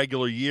quote-unquote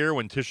regular year,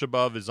 when Tisha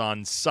B'Av is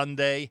on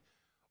Sunday,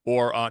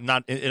 or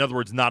not, in other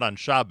words, not on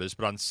Shabbos,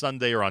 but on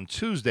Sunday or on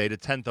Tuesday, the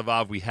 10th of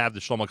Av, we have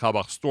the Shlomo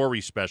Kalbach story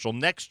special.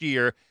 Next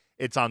year,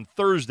 it's on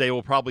Thursday.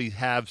 We'll probably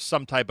have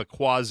some type of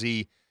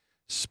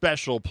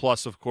quasi-special,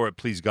 plus, of course,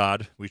 please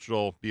God, we should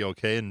all be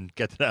okay and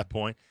get to that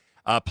point.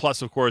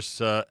 Plus, of course,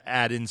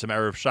 add in some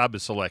Erev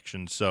Shabbos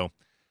selections. So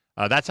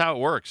that's how it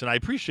works. And I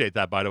appreciate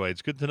that, by the way.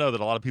 It's good to know that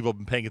a lot of people have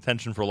been paying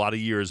attention for a lot of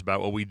years about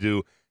what we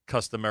do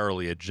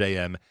customarily at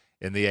JM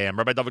in the AM.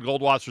 Rabbi Dovid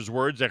Goldwasser's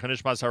words, Zecher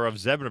Nishmas Harav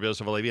Zev, Rabbi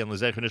Yosef Alevi, and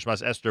Zecher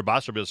Nishmas Esther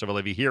Bas, Rabbi Yosef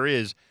Alevi. Here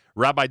is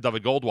Rabbi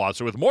Dovid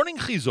Goldwasser with Morning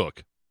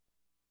Chizuk.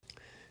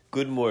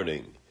 Good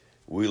morning.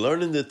 We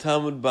learn in the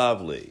Talmud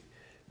Bavli,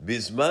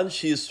 Bizman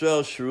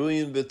Yisrael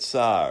Shruyin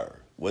B'Tzar,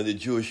 when the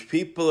Jewish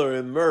people are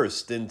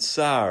immersed in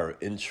tsar,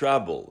 in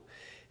trouble,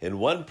 and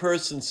one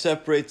person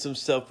separates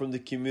himself from the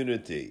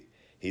community,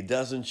 he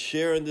doesn't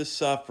share in the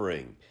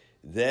suffering,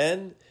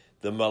 then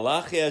the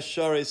Malachi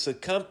Asharis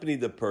accompany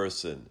the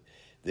person.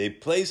 They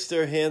place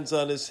their hands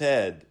on his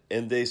head,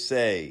 and they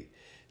say,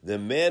 the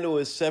man who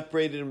has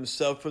separated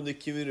himself from the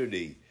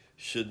community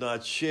should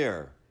not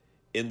share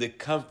in the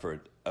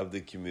comfort of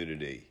the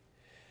community.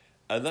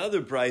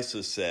 Another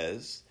brisa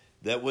says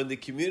that when the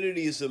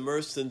community is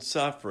immersed in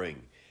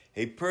suffering,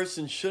 a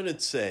person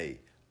shouldn't say,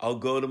 I'll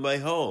go to my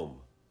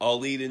home,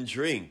 I'll eat and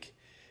drink.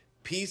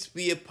 Peace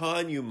be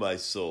upon you, my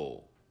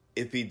soul.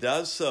 If he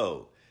does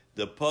so,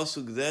 the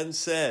Pasuk then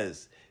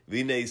says,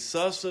 V'nei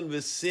sason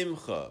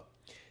v'simcha,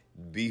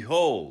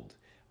 behold,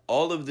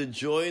 all of the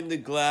joy and the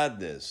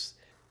gladness,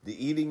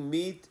 the eating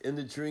meat and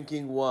the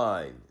drinking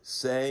wine,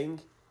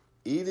 saying,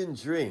 eat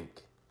and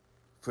drink,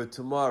 for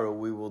tomorrow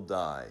we will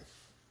die.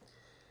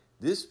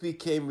 This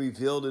became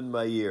revealed in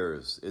my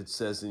ears, it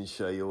says in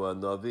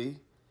Yeshayahu Hanavi.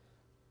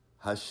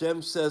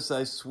 Hashem says,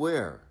 I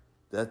swear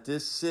that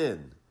this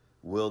sin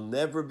will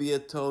never be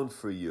atoned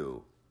for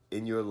you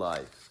in your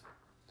life.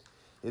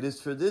 It is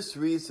for this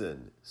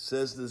reason,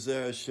 says the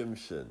Zera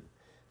Shimshon,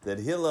 that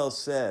Hillel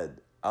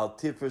said, Al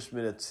tifresh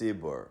min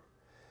hatzibur,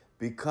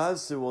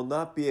 because there will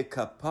not be a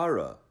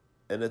kapara,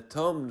 an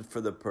atonement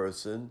for the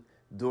person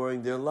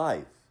during their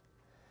life.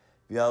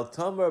 V'al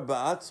tamar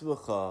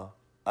ba'atzmecha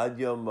ad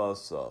yom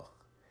mosach.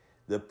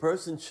 The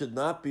person should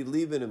not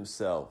believe in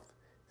himself,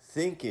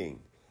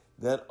 thinking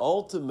that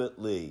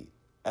ultimately,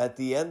 at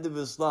the end of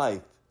his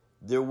life,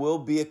 there will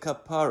be a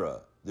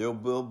kapara, there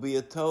will be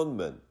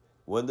atonement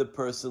when the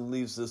person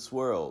leaves this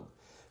world,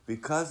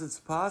 because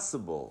it's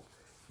possible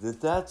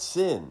that that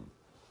sin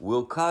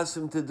will cause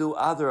him to do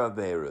other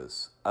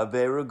averas,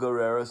 avera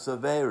goreras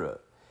avera,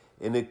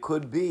 and it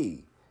could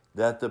be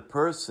that the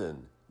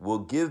person will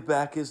give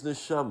back his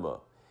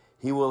neshama,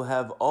 he will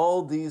have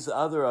all these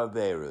other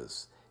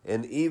Averas,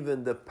 and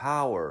even the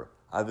power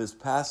of his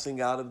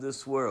passing out of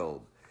this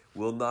world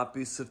will not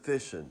be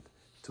sufficient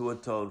to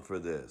atone for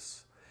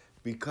this.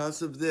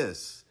 Because of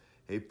this,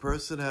 a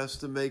person has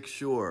to make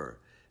sure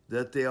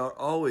that they are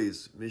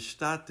always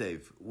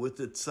mishtatev with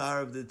the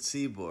tsar of the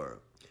tzibur,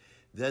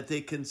 that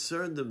they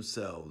concern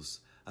themselves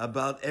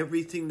about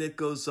everything that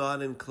goes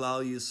on in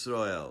Klal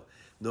Yisrael,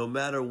 no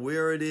matter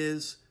where it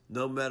is,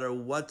 no matter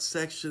what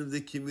section of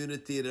the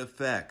community it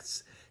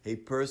affects. A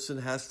person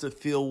has to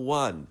feel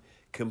one,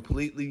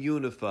 completely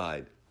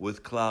unified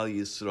with Klal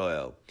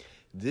Yisrael.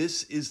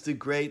 This is the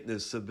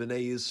greatness of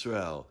Bnei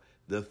Yisrael,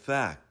 the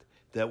fact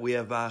that we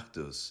have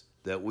Achdus,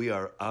 that we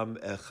are Am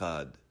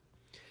Echad.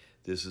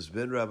 This has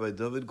been Rabbi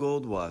Dovid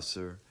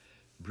Goldwasser,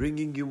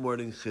 bringing you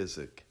Morning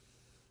Chizuk.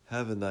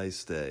 Have a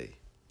nice day.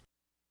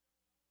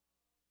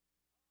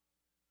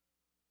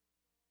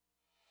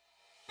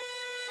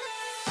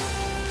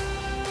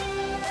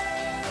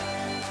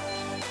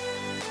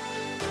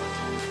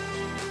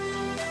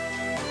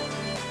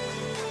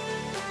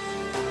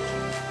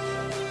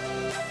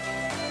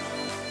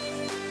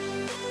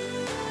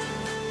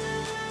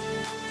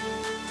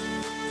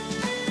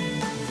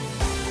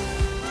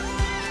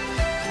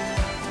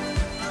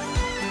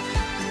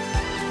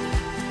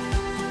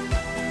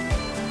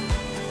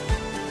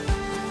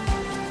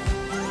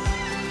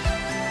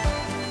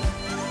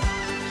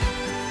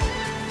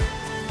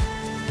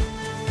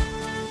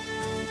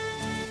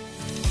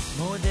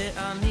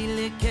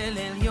 כל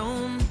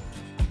עליון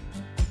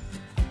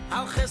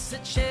על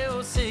חסד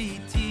שעושה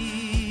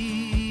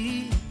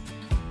איתי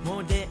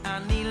מודה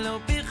אני לו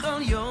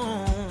בכל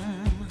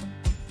יום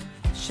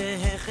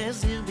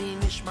שהחזיר בי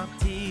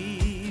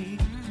נשמתי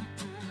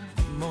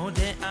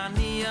מודה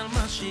אני על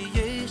מה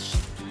שיש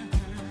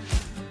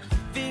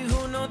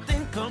והוא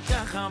נותן כל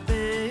כך הרבה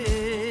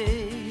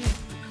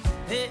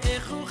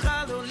איך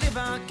אוכל לו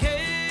לבקש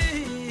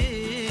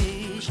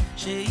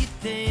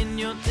שייתן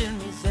יותר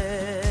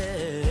מזה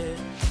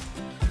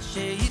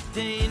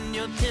שייתן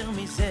יותר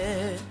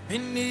מזה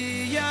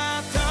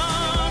בנייתו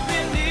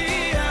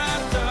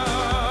בנייתו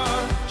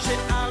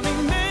שעל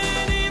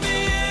ממני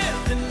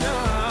ויתנו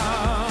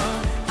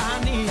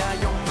אני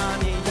היום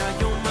אני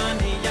היום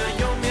אני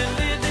היום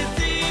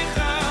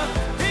ילדתיך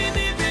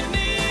בני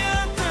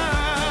בנייתו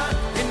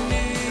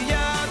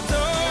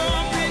בנייתו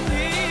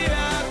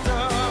בנייתו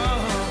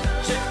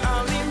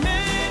שעל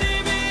ממני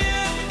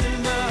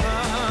ויתנו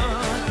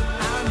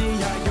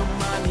אני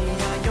היום אני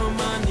היום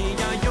אני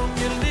היום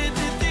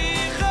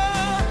ילדתיך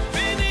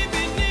בני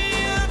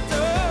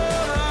בנייתו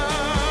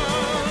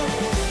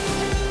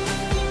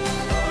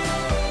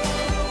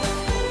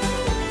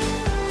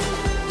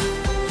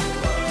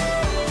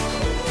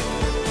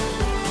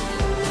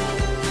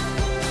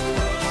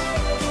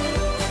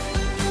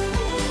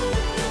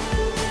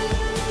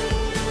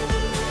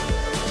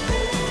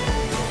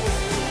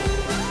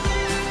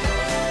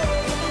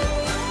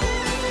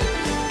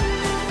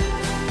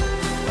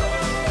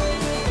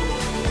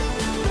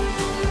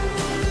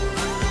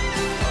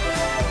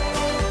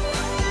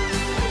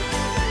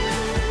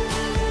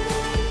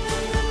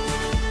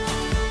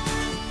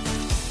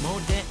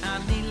מודה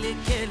אני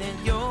לכל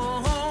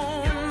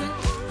עליון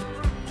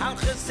על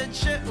חסד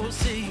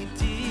שעושה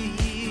איתי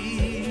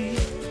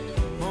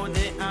מודה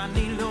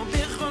אני לו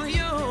בכל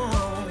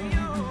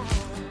יום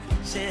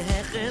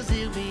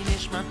שהחזיר בי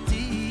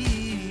נשמתי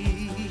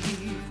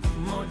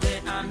מודה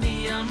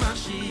אני על מה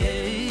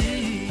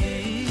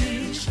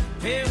שיש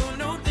והוא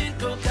נותן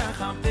כל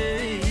כך הרבה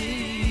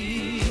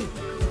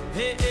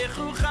ואיך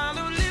אוכל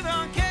לו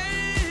לבקש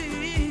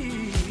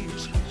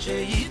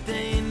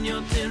שייתן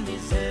יותר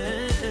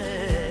מזה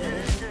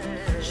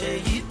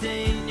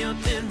שייתן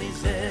יותר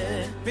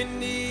מזה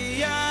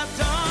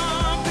בנייתו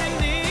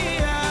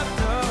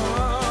בנייתו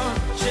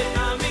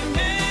שעל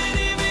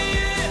ממני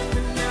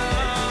ויתנו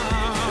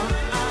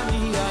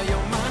אני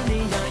היום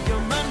אני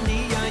היום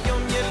אני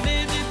היום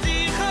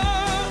ילדתיך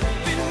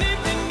בני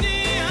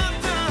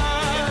בנייתו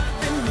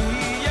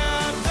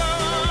בנייתו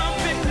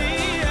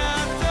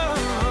בנייתו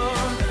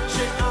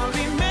שעל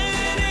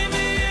ממני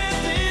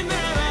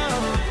ויתנו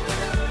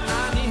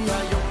אני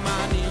היום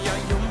אני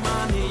היום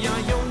אני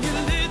היום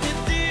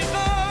ילדתיך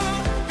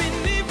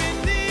בני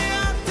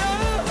בנייתו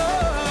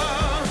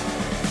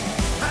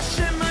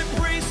Hashem, I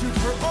praise you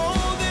for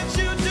all that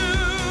you do.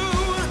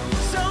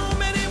 So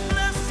many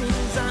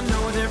blessings, I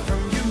know they're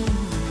from you.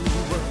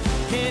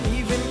 Can't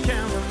even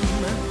count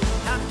them.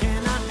 How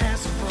can I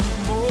ask for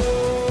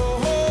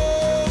more?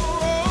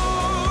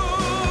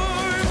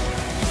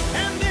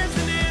 And there's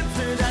an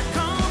answer that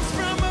comes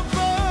from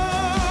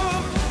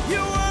above.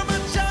 You are my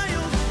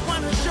child,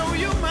 wanna show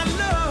you my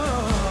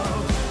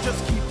love.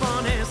 Just keep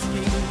on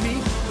asking me,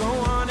 go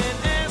on and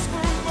ask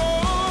for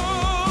more.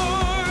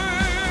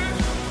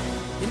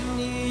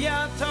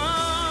 בנייתו,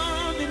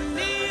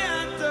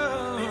 בנייתו,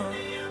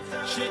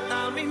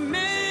 שעל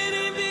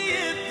ממני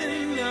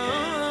ויתנו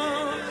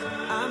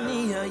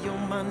אני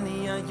היום,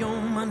 אני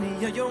היום,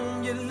 אני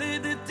היום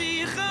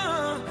ילדתיך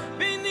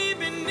בני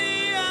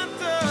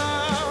בנייתו,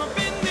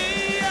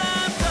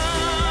 בנייתו,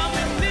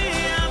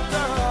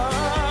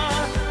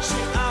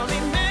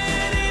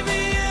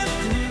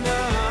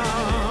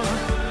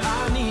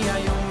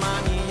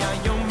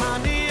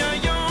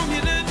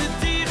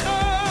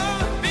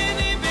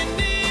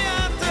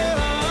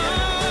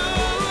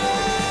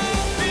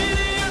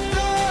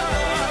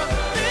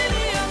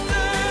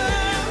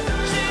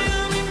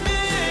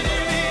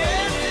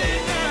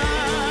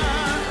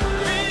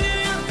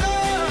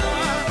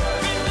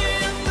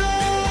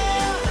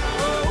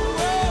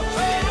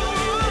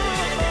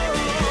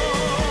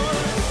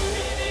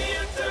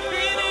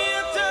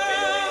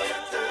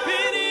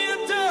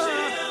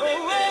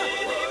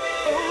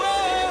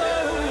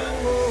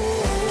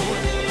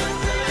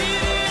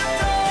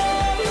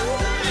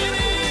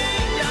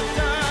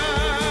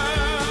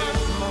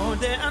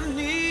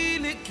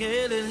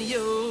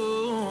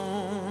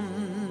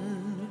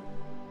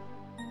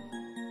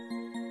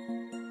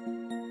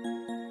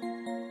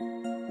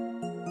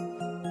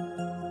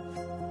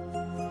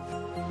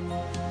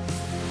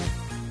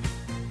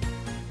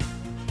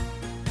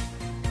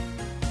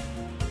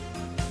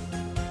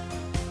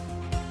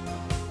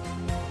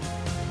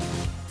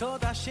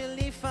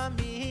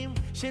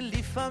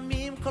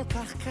 שלפעמים כל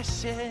כך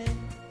קשה,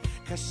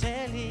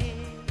 קשה לי,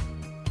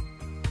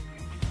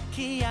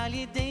 כי על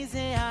ידי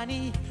זה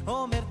אני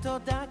אומר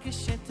תודה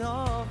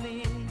כשטוב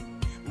לי.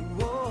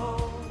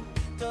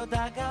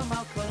 תודה גם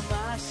על כל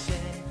מה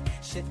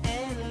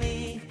שאין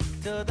לי,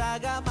 תודה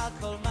גם על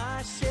כל מה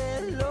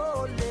שלא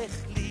הולך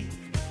לי,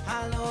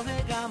 הלא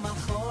וגם על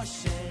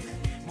חושך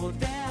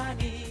מודה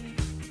אני.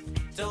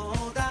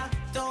 תודה,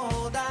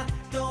 תודה,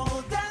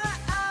 תודה,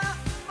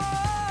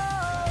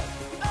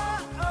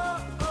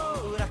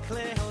 רק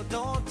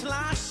להודות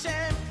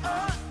לשם,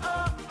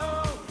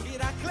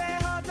 רק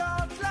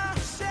להודות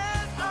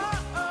לשם,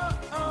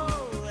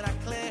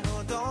 רק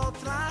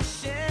להודות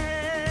לשם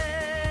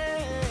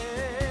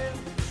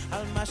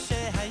על מה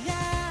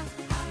שהיה,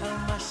 על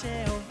מה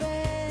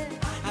שהווה,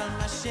 על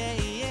מה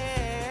שיהיה.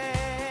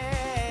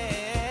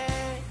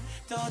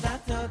 תודה,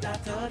 תודה,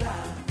 תודה,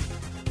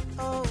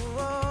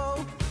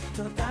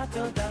 תודה,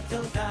 תודה, תודה,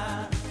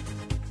 תודה,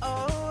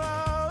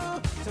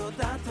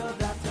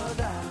 תודה,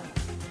 תודה,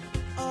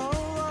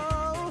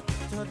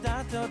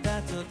 תודה, תודה,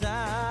 תודה,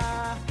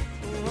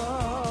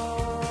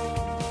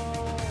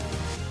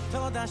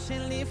 תודה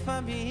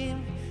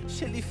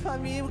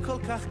שלפעמים כל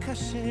כך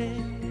קשה,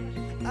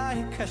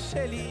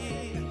 קשה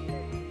לי,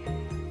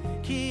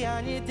 כי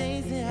על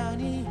ידי זה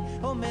אני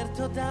אומר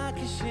תודה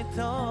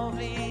כשטוב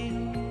לי.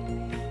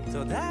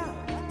 תודה,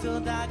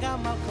 תודה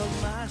גם על כל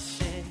מה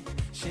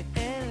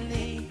שאין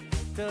לי,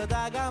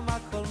 תודה גם על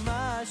כל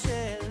מה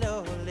שלא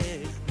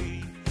הולך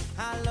לי,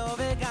 הלא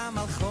וגם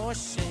על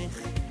חושך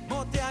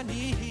מודה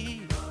אני.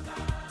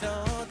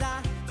 תודה,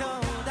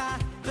 תודה,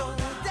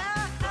 תודה,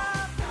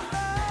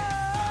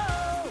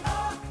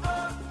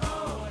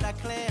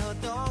 רק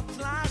להודות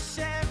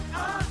לשם,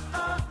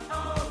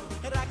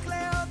 רק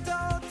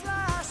להודות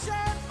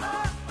לשם,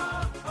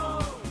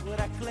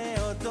 רק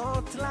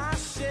להודות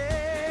לשם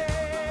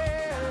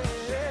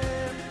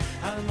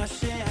על מה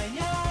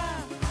שהיה,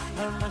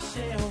 על מה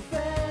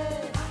שהווה,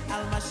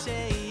 על מה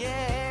שיהיה.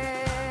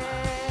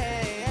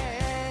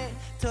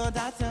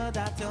 תודה,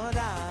 תודה,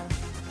 תודה,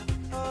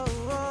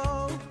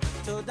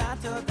 תודה, תודה,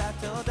 תודה,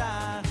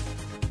 תודה,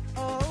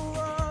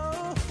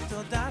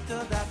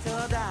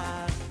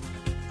 תודה,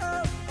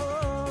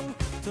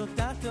 תודה,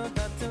 תודה,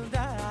 תודה,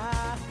 תודה.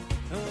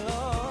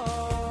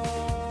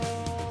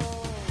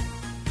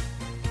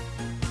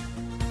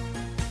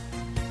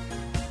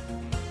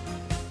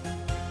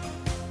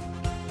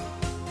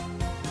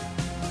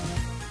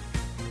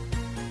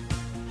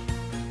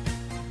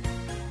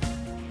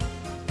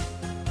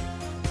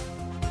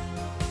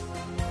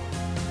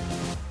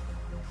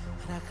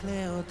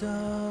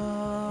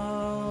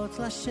 להודות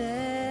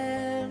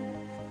לשם,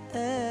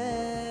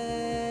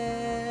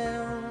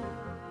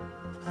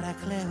 רק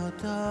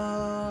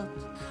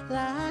להודות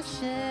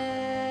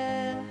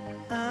לשם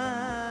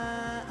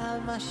על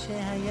מה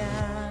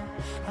שהיה,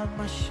 על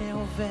מה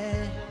שהווה,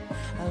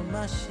 על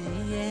מה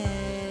שיהיה.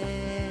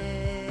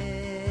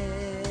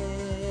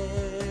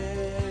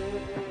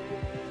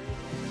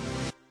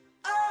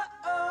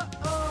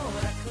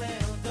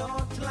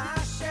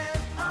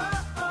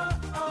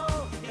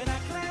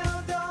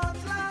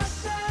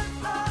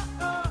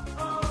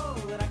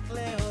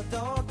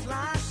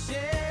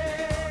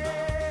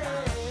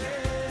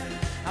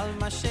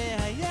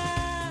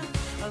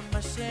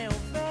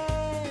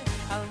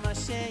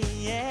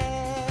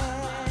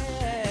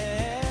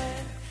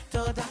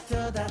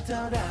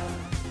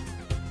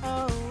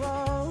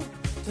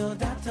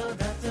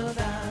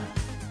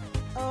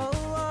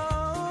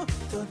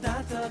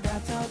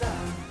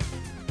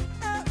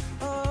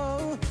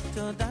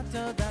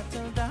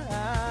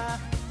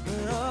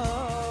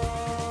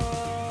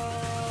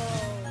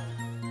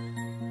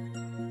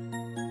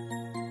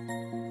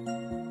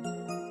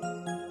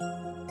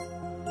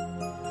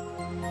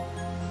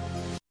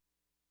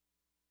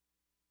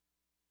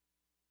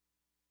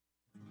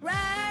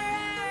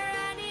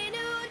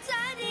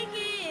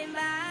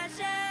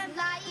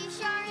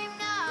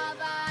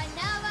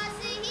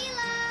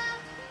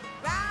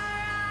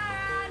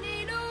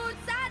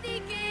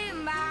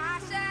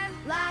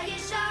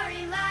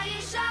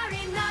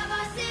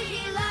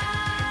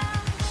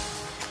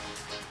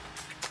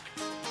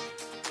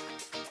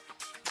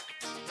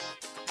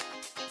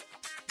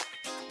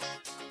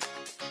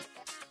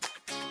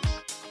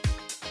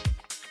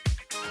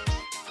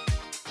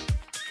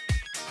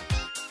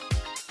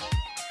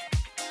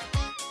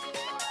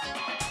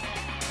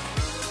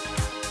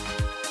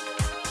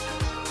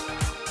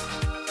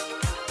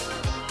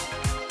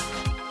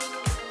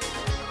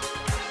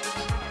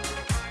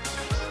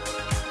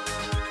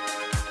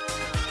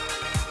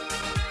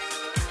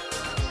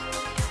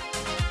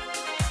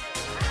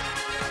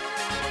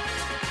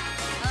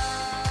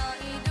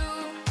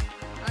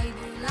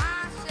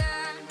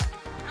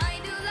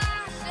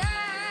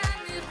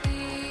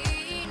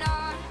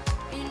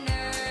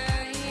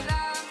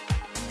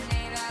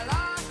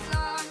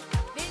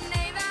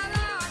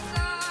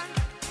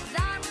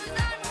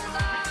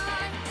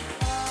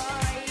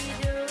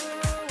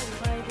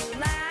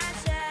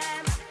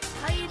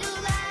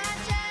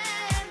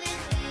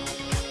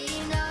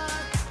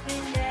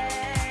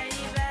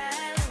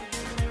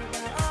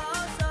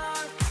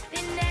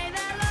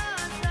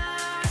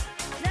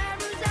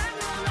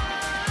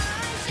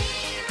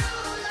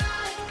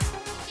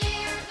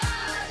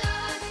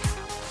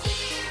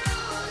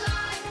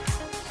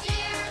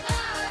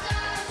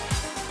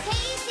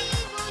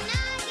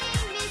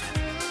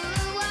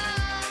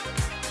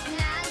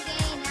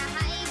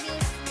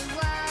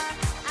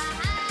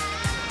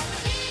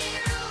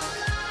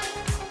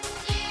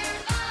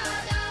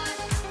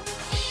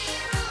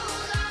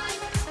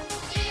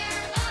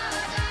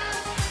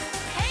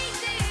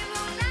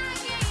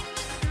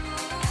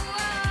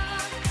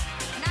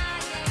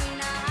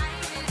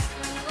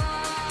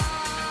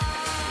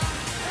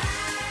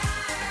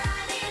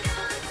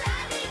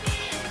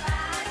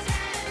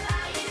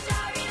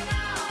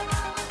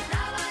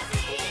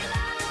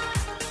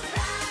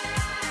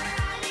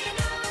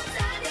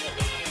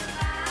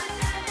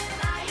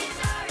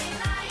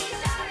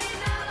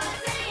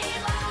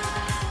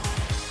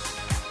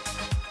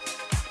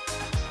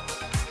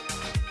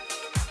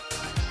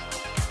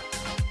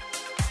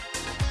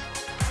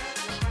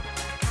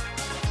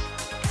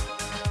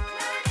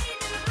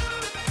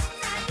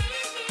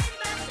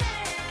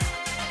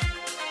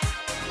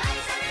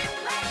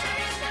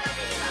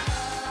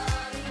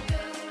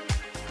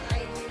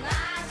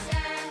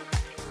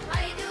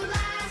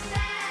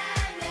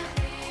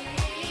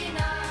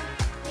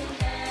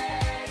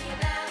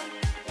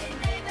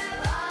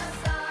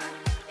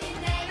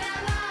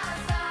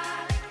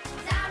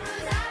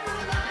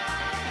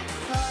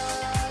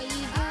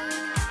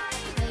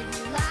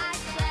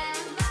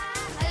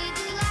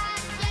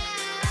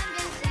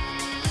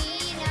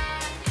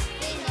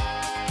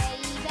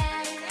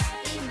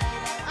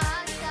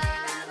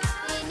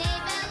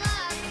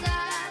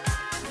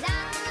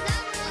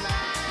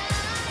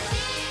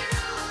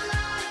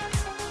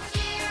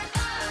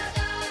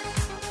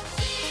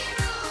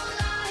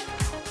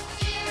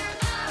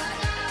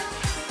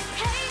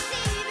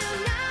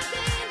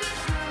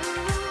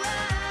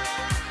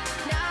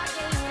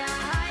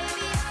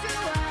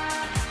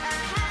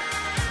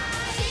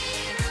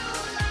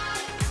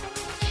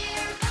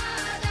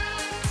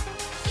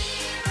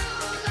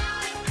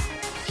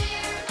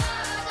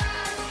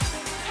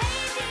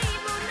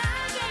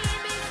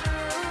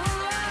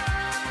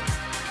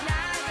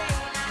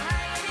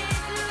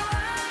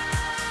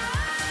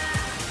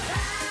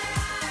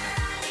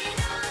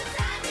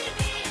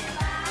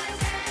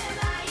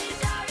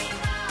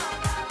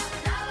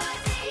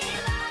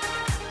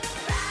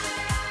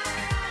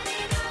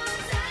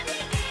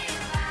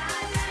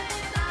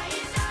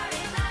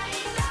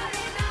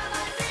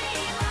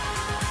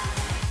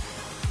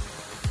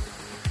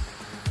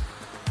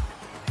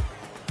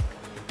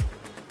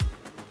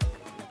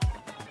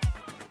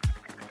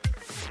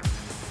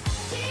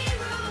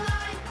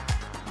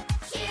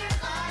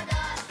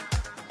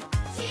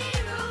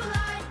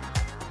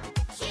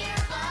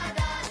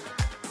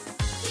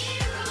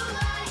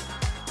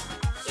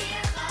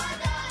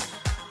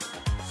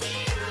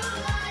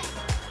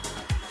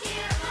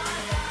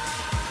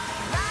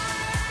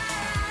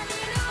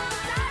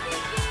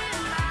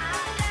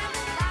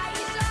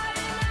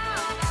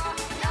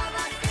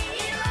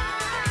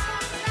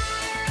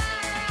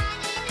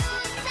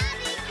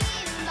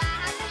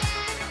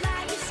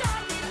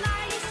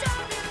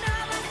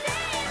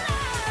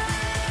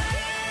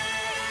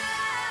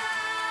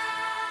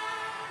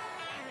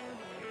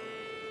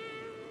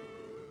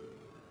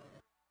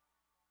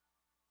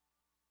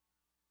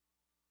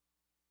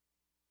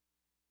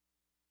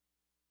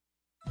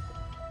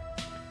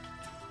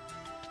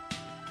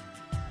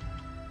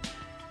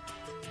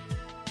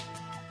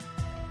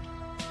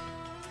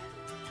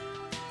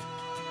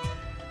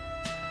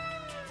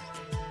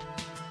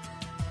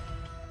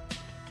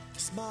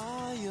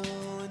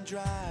 Smile and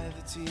dry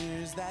the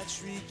tears that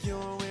shriek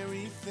your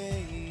weary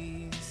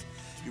face.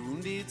 Your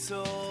wounded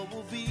soul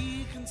will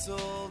be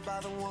consoled by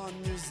the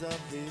wonders of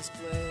this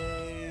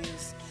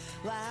place.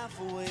 Laugh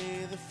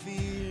away the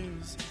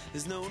fears,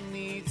 there's no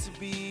need to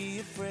be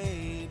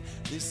afraid.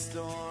 This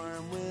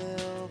storm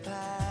will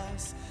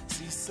pass,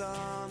 see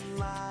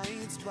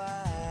sunlight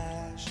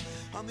splash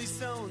on these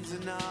stones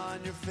and on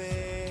your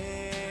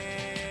face.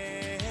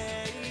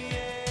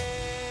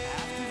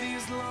 After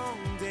these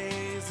long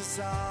days of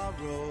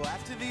sorrow,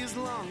 after these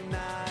long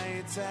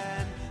nights,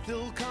 and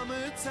there'll come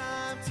a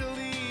time to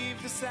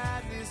leave the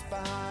sadness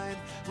behind.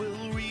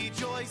 We'll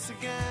rejoice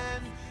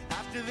again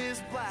after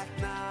this black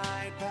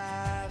night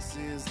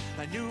passes.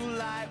 A new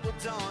light will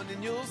dawn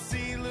and you'll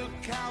see, look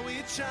how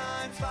it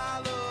shines.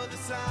 Follow the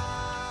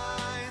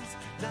signs.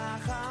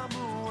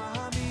 Nachamu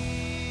Ami,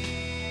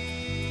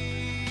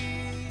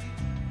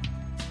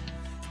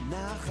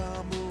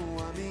 Nachamu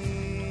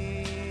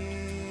Ami.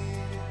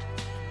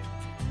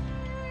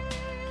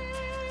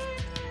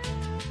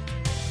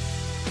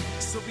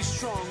 So be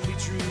strong, be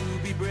true,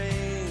 be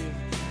brave.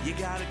 You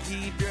gotta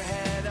keep your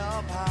head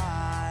up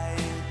high.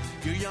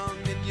 You're young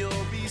and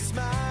you'll be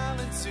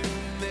smiling soon.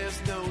 There's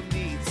no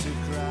need to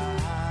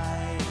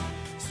cry.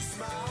 So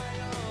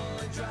smile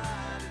and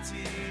dry the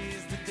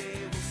tears. The day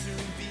will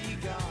soon be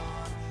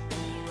gone.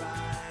 We'll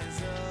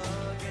rise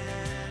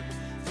again,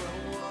 throw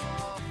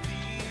off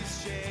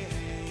these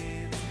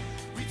chains,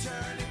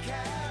 return and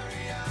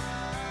carry on.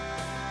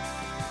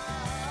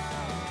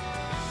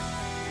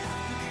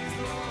 After these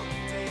long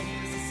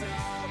days of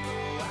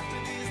sorrow, after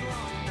these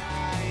long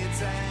nights,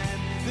 and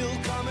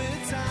there'll come a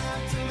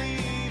time to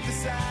leave the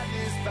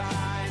sadness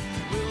behind.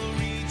 We'll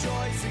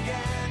rejoice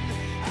again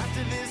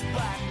after this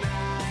black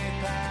night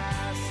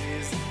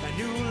passes. A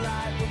new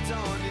light will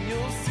dawn and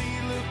you'll see,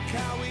 look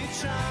how it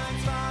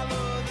shines.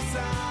 Follow the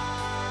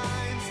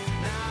signs.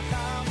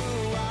 Nachamu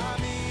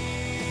Ami,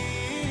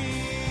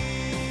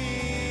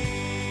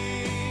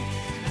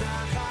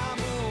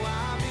 Nachamu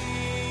Ami,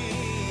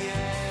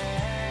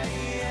 yeah,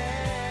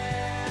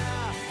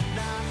 yeah.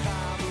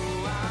 Nachamu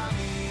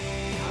Ami,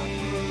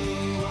 Amru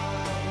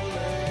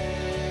Alei,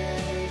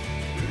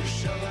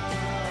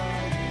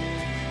 Yerushalayim,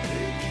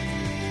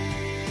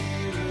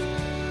 Ekiru,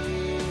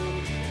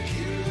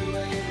 Kiru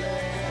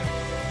Eleh,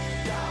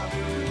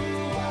 Daveru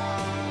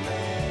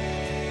Alei,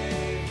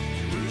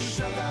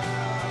 Yerushalayim,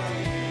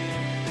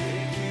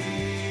 Ekiru,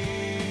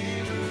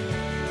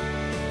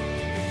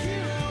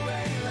 Kiru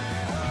Eleh.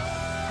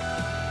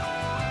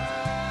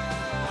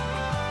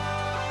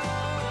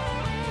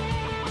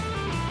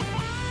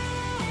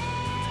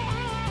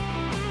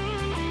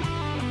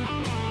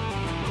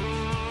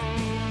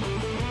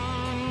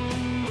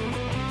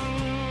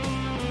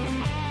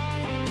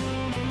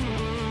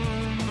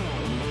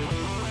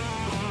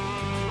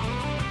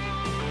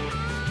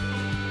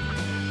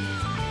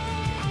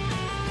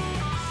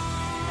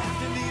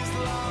 After these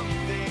long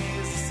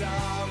days of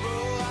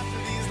sorrow, after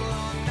these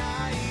long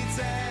nights,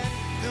 and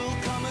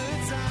there'll come a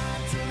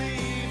time to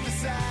leave the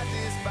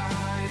sadness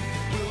behind.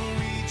 We'll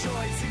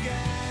rejoice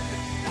again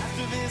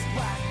after this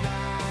black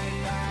night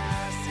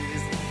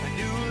passes. A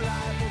new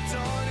light will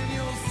dawn and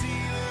you'll see,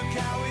 look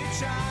how it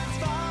shines.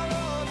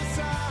 Follow the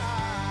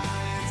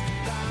signs.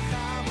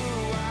 Nachamu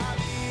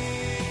Ami,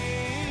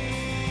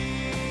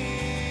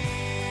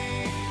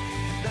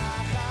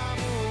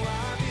 Nachamu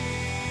Ami,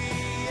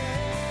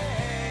 yeah.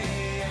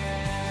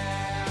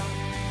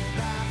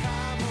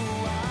 Nachamu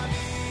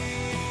Ami,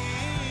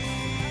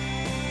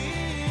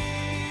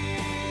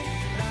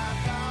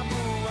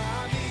 Nachamu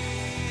Ami,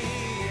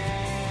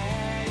 yeah.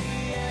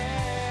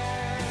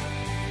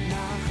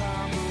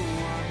 Nachamu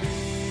Ami.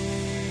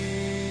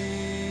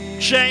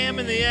 JM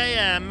in the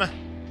AM.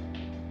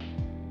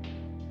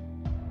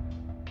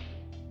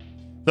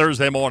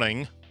 Thursday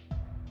morning.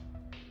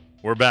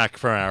 We're back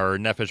for our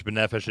Nefesh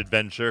B'Nefesh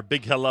adventure.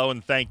 Big hello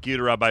and thank you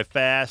to Rabbi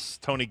Fass,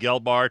 Tony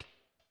Gelbart,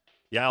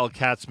 Yael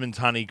Katzman,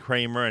 Tani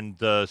Kramer, and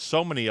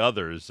so many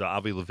others.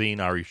 Avi Levine,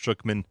 Ari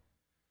Shukman.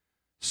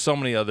 So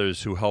many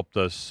others who helped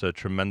us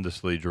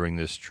tremendously during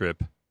this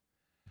trip.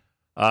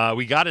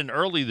 We got in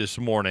early this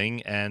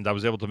morning, and I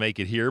was able to make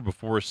it here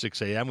before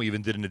 6 a.m. We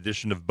even did an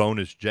edition of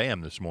Bonus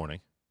JM this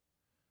morning,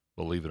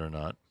 believe it or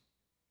not.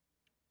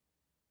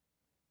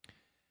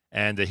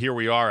 And here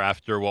we are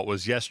after what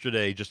was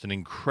yesterday just an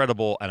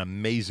incredible and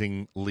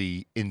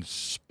amazingly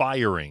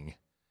inspiring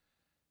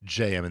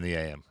JM in the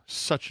AM.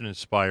 Such an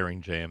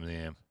inspiring JM in the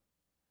AM.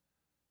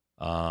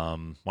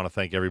 Want to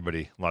thank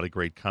everybody. A lot of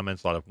great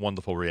comments, a lot of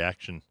wonderful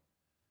reaction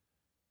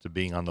to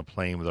being on the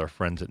plane with our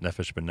friends at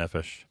Nefesh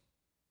B'Nefesh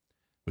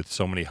with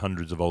so many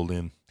hundreds of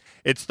Olim.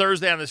 It's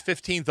Thursday on this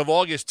 15th of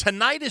August.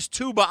 Tonight is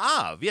Tu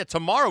B'Av. Yeah,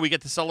 tomorrow we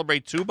get to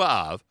celebrate Tu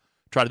B'Av.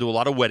 Try to do a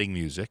lot of wedding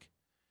music.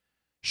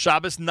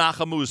 Shabbos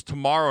Nachamu is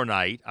tomorrow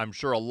night. I'm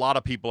sure a lot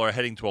of people are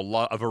heading to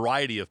a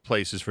variety of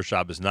places for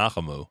Shabbos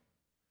Nachamu.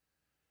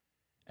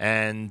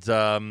 And,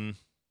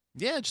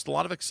 yeah, just a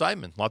lot of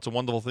excitement. Lots of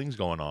wonderful things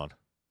going on.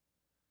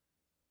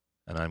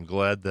 And I'm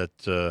glad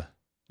that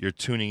you're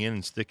tuning in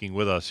and sticking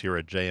with us here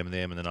at JM and the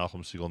AM and the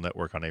Nachum Segal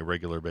Network on a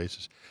regular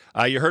basis.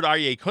 You heard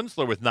Aryeh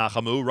Kunstler with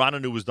Nachamu.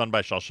 Rananu was done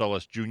by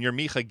Shalshelis Jr.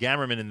 Micha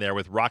Gamerman in there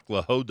with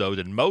Rakla Hodod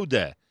and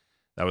Modeh.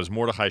 That was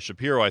Mordechai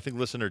Shapiro. I think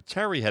listener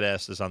Terry had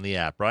asked this on the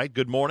app, right?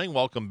 Good morning.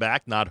 Welcome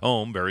back. Not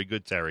home. Very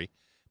good, Terry.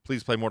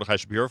 Please play Mordechai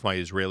Shapiro for my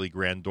Israeli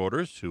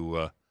granddaughters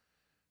who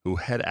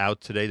head out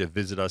today to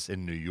visit us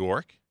in New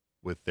York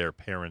with their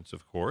parents,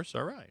 of course.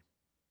 All right.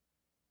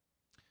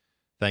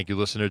 Thank you,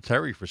 listener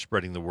Terry, for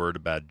spreading the word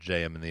about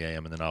JM and the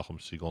AM and the Nachum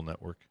Segal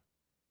Network.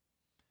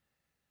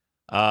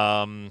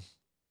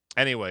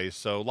 Anyway,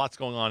 so lots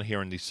going on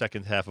here in the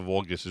second half of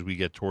August as we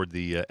get toward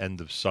the end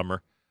of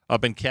summer.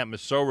 Up in Camp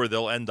Mesorah,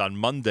 they'll end on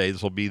Monday.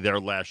 This will be their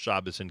last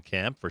Shabbos in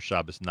camp for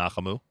Shabbos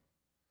Nachamu.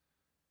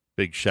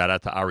 Big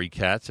shout-out to Ari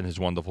Katz and his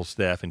wonderful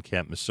staff in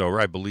Camp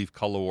Mesorah. I believe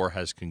Color War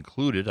has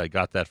concluded. I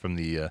got that from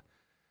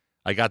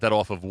I got that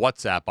off of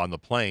WhatsApp on the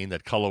plane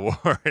that Color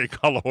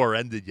War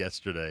ended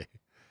yesterday.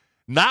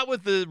 Not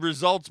with the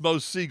results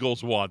most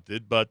Seagulls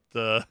wanted, but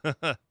it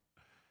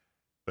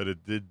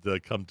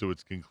did come to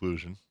its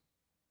conclusion.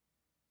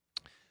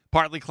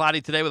 Partly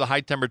cloudy today with a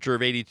high temperature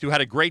of 82. Had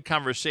a great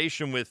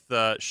conversation with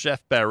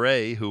Chef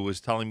Barret, who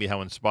was telling me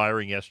how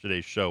inspiring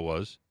yesterday's show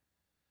was.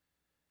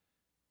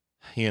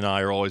 He and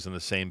I are always on the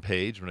same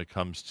page when it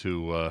comes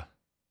to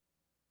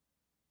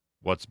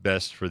what's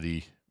best for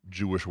the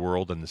Jewish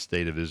world and the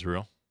state of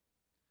Israel.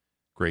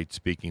 Great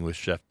speaking with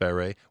Chef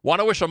Barret. Want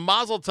to wish a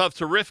mazel tov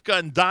to Rivka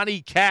and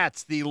Donnie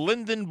Katz. The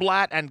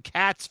Lindenblatt and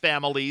Katz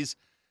families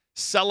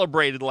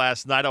celebrated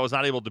last night. I was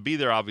not able to be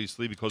there,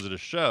 obviously, because of the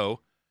show.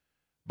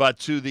 But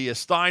to the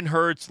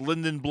Steinhertz,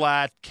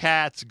 Lindenblatt,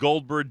 Katz,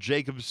 Goldberg,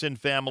 Jacobson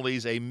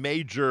families, a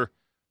major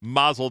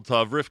mazel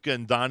tov. Rivka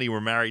and Donnie were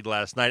married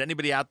last night.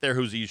 Anybody out there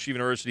who's a Yeshiva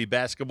University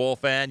basketball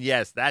fan?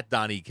 Yes, that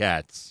Donnie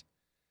Katz.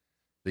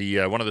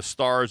 One of the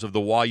stars of the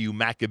YU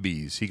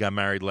Maccabees. He got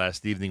married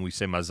last evening. We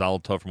say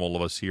mazel tov from all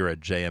of us here at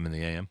JM and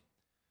the AM.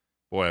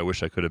 Boy, I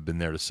wish I could have been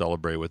there to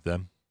celebrate with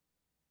them.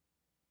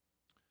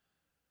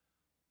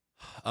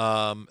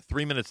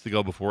 3 minutes to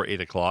go before 8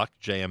 o'clock,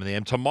 JM and the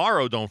AM.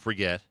 Tomorrow, don't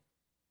forget,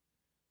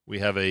 we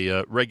have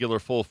a regular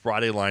full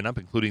Friday lineup,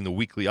 including the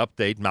weekly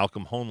update.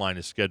 Malcolm Hoenlein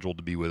is scheduled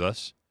to be with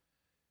us.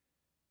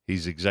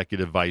 He's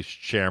Executive Vice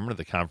Chairman of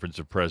the Conference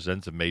of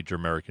Presidents of Major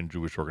American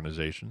Jewish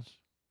Organizations.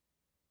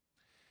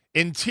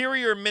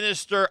 Interior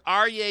Minister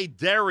Aryeh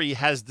Deri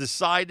has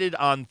decided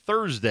on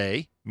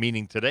Thursday,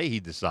 meaning today he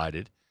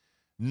decided,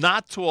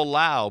 not to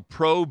allow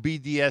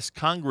pro-BDS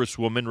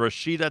Congresswoman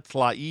Rashida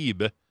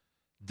Tlaib,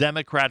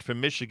 Democrat from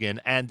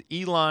Michigan, and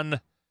Ilan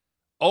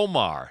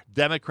Omar,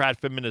 Democrat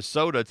from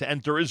Minnesota, to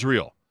enter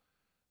Israel.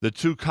 The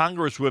two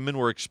congresswomen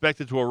were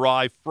expected to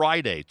arrive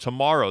Friday,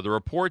 tomorrow. The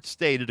report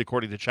stated,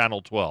 according to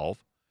Channel 12,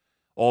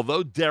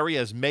 although Deri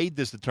has made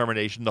this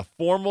determination, the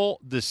formal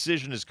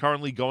decision is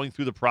currently going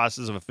through the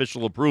process of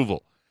official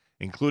approval,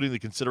 including the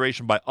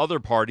consideration by other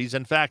parties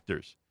and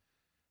factors.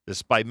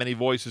 Despite many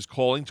voices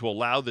calling to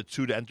allow the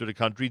two to enter the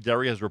country,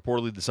 Deri has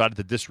reportedly decided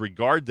to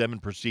disregard them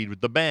and proceed with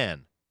the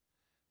ban.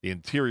 The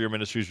Interior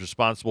Ministry is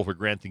responsible for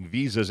granting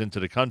visas into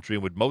the country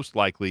and would most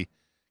likely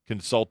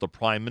consult the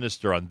Prime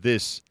Minister on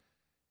this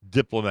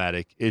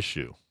diplomatic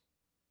issue.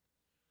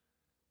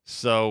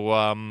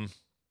 So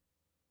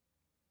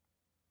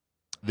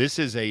this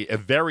is a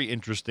very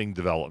interesting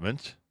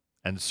development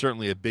and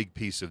certainly a big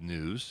piece of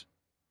news.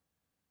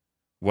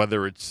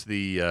 Whether it's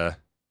the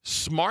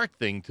smart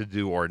thing to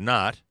do or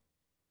not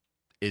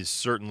is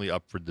certainly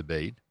up for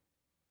debate.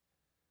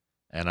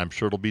 And I'm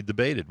sure it'll be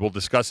debated. We'll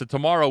discuss it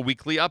tomorrow.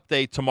 Weekly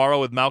update tomorrow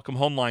with Malcolm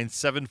Hoenlein,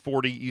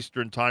 7:40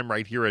 Eastern Time,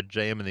 right here at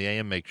JM and the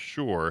AM. Make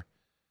sure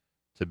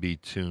to be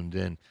tuned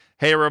in.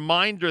 Hey, a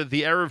reminder,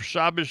 the Erev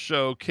Shabbos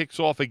show kicks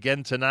off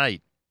again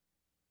tonight.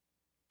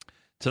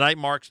 Tonight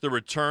marks the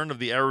return of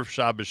the Erev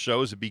Shabbos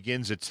show as it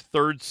begins its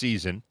third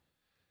season.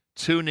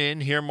 Tune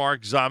in, hear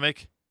Mark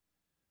Zamek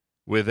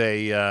with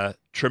a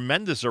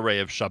tremendous array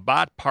of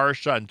Shabbat,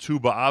 Parsha, and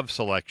Tu B'Av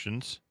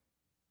selections.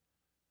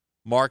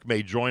 Mark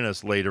may join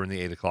us later in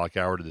the 8 o'clock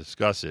hour to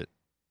discuss it.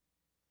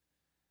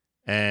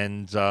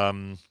 And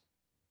the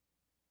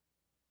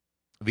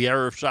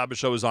Erev Shabbos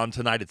show is on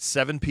tonight at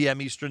 7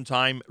 p.m. Eastern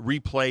Time,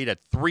 replayed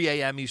at 3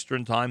 a.m.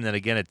 Eastern Time, and then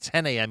again at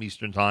 10 a.m.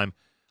 Eastern Time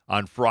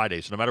on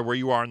Friday. So no matter where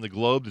you are in the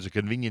globe, there's a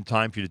convenient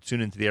time for you to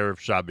tune into the Erev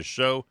Shabbos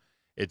show.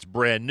 It's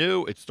brand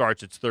new. It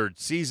starts its third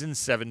season,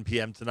 7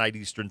 p.m. tonight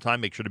Eastern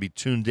Time. Make sure to be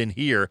tuned in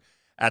here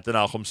at the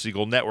Nachum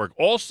Segal Network.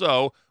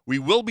 Also, we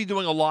will be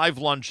doing a live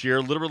lunch here,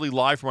 literally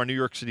live from our New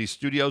York City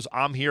studios.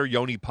 I'm here.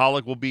 Yoni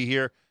Pollack will be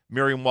here.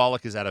 Miriam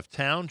Wallach is out of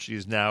town. She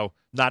is now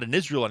not in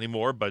Israel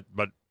anymore, but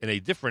in a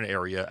different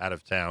area out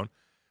of town.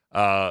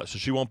 So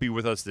she won't be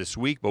with us this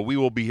week, but we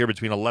will be here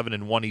between 11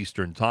 and 1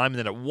 Eastern Time. And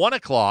then at 1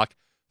 o'clock,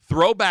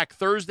 Throwback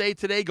Thursday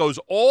today goes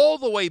all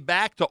the way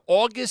back to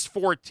August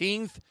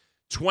 14th,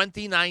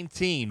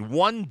 2019.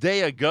 1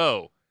 day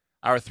ago,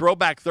 our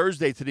Throwback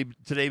Thursday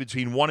today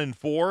between 1 and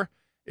 4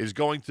 is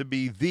going to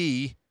be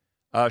the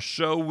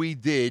show we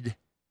did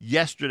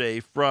yesterday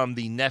from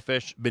the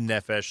Nefesh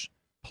B'Nefesh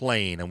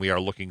plane, and we are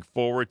looking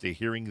forward to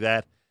hearing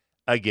that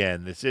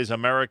again. This is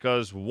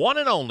America's one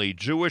and only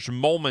Jewish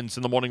Moments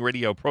in the Morning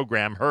radio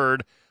program,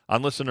 heard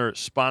on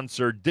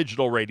listener-sponsored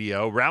digital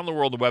radio around the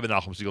world, the web at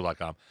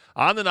NachumSegal.com,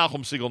 on the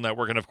Nachum Segal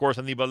Network, and, of course,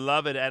 on the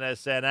beloved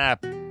NSN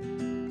app.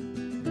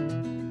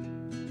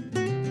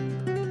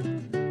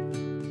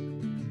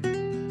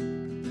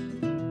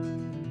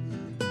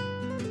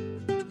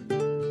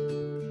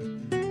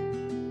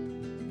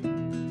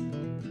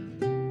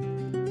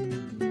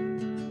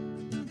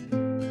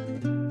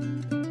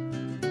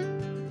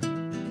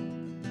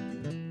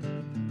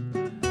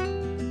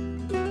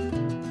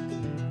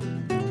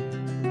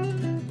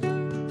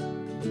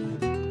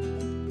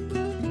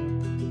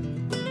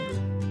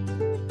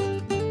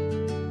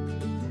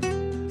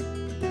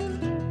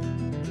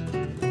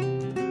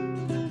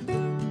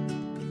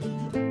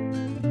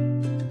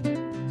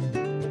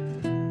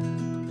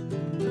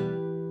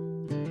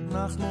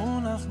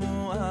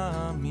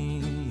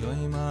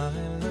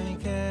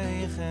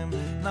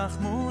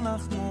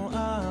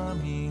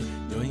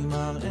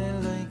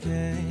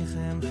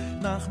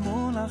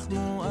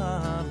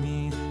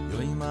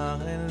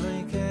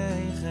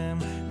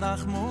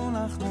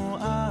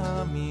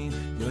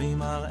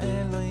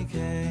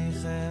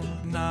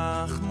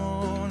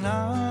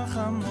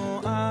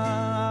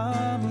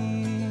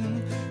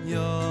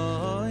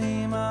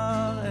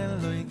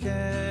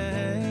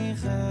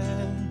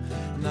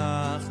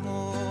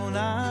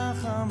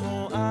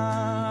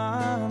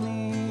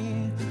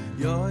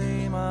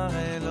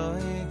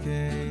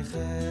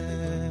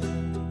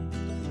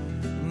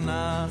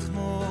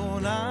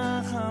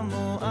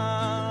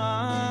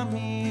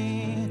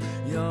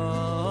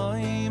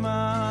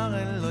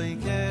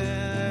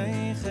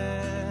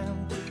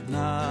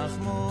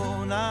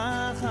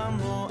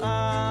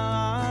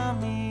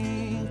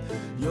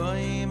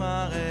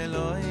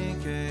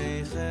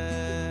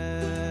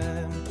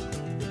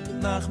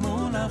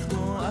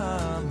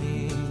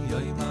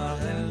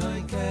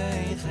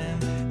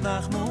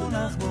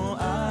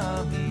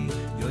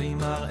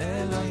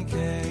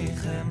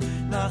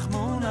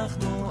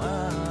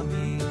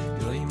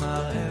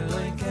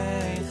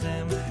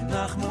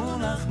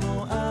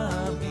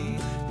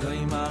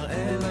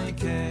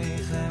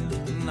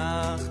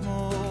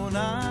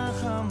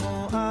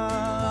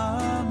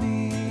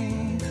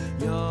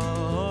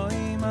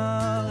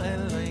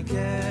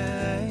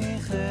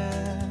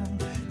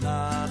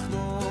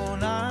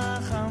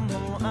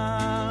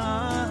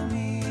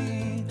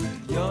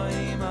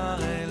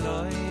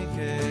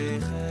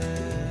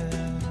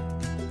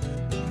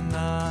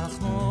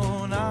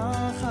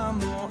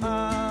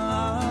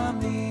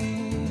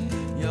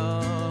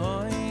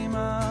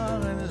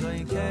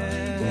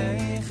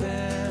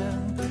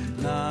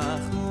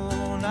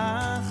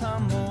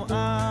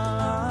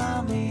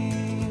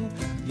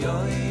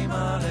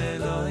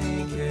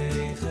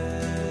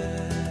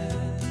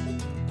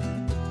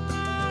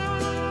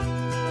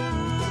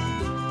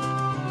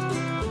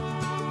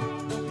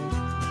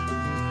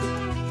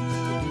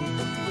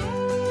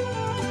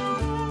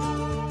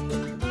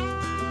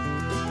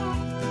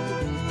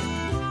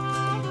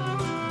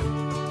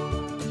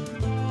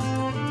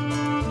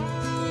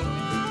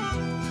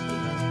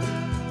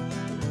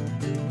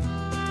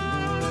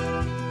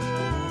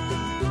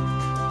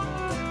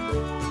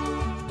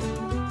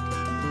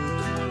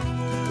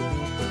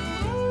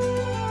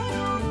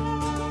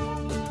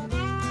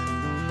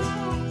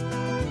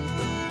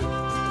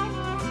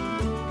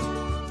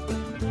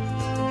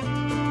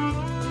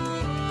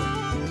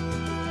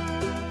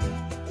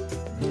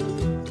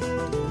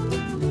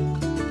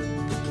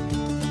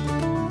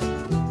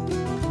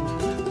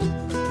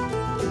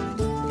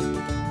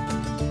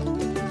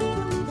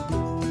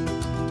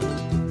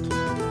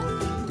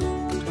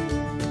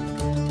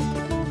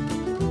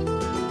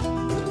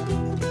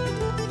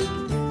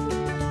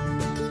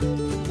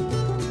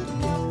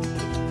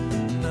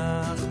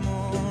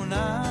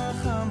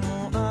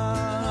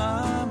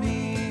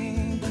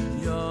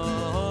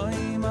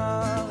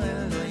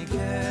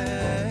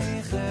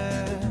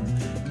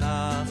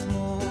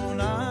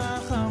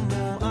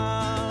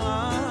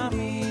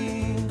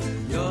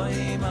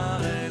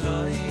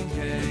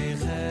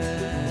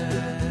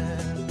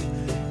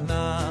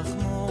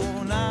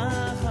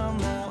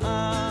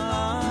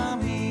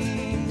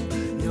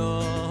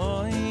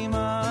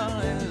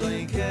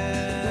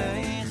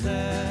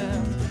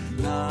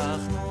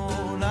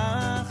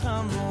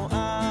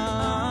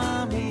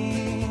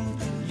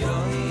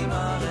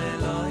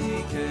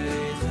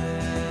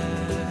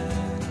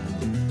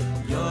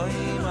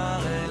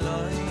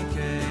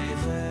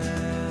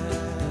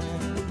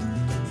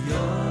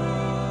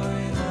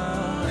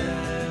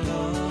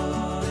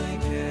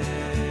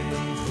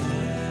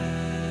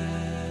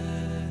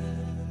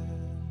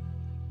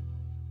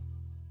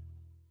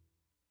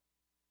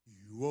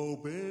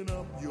 Open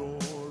up your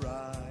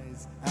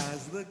eyes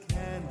as the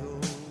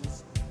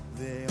candles,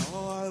 they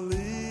are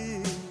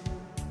lit.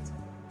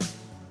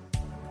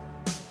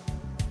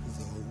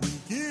 The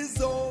week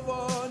is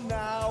over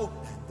now,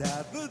 and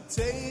at the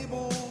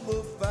table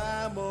the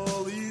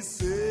family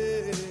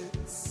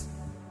sits.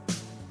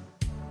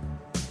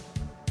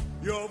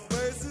 Your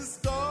face is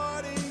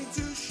starting to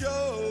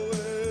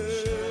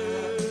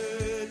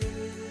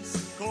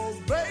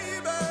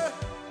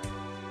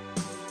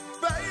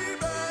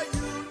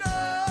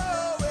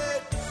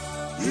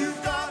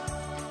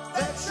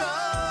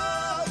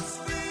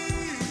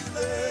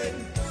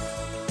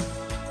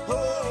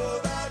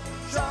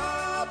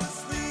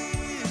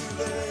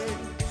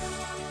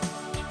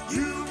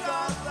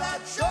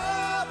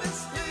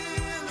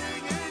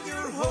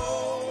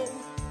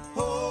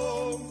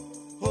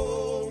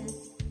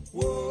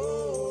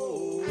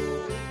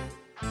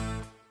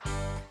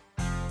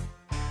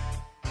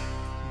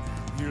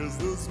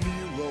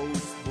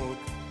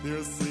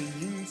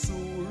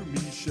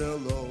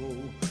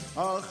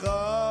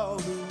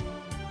around you.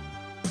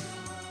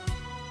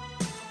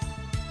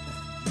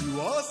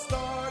 You are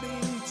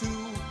starting to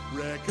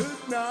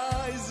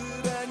recognize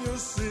it and you're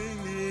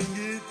singing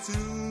it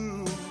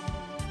too.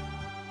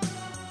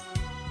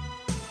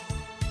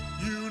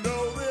 You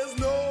know there's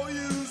no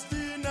use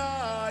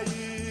denying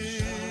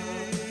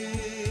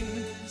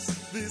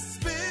this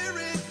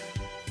spirit.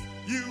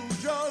 You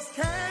just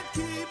can't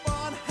keep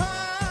on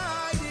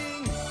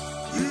hiding.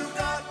 You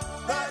got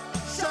that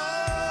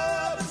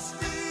Shabbos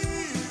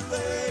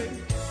feeling.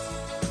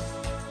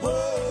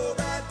 Oh,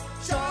 that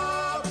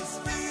Shabbos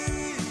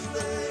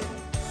feeling.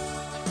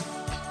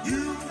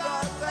 You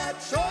got that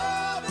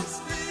Shabbos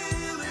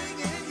feeling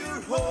in your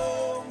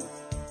home,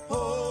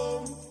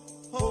 home,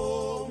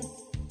 home.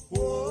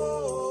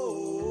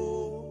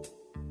 Whoa.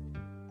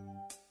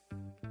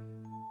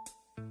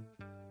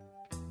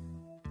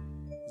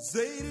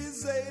 Zadie,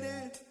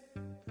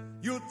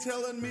 you're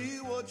telling me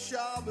what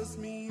Shabbos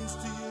means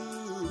to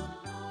you.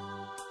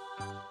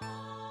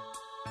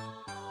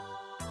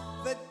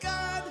 That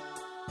God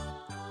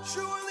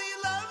surely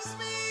loves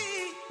me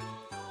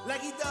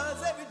like he does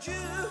every Jew.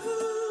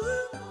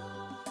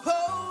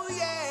 Oh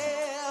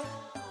yeah.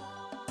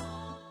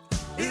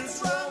 It's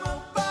from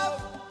above,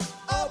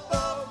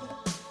 above,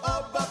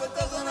 above. It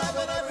doesn't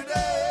happen every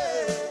day.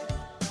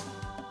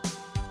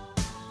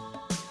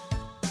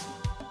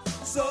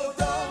 So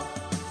don't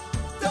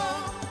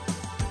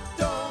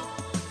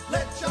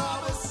let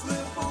Shabbos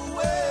slip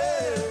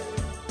away.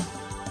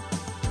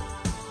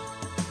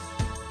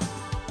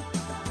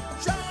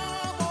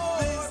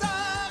 Shamor,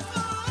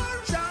 Zachor,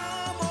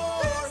 Shamor,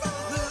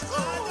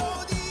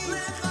 Lechadodi,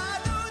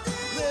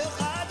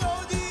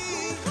 Lechadodi.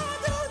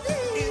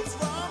 It's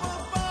from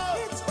above,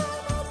 it's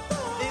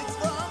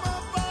from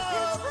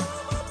above.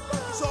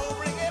 So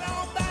bring it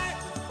on back,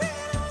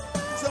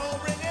 so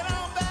bring it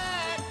on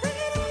back.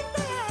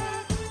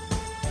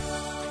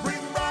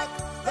 Bring back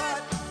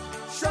that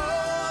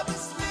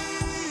Shabbos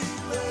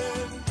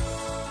feeling.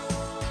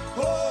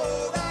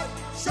 Oh, that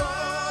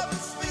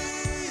Shabbos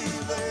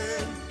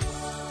feeling.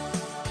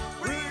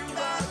 Bring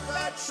back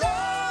that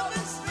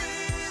Shabbos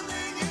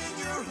feeling in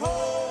your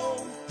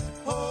home,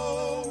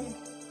 home,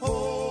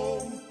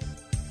 home.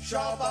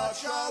 Shabbat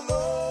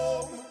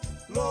shalom,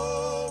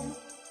 lom,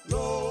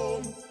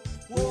 lom,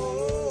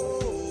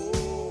 whoa.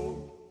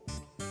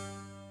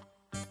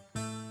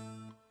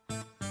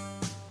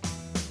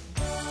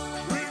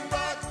 Bring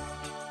back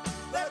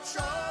that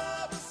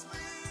Shabbos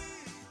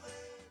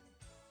feeling.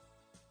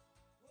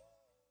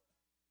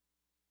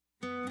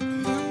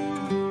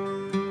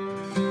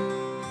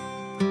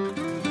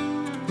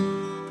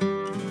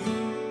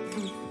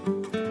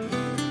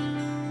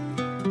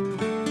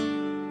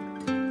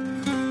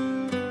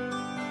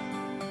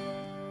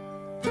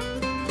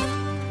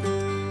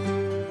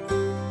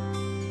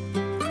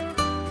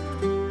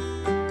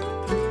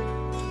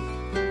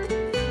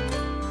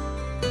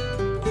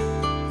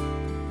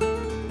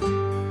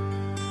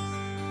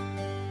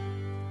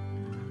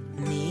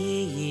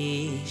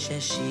 Mi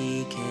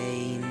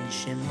shashikein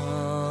shemo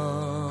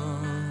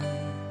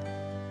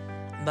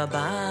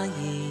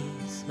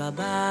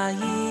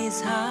babayis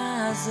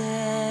hazeh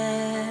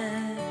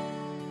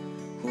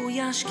hu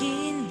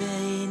yashkin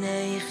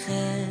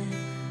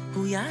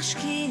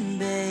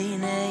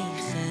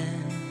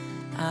beineichem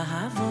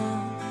ahavo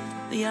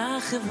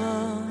v'yachavo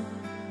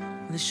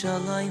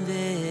v'shalom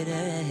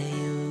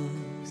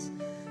v'reyus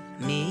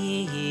mi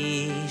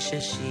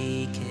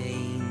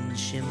shashikein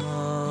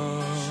shemo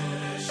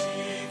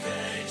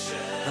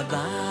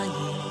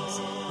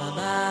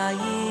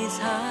babayis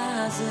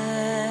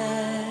hazeh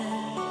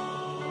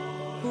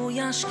hu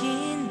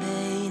yashkin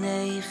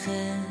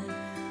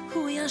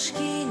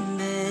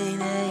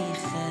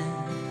beineichem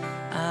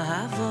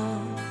ahavo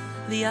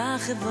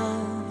v'yachavo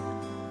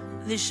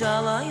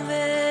v'shalom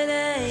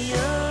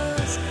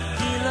v'reyus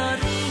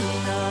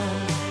kilorino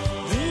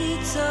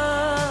ditzo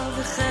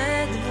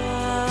v'chedvo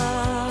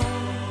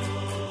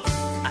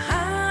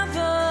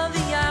ahavo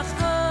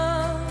v'yachavo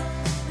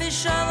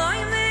v'shalom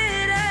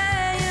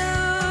v'reyus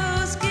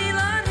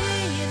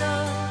kilorino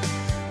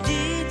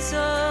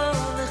ditzo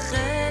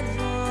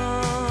v'chedvo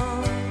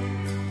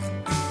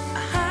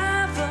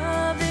ahavo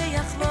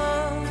v'yachavo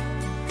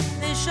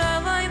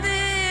v'shalom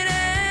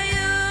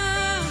v'reyus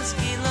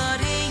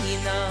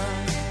kilorino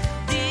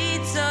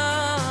ditzo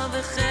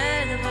v'chedvo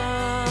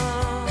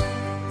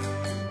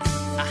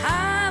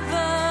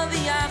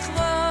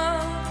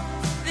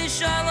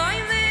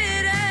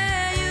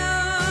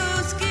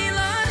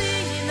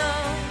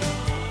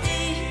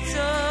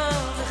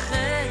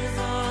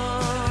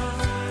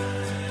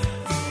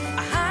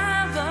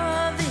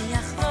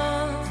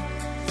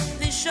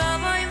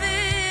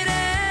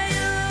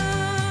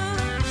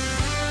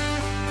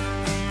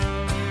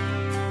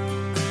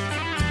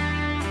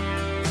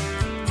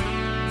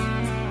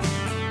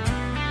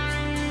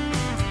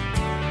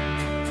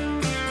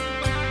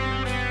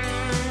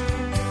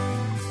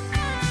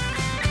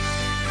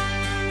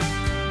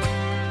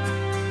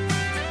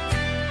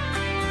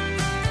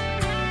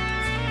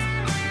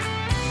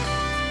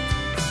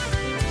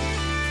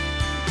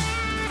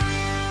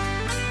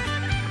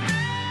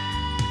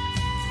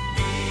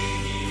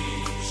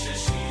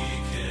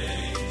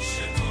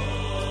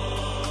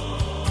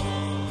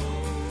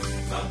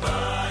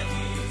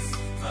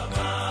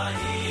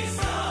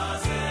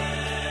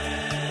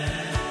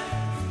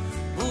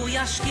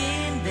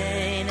yashkin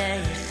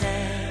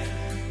beinechem,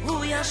 hu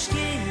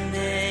yashkin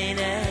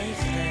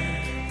beinechem,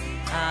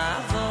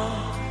 avo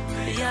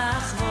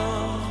v'yachvo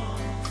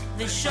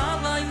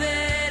v'shalom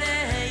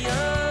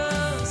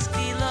v'reyos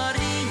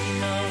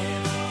kilorino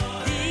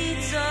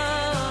ditzo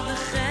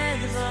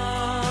v'chedvo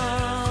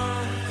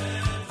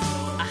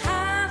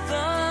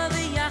ahavo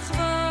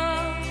v'yachvo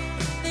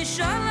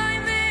v'shalom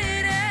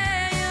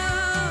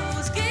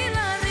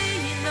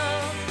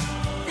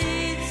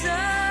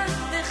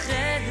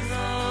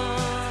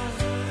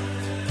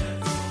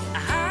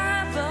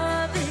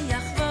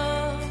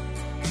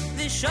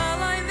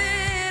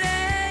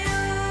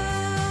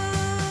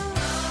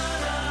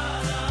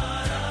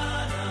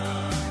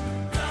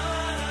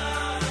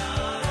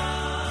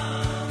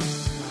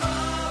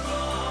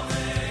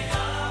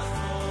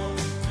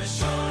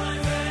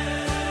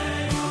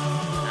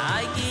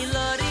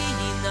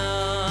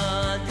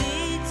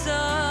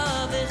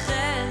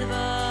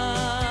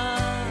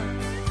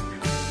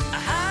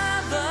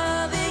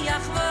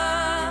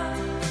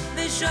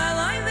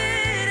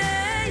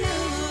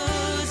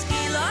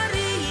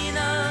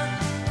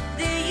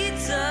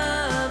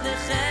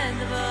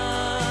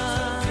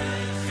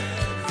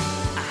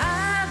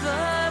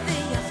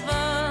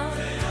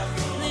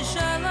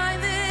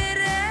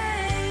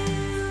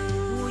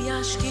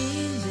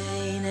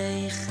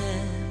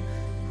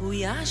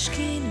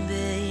Ashkin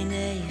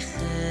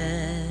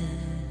beinechem,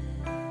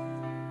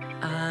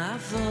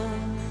 avo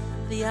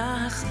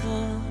v'yachvo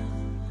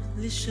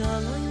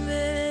v'shalom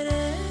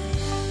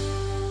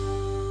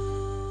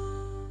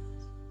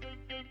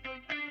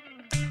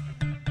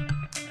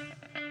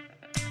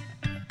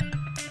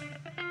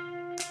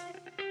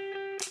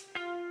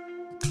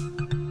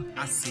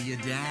I see you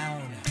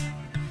down,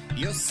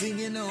 you're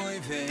singing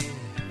oive.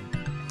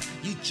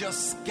 You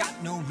just got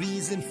no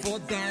reason for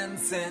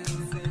dancing.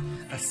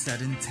 A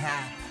sudden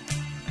tap,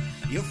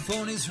 your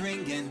phone is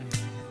ringing,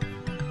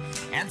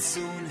 and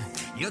soon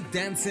you're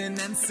dancing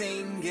and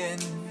singing.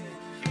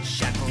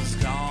 Shackles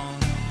gone,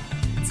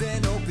 it's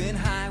an open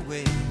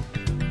highway.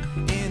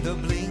 In the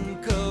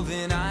blink of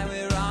an eye,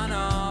 we're on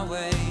our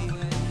way.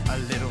 A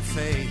little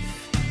faith,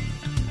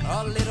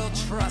 a little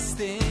trust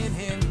in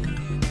Him,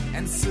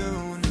 and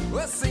soon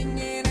we're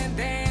singing and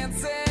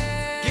dancing.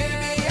 Give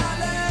me your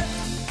love,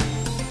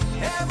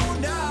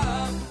 emunah.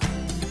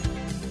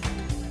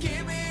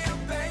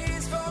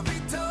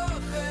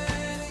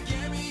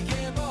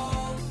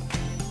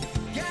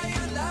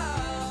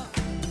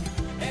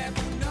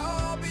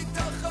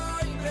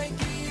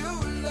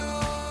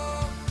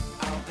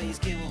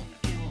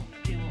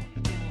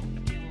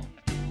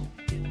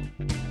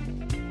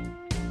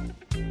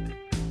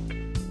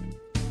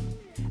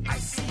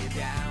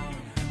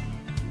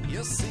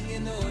 You're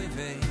singing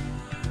oive,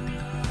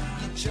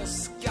 you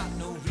just got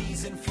no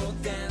reason for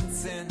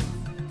dancing.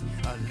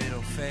 A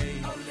little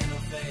faith,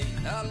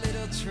 a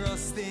little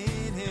trust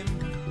in Him,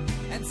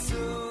 and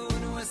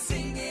soon we're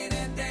singing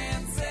and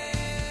dancing.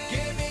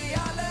 Give me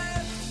your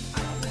love,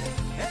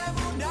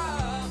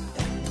 emunah.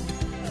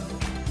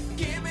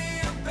 Give me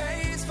a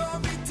base for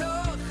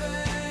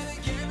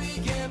bitochen. Give me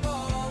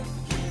gimel,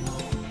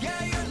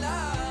 yeah, your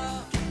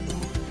love.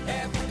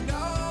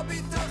 Emunah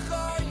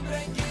bitochen,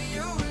 bring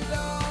you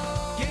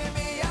love.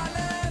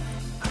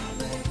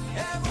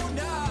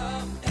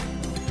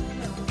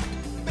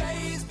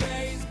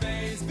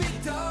 Base,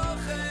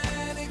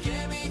 bitochen,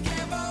 give me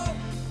gimel,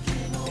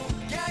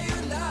 yeah,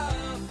 you love.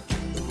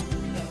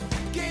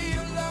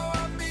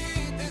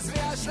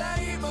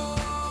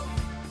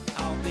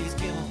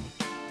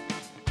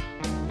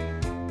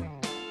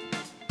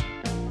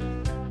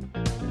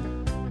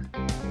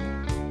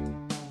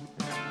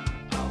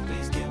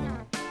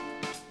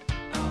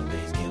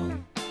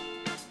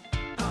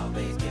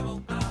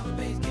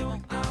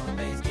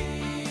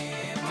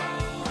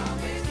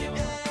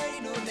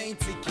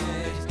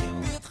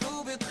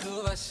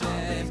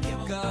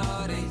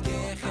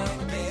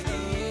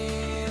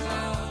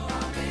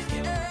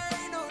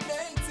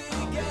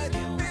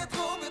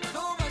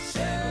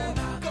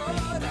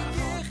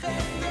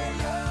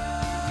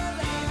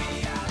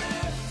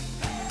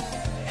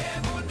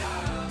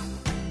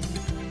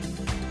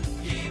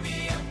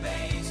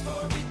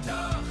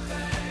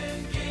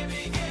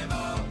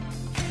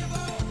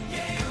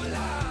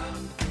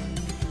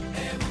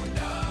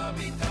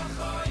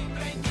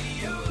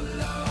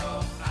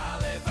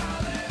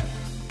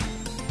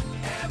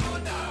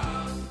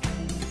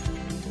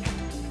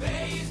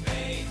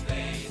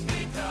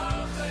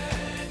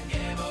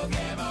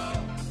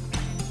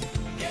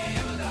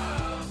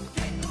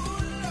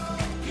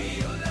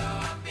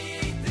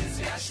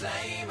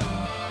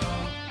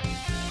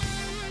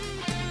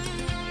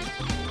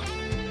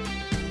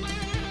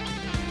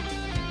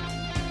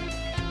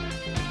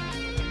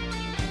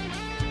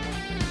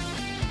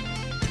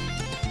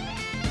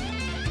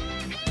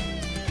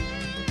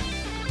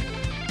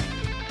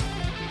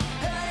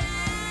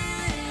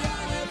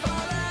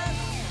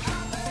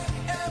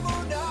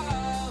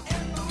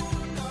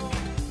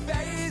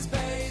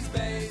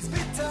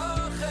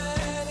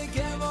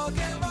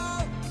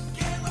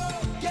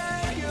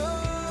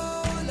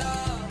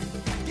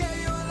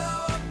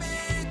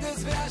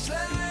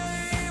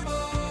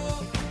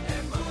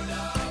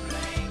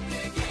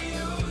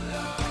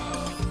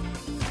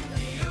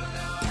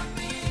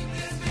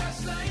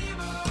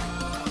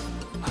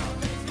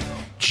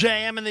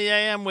 JM in the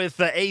AM with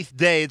the 8th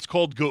day. It's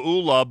called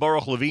Geula.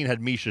 Baruch Levine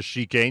had Misha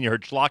Shikain. You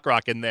heard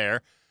Shlokrock in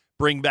there.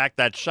 Bring back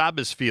that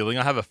Shabbos feeling.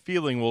 I have a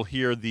feeling we'll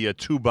hear the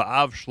Tu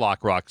B'Av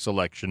Shlokrock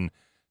selection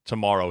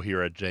tomorrow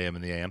here at JM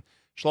in the AM.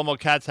 Shlomo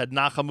Katz had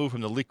Nachamu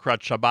from the Likrat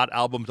Shabbat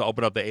album to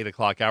open up the 8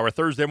 o'clock hour.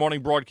 Thursday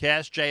morning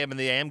broadcast, JM in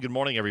the AM. Good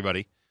morning,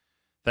 everybody.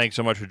 Thanks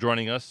so much for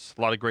joining us.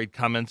 A lot of great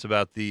comments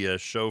about the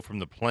show from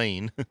the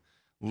plane.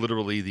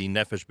 Literally the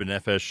Nefesh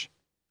B'Nefesh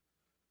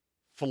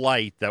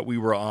flight that we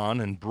were on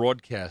and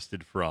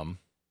broadcasted from.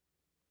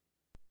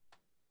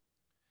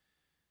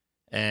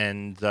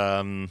 And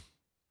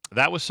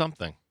that was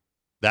something.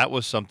 That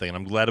was something. And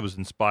I'm glad it was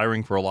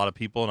inspiring for a lot of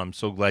people, and I'm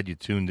so glad you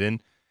tuned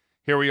in.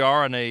 Here we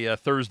are on a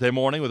Thursday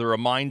morning with a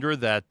reminder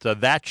that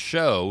that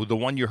show, the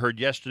one you heard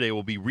yesterday,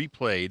 will be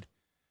replayed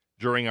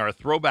during our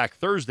Throwback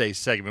Thursday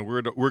segment.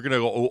 We're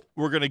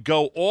gonna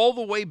go all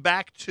the way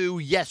back to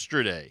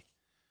yesterday.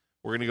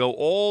 We're gonna go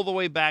all the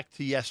way back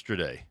to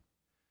yesterday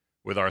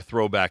with our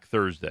Throwback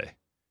Thursday.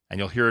 And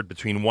you'll hear it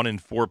between 1 and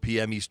 4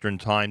 p.m. Eastern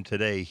Time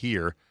today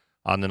here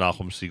on the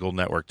Nachum Segal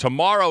Network.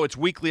 Tomorrow, it's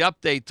weekly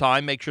update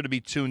time. Make sure to be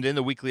tuned in.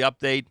 The weekly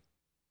update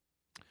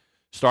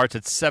starts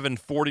at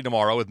 7:40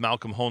 tomorrow with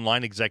Malcolm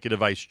Hoenlein, Executive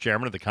Vice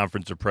Chairman of the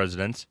Conference of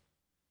Presidents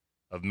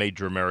of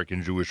Major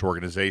American Jewish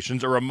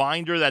Organizations. A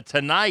reminder that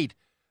tonight,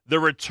 the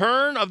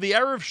return of the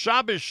Erev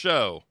Shabbos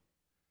show.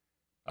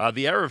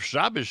 The Erev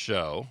Shabbos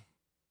show,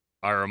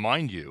 I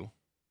remind you,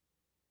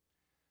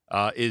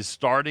 is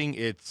starting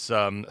its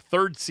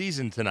third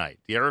season tonight.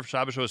 The Erev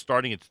Shabbos show is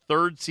starting its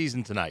third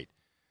season tonight.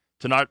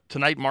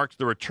 Tonight marks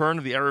the return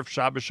of the Erev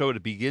Shabbos show.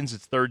 It begins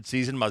its third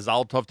season.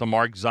 Mazal Tov to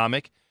Mark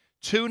Zamek.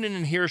 Tune in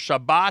and hear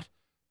Shabbat,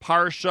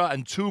 Parsha,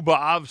 and Tu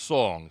B'Av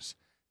songs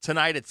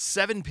tonight at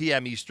 7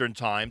 p.m. Eastern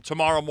Time,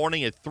 tomorrow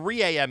morning at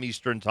 3 a.m.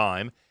 Eastern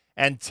Time,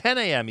 and 10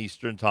 a.m.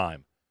 Eastern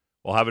Time.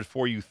 We'll have it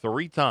for you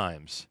 3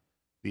 times,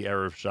 the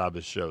Erev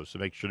Shabbos show. So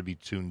make sure to be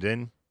tuned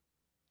in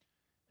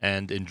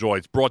and enjoy.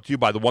 It's brought to you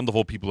by the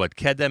wonderful people at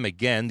Kedem.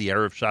 Again, the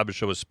Erev Shabbos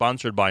show is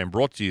sponsored by and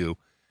brought to you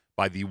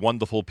by the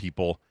wonderful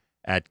people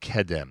at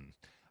Kedem.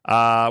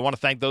 I want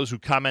to thank those who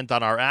comment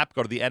on our app.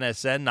 Go to the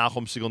NSN,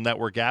 Nachum Segal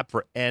Network app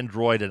for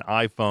Android and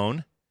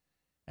iPhone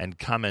and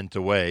comment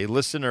away.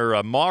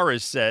 Listener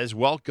Morris says,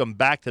 welcome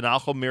back to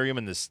Nachum, Miriam,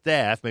 and the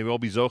staff. Maybe we'll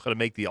be zocha to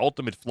make the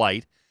ultimate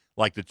flight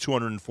like the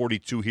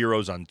 242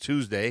 heroes on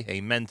Tuesday.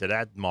 Amen to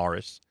that,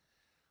 Morris.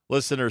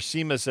 Listener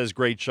Seema says,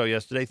 great show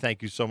yesterday.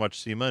 Thank you so much,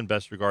 Seema, and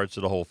best regards to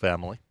the whole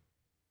family.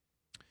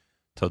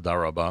 Toda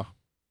rabah.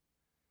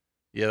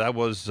 Yeah, that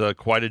was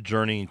quite a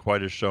journey and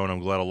quite a show, and I'm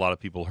glad a lot of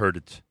people heard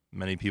it.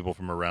 Many people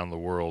from around the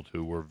world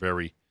who were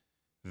very,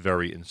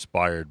 very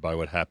inspired by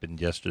what happened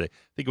yesterday.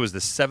 I think it was the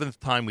 7th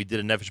time we did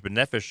a Nefesh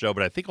B'Nefesh show,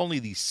 but I think only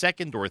the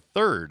 2nd or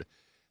 3rd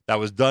that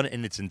was done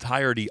in its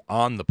entirety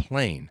on the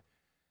plane,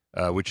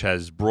 which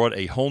has brought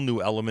a whole new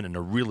element and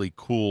a really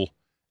cool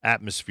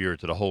atmosphere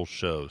to the whole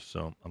show.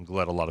 So I'm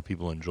glad a lot of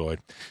people enjoyed.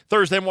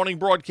 Thursday morning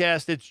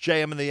broadcast, it's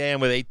JM in the AM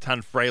with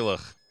Eitan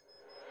Freilich.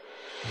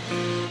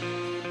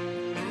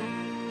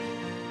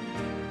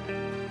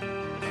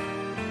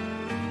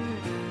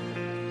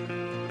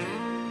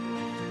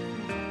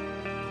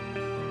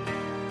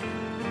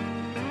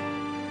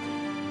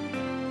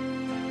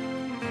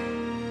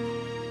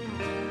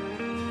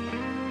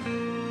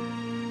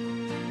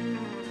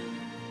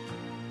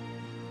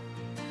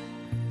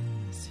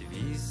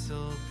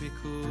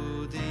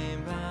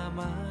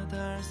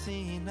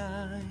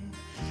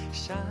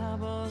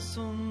 Shabbos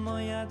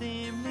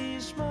umoyadim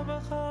nishma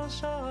b'chol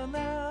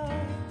shana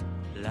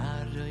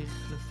L'arich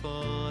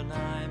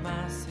lefonai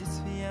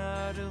masis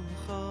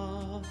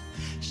v'yarucho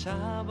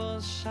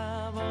Shabbos,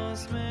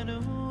 Shabbos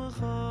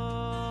menucho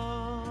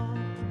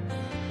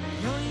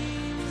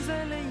Yoim ze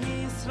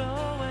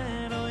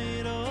leYisroel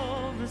oiro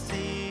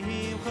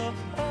v'simcho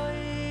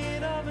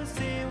Oiro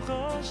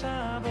v'simcho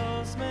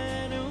Shabbos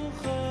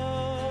menucho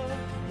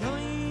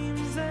Yoim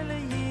ze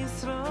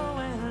leYisroel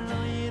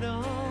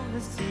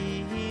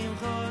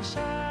Simcha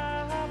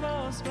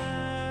Shabbos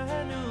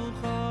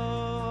Menucho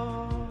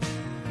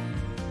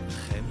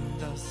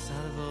Chemda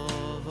Salvo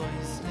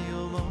Voice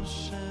Liu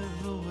Moshe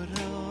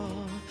Vuro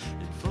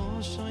Lifo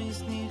Shois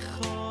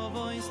Nicho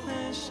Voice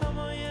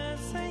Neshama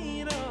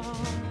Yeseiro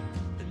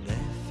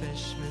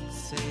Nefesh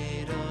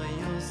Metzeiro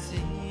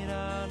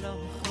Yosira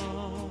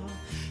Locho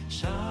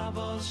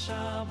Shabbos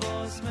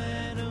Shabbos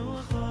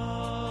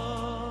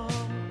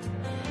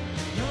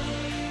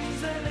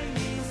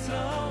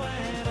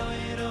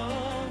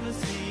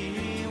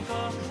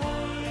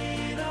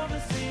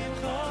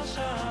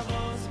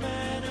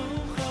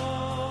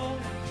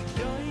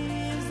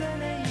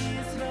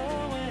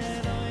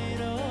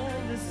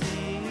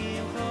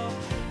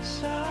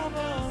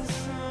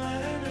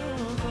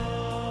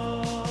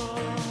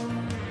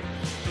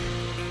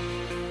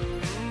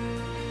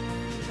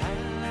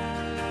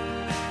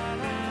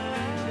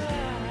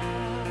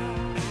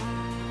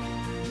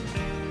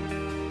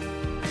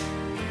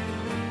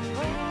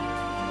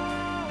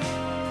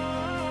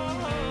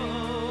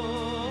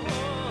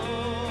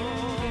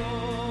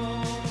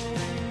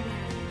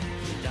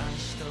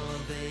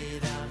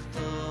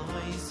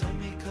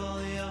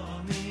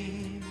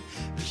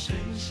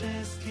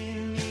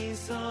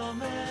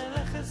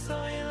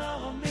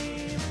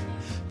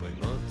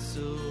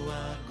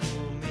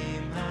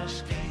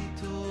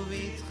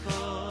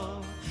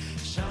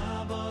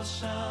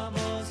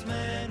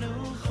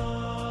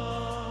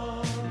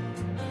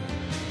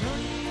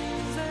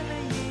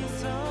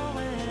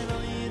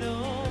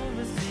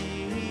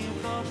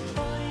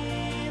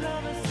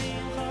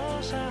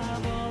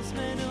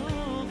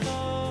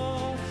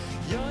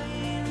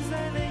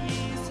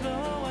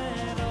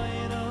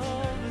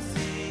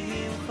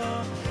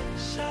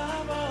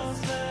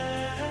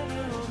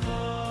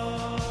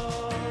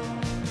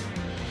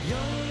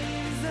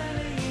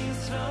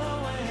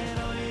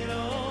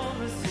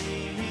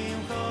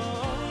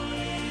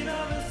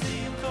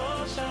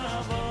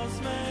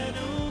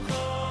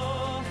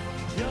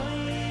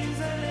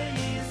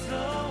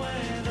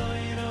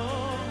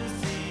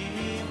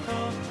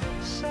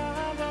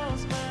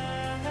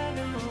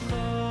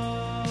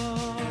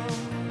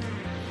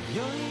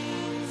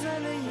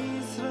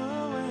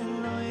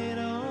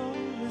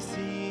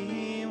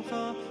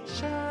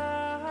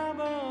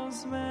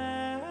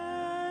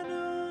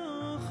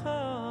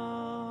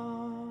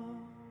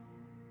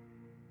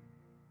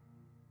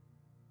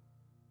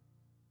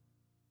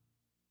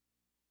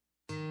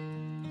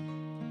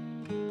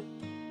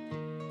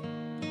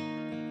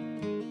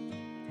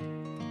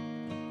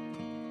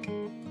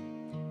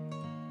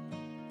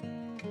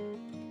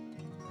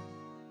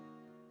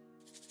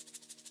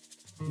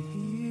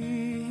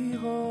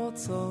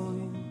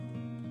רוצוי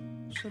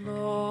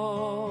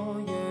שלא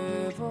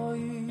יבוא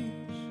איש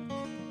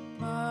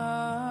על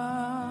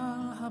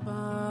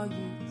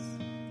הבית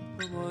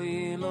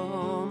ובואי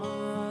לו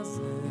מה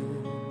זה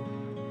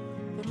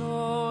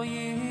ולא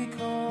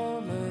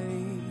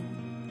יקולי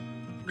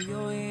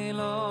ויואי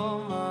לו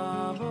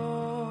מה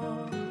בו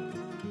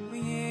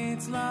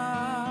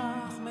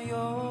ויצלח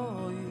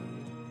מיואי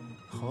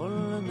כל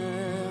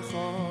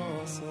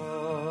נכוסו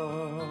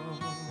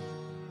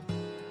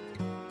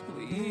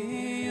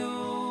ויהיו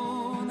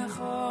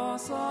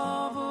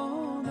נכוסיו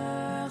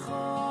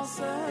ונכוסינו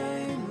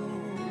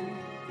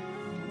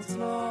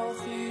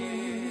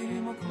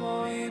מצלוחים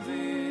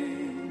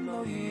וקרובים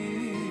לא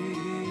יהי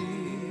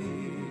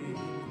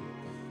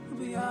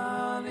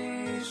ויעל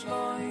איש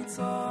לא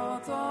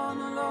יצוטון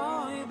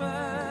לא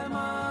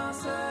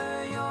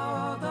במעשה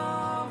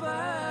ידו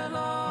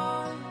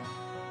ולא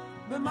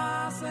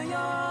במעשה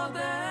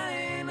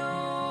ידינו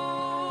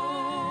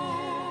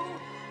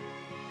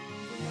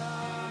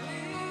ויעל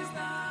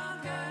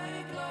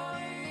יזדקק לא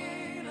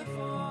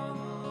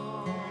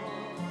ילפונו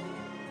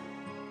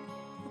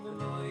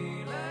ולא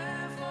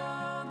ילפוננו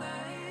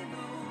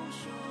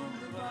שום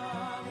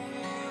דבר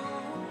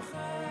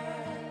יוכל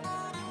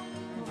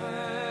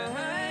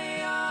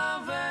והיה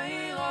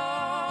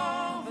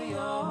וירור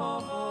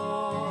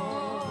ויובוי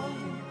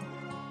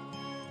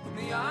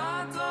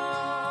ויעתו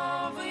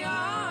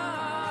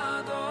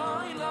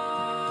ויעדוי לו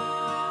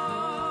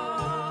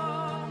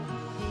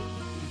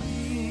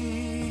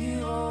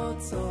יהי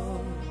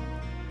רצון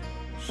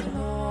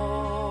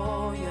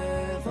שלא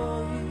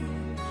יבוא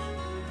איש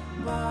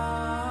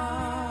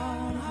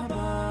בעל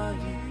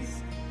הבית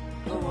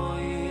לא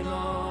בואי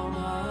לו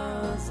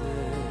מה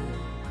זה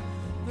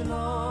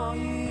ולא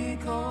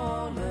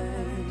יקולי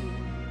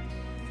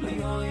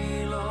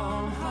ליואי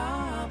לו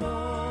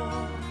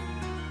הבא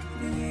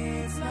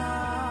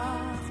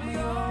ויצלח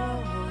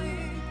ליואי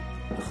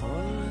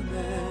בכל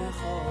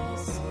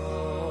נכוסו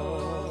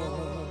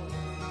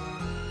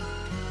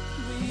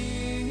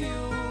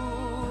ויהיו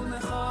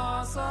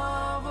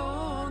נכוסיו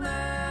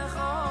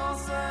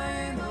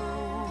ונכוסינו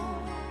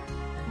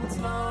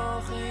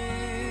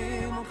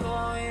מוצלחים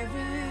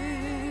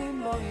וקרובים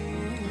לא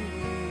יהי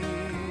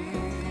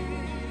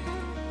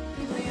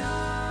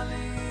ויעל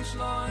איש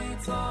לא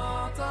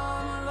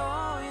יצוטון לא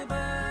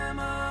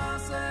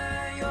במעשה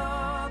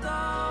ידו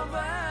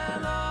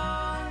ולא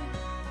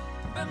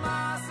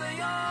במעשה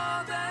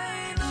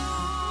ידינו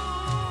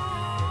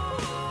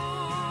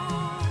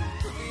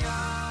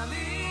ויעל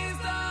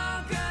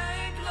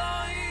יזדקק לא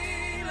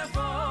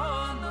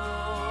ילפונו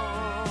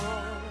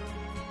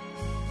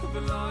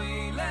ולא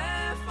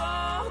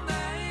ילפוננו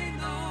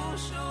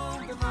שום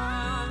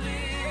דבר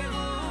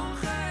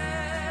ירוחת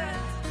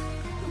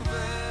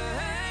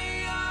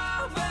והיה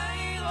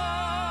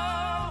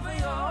וירור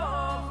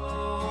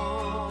ויובוי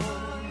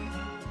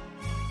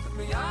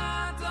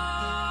ויעתו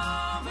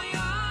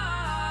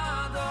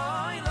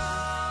ויעדוי לו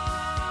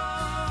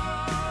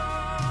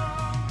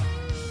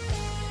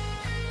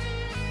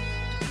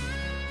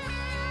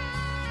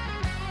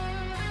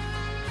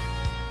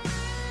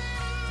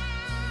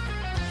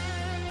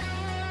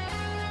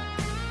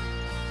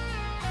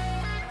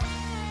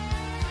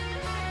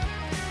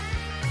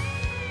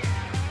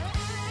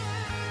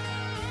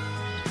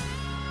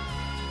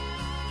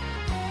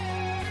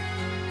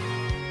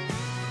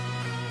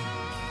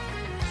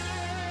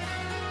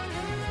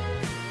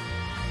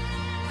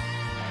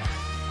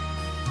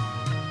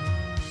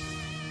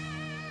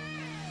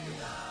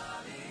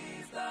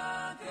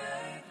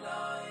יזדקק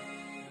לא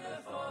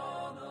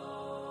ילפונו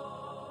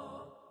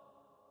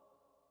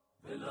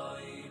ולא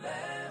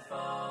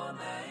ילפוננו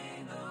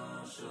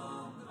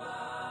שום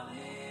דבר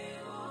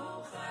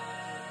ירוחת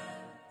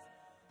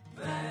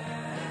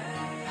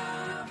והיה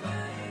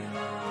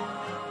וירור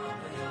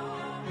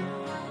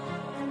ויובוי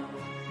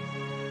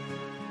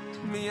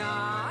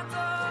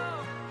מיעתו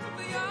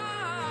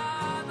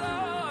ויעדוי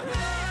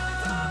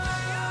מיעתו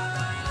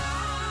ויעדוי לו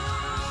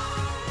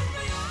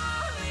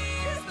ויעל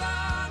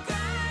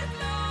יזדקק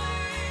לא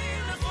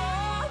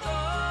ילפונו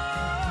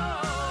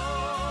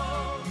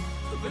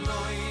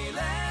ולא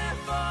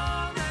ילפוננו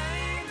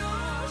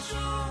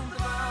שום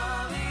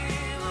דבר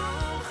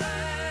ירוחת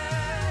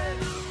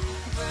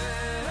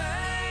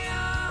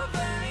והיה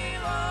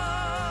וירור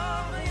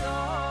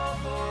ויובוי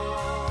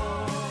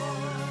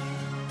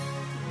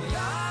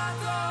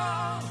מיעתו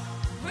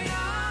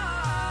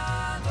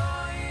ויעדוי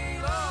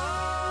לו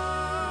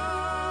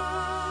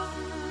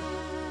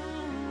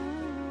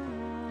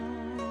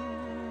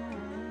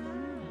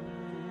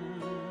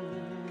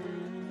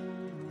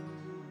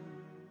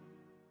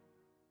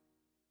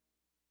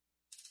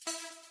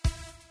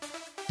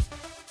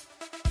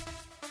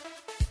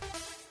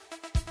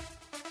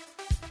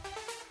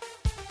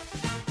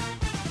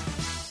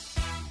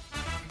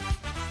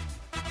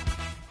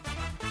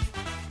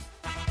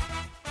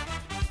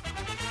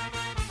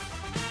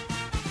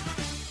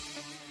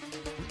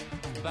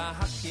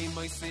והקים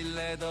מויסי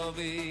לדוד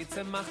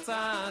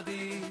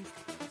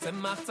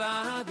צמח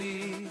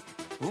צדיק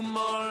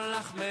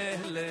ומולך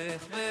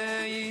מלך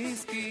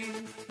ויזכיר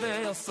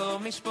ויוסו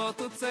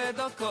משפוט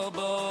וצדקו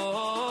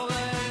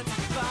בארץ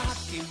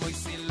והקים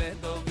מויסי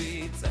לדוד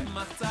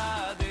צמח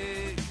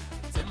צדיק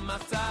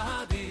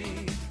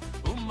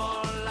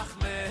ומולך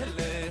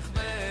מלך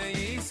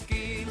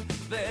ויזכיר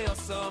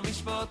ויוסו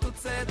משפוט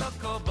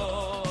וצדקו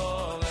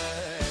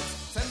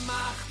בארץ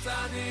צמח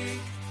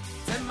צדיק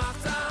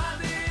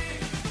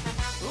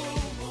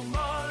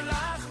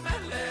ומולך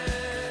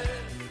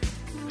מלך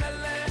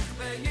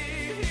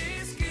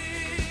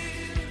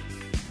ויזכיר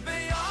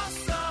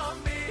ויוסו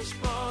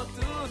משפוט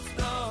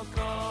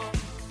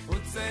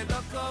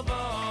וצדקו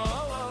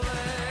בארץ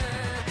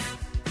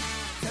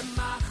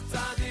צמח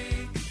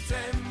צדיק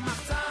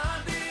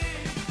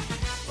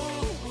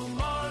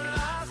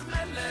ומולך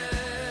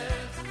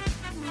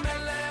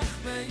מלך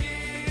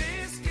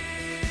ויזכיר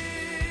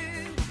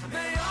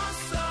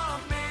ויוסו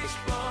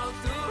משפוט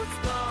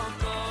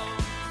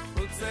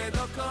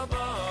וצדקו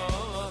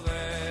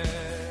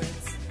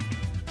בארץ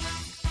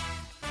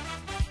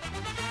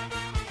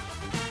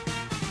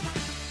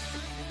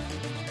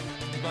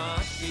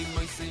ואתי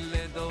מויסי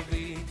לדוד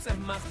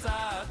צמח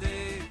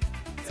צדיק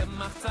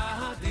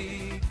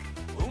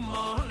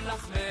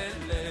ומולך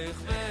מלך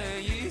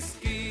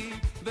ויזכיר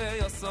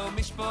ויוסו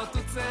משפוט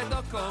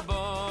וצדקו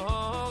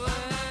בארץ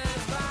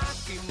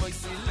ואתי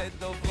מויסי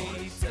לדוד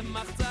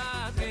צמח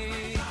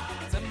צדיק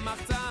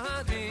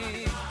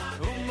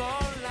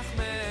ומולך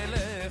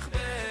מלך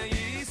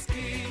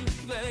ויזכיר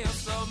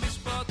ויוסו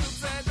משפוט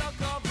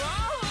וצדקו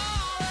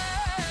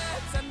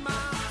בארץ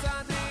צמח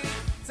צדיק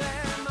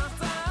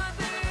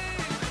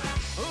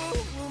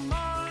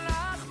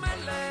ומולך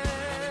מלך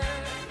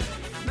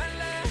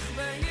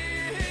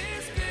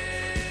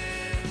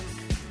ויזכיר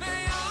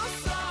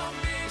ויוסו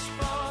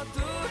משפוט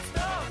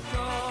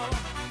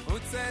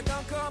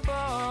וצדקו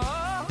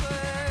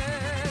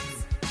בארץ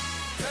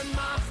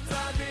צמח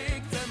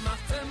צדיק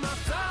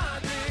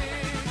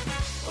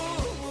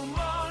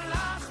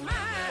ומולך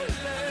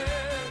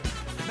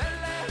מלך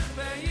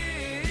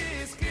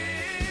ויזכיר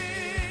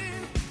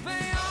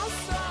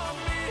ויוסו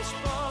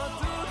משפוט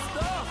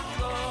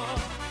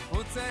וצדקו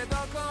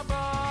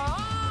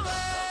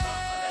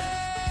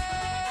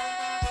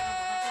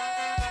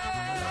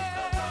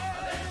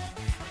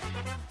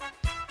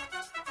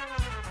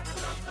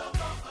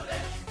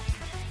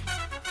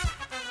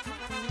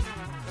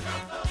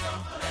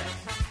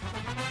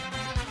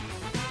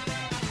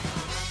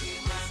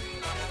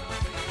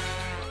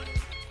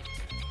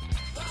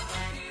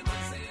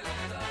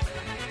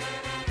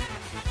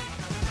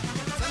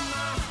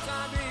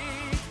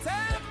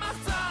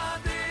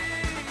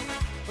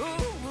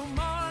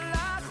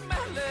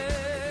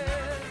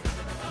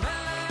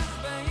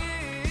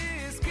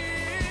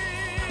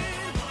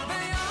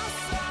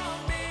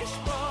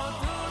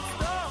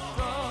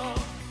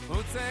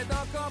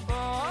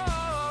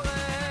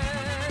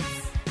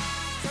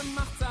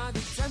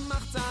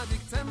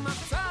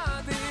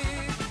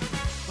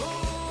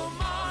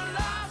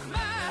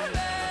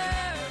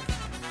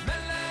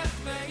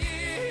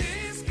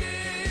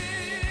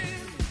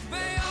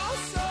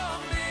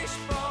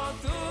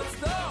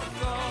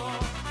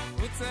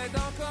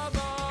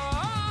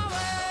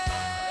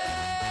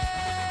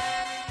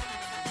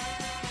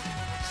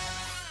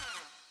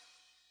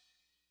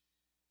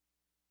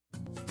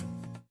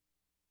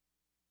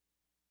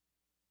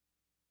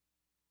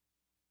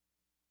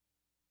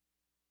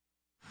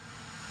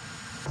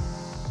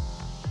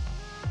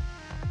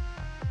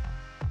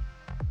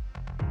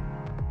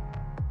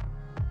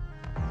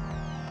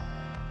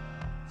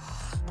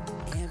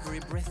Every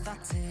breath I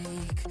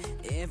take,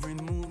 every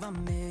move I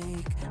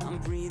make, I'm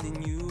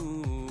breathing you.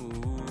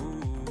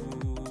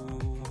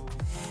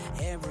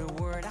 Every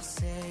word I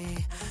say,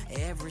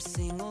 every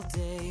single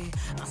day,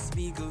 I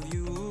speak of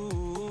you.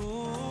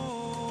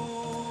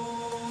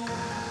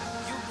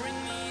 You bring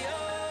me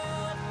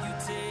up, you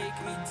take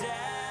me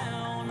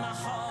down, my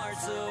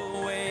heart's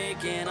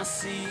awake and I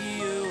see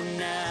you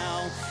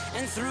now.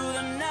 And through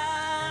the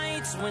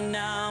nights when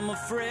I'm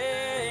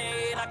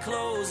afraid, I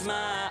close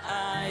my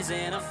eyes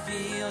and I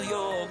feel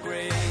your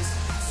grace.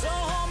 So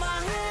hold my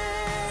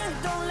hand,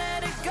 don't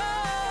let it go.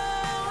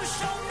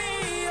 Show me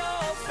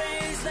your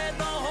face, let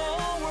the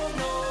whole world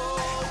know.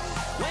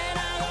 When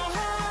I go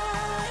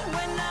high,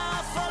 when I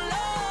fall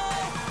low,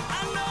 I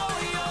know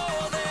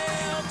you're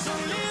there to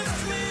lift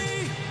me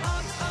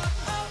up, up,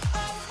 up,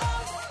 up,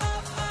 up, up,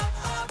 up,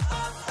 up, up,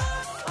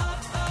 up,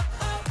 up,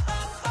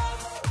 up, up.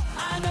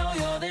 I know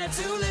you're there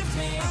to lift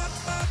me up.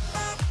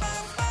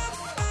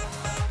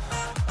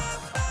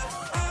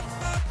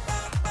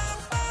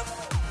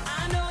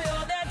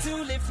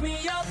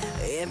 Me up.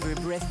 Every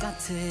breath I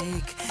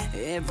take,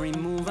 every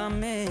move I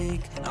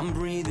make, I'm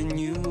breathing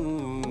you.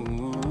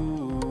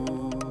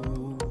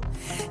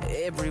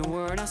 Every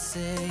word I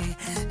say,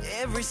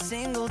 every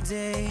single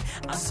day,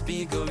 I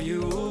speak of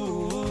you.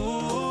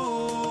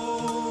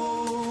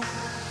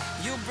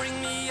 You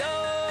bring me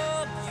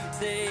up, you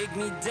take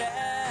me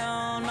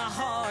down, my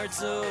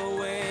heart's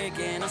awake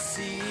and I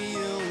see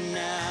you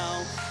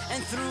now.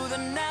 And through the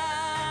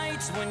night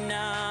nights when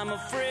I'm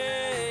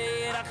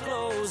afraid, I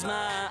close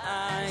my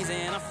eyes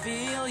and I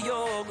feel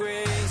your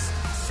grace.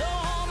 So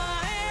hold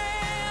my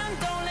hand,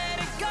 don't let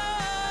it go.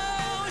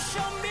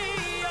 Show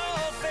me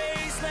your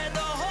face, let the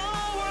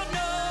whole world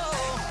know.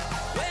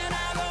 When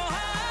I go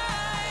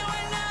high,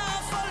 when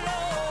I fall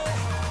low,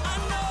 I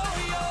know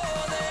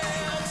you're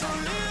there to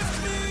lift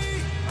me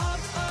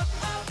up, up,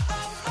 up,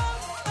 up,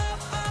 up, up,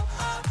 up, up,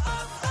 up,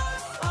 up,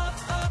 up, up,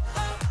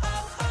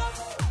 up, up.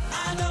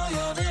 I know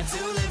you're there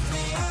to lift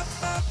me up,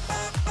 up,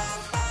 up,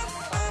 up,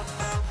 up,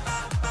 up,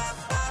 up, up,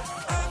 up, up,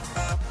 up,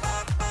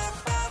 up, up,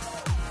 up.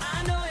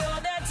 I know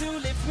you're there to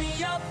lift me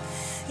up.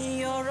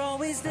 You're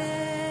always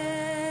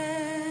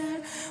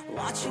there,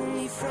 watching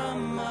me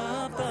from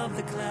above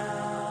the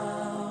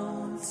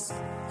clouds.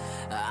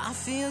 I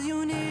feel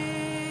you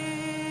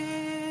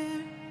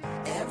near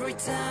every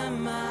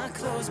time I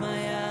close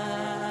my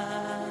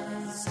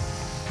eyes.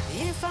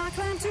 If I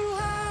climb too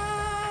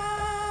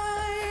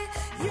high,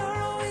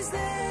 you're always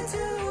there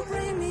to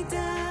bring me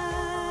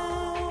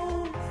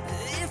down.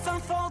 If I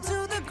fall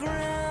to the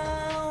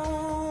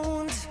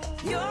ground,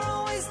 you're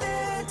always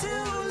there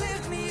to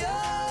lift me up.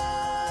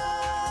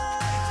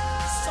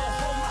 So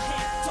hold my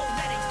hand, don't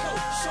let it go.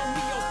 Show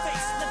me your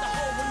face, let the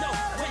whole world know.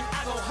 When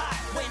I go high,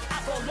 when I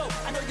go low,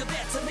 I know you're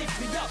there to lift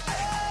me up. I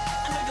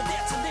know you're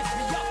there to lift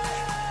me up.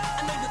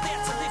 I know you're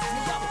there to lift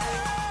me up.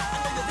 I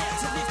know you're there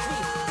to lift me,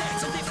 there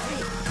to lift me,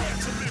 there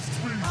to lift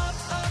me up,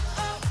 up,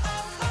 up,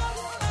 up, up,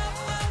 up,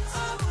 up,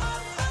 up,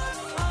 up,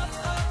 up, up,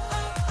 up,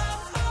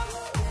 up.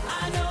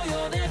 I know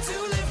you're there to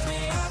lift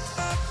me up,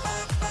 up,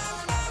 up,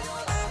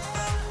 up, up,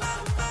 up, up,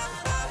 up,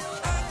 up,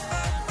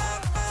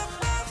 up,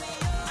 up, up.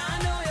 I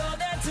know you're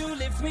there to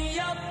lift me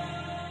up.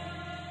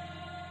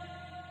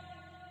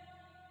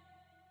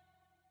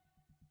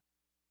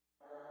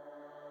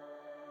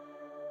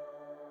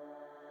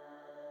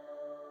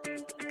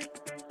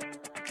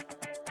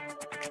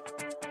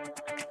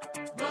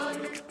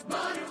 Baruch,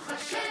 Baruch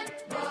Hashem,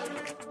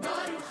 Baruch,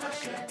 Baruch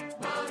Hashem,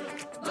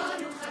 Baruch,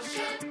 Baruch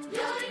Hashem,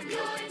 Yoim,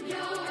 Yoim,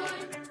 Yoim.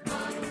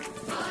 Baruch,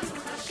 Baruch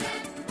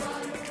Hashem,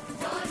 Baruch,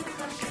 Baruch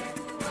Hashem,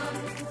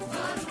 Baruch,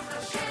 Baruch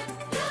Hashem,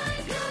 Yoim,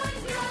 Yoim,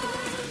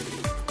 Yoim.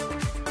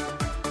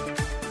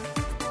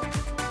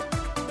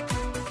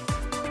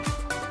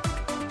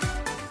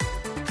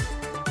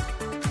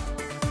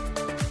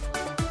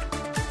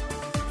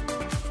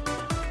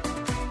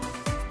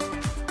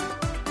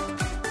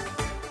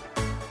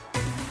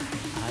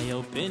 I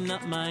open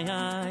up my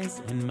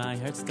eyes and my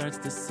heart starts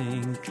to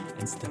sing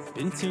and step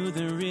into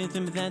the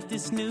rhythm that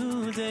this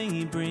new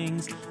day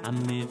brings.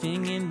 I'm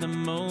living in the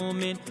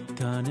moment,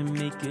 gonna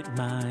make it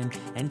mine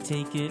and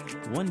take it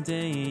one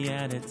day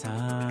at a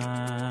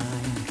time.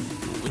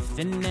 With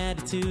an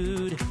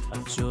attitude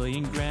of joy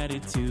and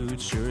gratitude,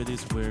 sure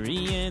there's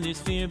worry and there's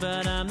fear,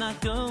 but I'm not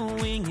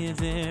going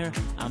there.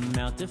 I'm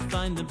out to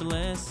find the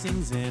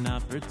blessings and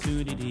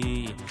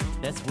opportunity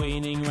that's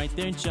waiting right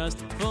there just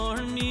for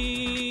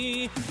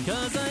me.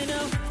 'Cause I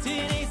know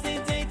today's the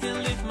day to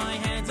lift my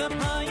hands up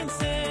high and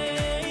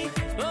say,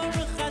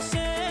 Baruch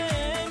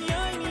Hashem,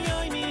 yoim,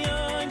 yoim,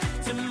 yoim.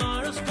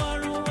 Tomorrow's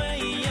far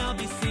away, I'll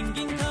be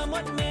singing come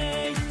what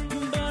may.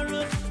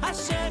 Baruch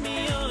Hashem,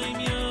 yoim,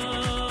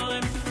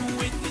 yoim.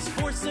 With this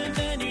force of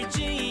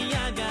energy,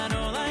 I got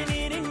all I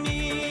need in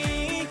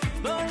me.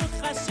 Baruch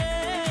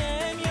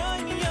Hashem,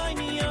 yoim, yoim,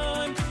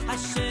 yoim.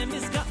 Hashem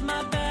has got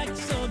my back,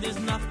 so there's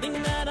nothing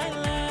that I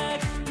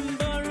lack.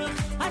 Baruch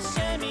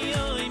Hashem,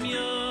 yoim,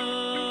 yoim.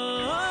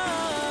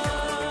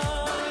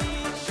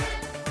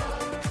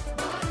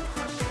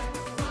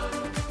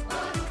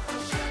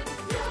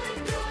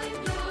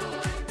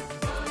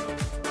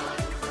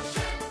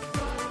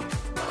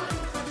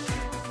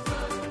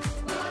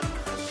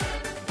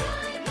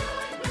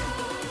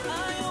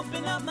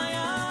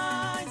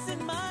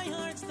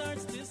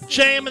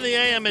 JM in the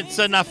AM, it's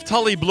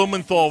Naftali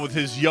Blumenthal with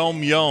his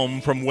Yom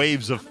Yom from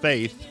Waves of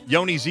Faith.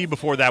 Yoni Z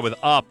before that with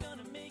Up.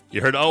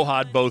 You heard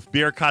Ohad, both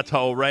Birkat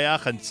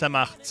HaOreach and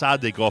Tzemach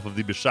Tzadik off of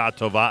the B'Shah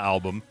Tova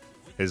album,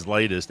 his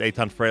latest.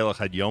 Eitan Freilich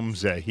had Yom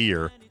Zeh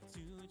here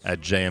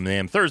at JM in the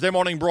AM. Thursday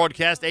morning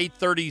broadcast,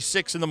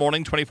 8:36 in the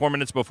morning, 24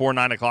 minutes before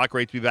 9 o'clock.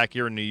 Great to be back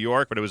here in New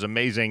York, but it was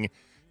amazing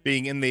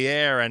being in the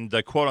air and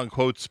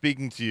quote-unquote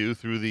speaking to you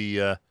through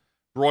the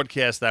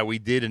broadcast that we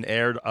did and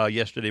aired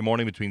yesterday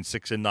morning between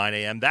 6 and 9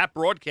 a.m. That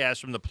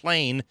broadcast from the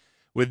plane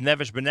with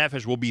Nefesh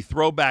B'Nefesh will be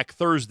Throwback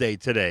Thursday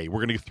today.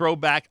 We're going to throw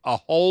back a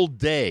whole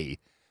day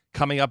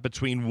coming up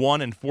between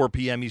 1 and 4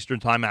 p.m. Eastern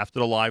Time after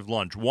the live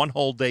lunch. One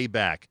whole day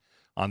back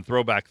on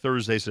Throwback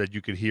Thursday so that you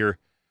could hear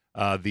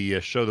the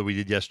show that we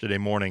did yesterday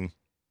morning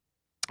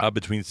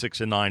between 6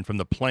 and 9 from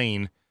the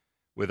plane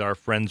with our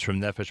friends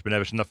from Nefesh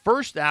B'Nefesh. And the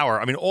first hour,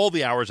 I mean, all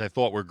the hours I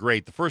thought were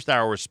great. The first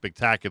hour was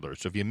spectacular.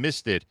 So if you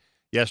missed it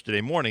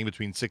yesterday morning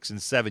between 6 and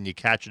 7, you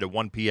catch it at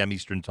 1 p.m.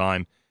 Eastern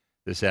Time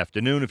this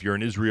afternoon. If you're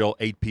in Israel,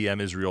 8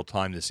 p.m. Israel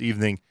time this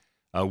evening.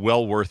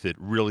 Well worth it.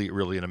 Really,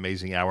 really an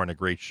amazing hour and a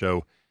great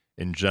show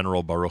in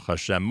general, Baruch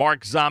Hashem.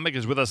 Mark Zamek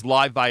is with us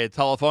live via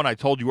telephone. I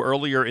told you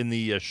earlier in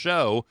the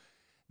show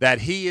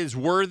that he is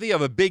worthy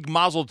of a big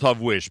Mazel Tov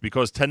wish,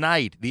 because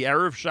tonight, the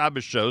Erev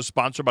Shabbos show,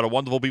 sponsored by the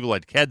wonderful people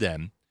at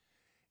Kedem,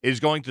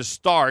 is going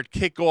to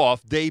kick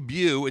off,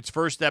 debut its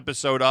first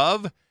episode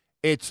of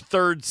its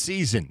third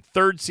season.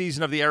 Third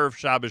season of the Erev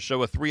Shabbos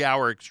show, a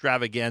 3-hour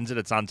extravaganza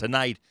that's on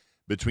tonight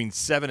between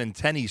 7 and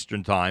 10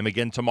 Eastern Time.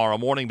 Again, tomorrow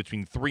morning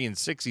between 3 and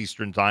 6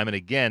 Eastern Time. And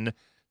again,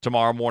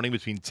 tomorrow morning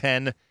between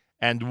 10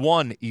 and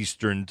 1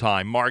 Eastern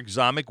Time. Mark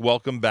Zamek,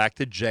 welcome back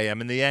to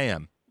JM in the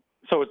AM.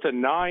 So it's a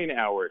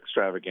 9-hour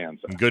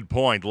extravaganza. Good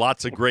point.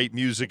 Lots of great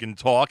music and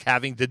talk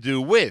having to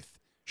do with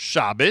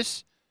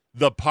Shabbos,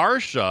 the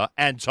Parsha,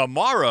 and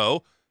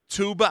tomorrow,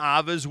 Tu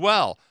B'Av as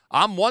well.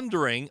 I'm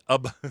wondering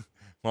about...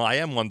 Well, I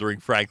am wondering,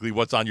 frankly,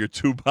 what's on your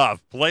Tu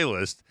B'Av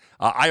playlist.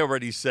 I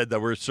already said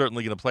that we're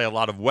certainly going to play a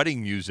lot of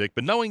wedding music,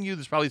 but knowing you,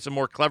 there's probably some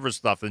more clever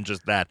stuff than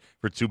just that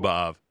for Tu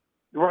B'Av.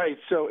 Right.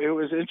 So it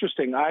was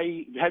interesting.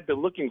 I had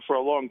been looking for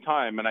a long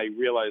time, and I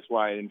realized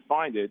why I didn't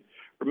find it.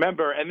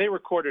 Remember, and they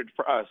recorded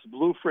for us,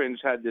 Blue Fringe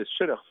had this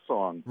Shidduch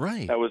song.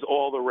 Right. That was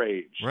all the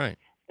rage. Right.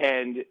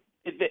 And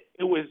it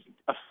was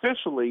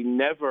officially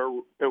never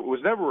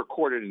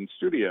recorded in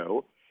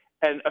studio,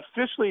 and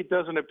officially it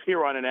doesn't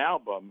appear on an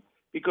album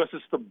because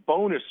it's the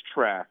bonus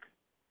track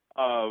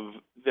of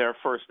their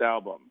first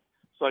album.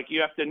 So, like, you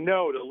have to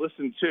know to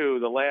listen to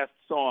the last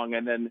song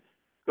and then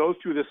go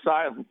through the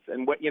silence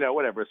and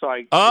whatever.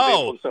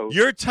 So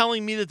you're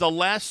telling me that the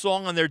last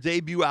song on their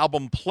debut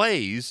album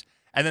plays,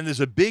 and then there's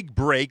a big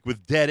break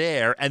with dead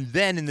air, and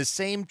then in the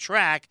same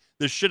track,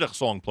 the Shidduch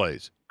song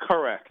plays.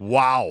 Correct.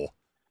 Wow.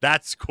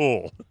 That's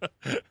cool.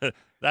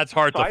 That's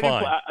hard to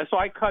find. So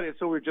I cut it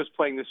so we were just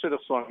playing the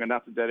Shidduch song and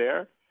not the dead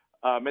air.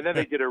 And then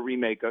they did a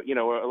remake,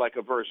 like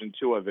a version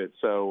 2 of it,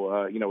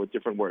 so, with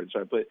different words.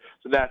 So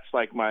that's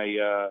like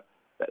my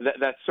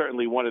that's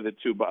certainly one of the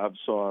Tu B'Av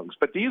songs.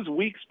 But these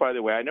weeks, by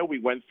the way, I know we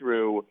went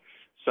through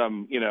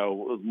some,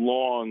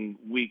 long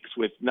weeks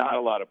with not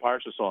a lot of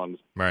Parsha songs.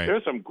 Right.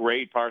 There's some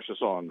great Parsha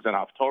songs and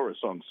Haftorah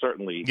songs,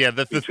 certainly,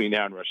 between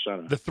now and Rosh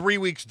Hashanah. The 3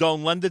 weeks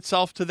don't lend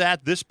itself to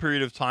that. This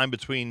period of time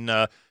between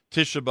Tisha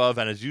B'Av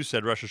and, as you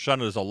said, Rosh Hashanah,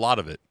 there's a lot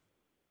of it.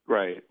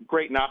 Right.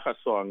 Great Nachas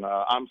song,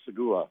 Am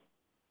Segula,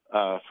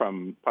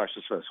 from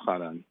Parshas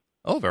Chanan.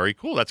 Oh, very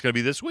cool. That's going to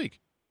be this week.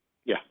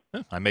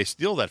 Yeah. I may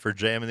steal that for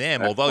JM and the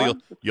AM, That's although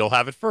fun. you'll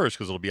have it first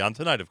because it'll be on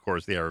tonight, of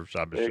course, the Erev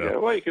Shabbos There you show.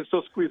 go. Well, you can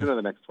still squeeze into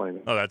the next 20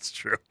 minutes. Oh, that's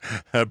true.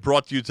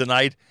 Brought to you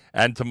tonight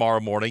and tomorrow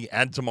morning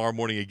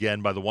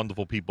again by the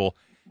wonderful people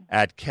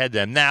at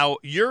Kedem. Now,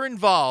 you're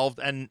involved,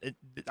 and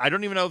I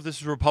don't even know if this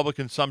is Republic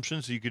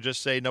consumption, so you could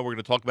just say, no, we're going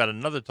to talk about it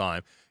another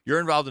time. You're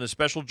involved in a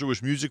special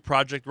Jewish music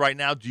project right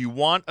now. Do you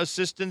want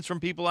assistance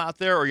from people out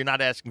there, or you're not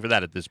asking for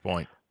that at this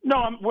point?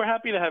 No, we're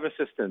happy to have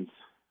assistance.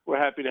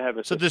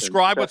 So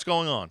describe what's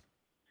going on.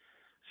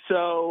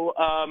 So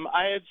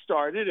I had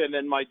started, and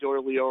then my daughter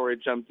Leora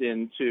jumped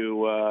in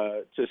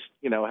to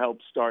help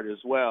start as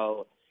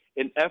well,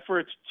 in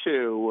efforts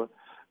to,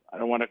 I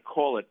don't want to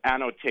call it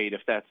annotate,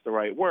 if that's the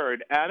right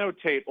word,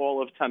 annotate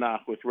all of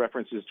Tanakh with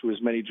references to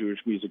as many Jewish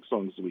music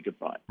songs as we could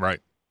find. Right.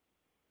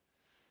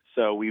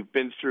 So we've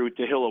been through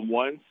Tehillim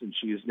once, and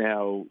she's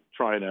now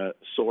trying to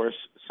source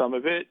some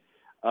of it.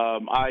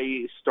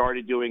 I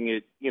started doing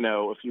it,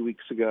 a few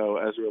weeks ago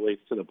as it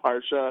relates to the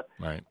Parsha.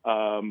 Right.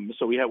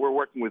 So we're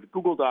working with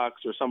Google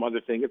Docs or some other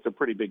thing. It's a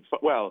pretty big,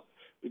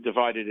 we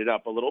divided it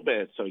up a little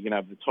bit, so you can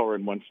have the Torah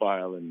in one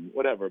file and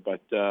whatever.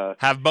 But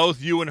have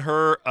both you and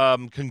her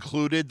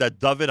concluded that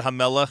David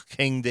HaMelech,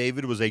 King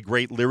David, was a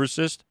great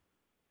lyricist?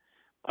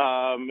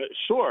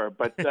 Sure,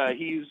 but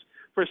he's,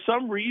 for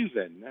some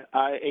reason,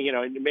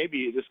 and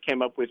maybe this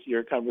came up with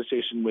your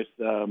conversation with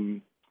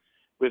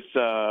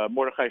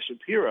Mordechai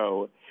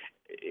Shapiro,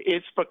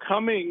 he's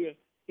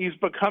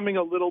becoming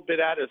a little bit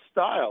out of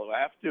style.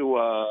 I have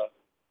to,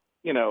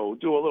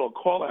 do a little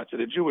call out to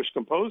the Jewish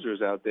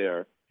composers out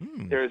there.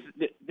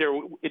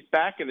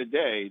 Back in the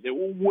day, there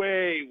were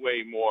way,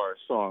 way more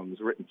songs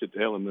written to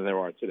Tehillim than there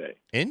are today.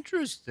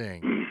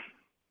 Interesting.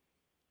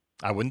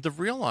 I wouldn't have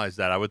realized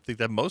that. I would think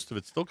that most of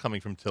it's still coming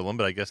from Tehillim,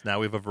 but I guess now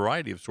we have a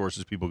variety of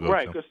sources people go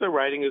right, to. because they're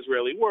writing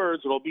Israeli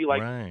words. It'll be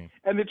like, right.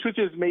 And the truth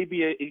is,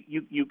 maybe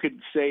you could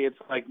say it's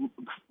like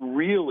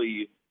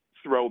really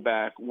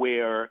throwback,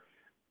 where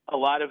a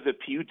lot of the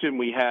piyutim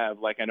we have,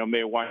 like I know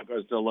Meir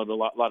Weingart's done a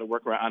lot of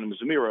work around Anam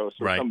Zemiros.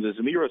 So right. Some of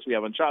the Zemiros we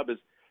have on Shabbos,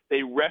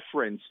 they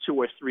reference 2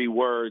 or 3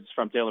 words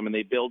from Tehillim and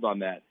they build on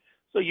that.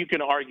 So you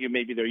can argue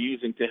maybe they're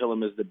using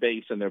Tehillim as the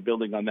base and they're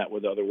building on that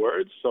with other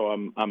words. So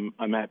I'm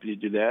happy to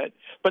do that.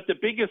 But the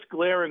biggest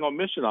glaring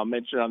omission I'll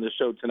mention on the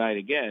show tonight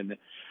again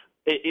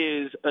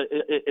is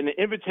an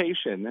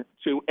invitation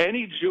to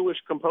any Jewish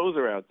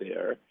composer out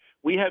there.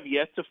 We have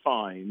yet to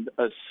find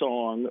a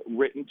song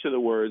written to the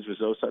words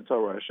V'zo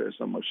Satorah Asher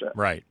Sam Moshe.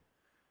 Right.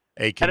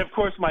 And of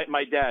course,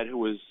 my dad,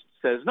 who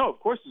says, no, of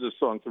course there's a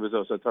song to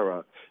V'zo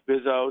Satorah.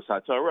 V'zo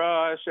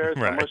Satorah Asher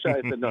Sam Moshe.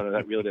 I said, no,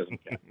 that really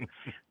doesn't count.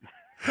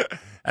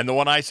 And the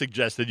one I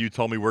suggested, you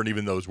told me weren't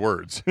even those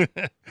words.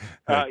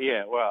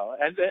 Yeah, well,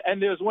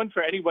 and there's one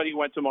for anybody who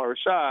went to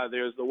Marashah.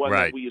 There's the one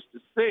Right. that we used to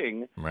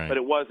sing, Right. but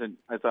it wasn't.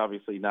 It's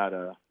obviously not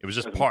a. It was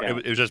just doesn't part.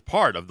 count. It was just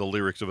part of the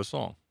lyrics of a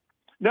song.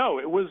 No,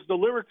 it was the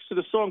lyrics to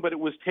the song, but it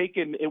was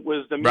taken. It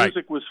was the Right.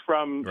 music was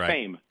from Right.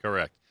 Fame.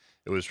 Correct.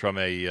 It was from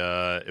a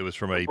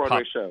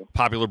Broadway show.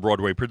 popular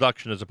Broadway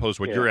production, as opposed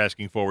to what Yeah. you're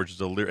asking for, which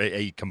is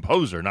a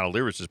composer, not a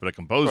lyricist, but a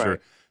composer,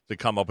 Right. to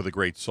come up with a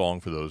great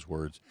song for those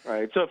words.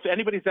 Right. So if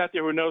anybody's out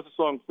there who knows the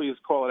song, please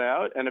call it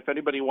out. And if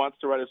anybody wants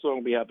to write a song,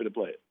 we'll be happy to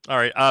play it. All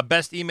right.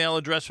 Best email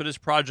address for this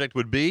project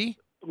would be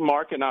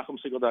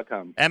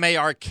Mark@NachumSiegel.com.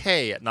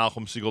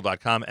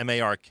 MARK@NachumSiegel.com.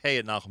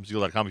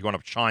 MARK@NachumSiegel.com. If you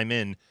want to chime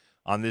in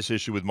on this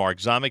issue with Mark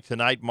Zamek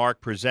tonight,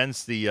 Mark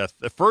presents the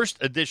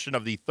first edition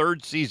of the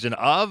third season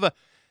of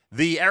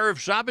the Erev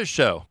Shabbos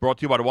Show, brought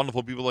to you by the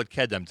wonderful people at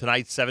Kedem.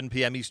 Tonight, 7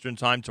 p.m. Eastern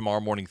Time. Tomorrow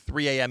morning,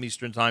 3 a.m.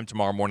 Eastern Time.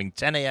 Tomorrow morning,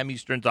 10 a.m.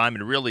 Eastern Time.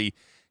 It really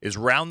is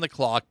round the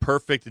clock,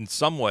 perfect in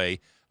some way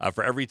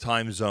for every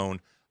time zone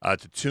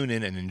to tune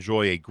in and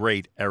enjoy a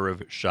great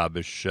Erev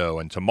Shabbos show.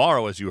 And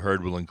tomorrow, as you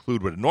heard, will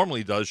include what it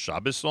normally does,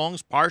 Shabbos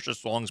songs, Parsha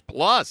songs,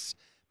 plus,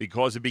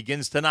 because it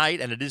begins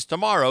tonight and it is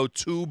tomorrow,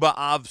 Tu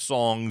B'Av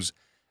songs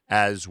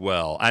as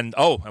well. And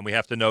we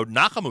have to note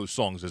Nachamu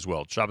songs as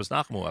well. Shabbos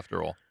Nachamu,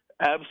 after all.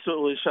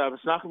 Absolutely,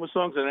 Shabbos Nachamu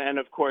songs, and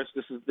of course,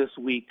 this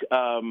week.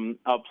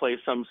 I'll play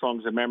some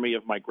songs in memory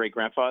of my great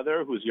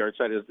grandfather, whose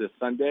yahrzeit is this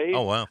Sunday.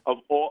 Oh wow! Of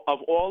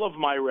all of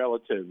my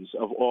relatives,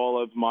 of all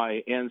of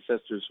my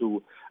ancestors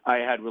who I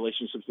had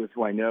relationships with,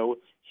 who I know,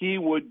 he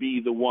would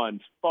be the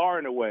one, far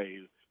and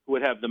away, who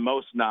would have the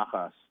most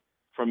nachas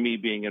from me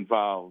being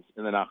involved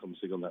in the Nachum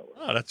Siegel Network.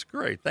 Oh, that's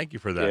great! Thank you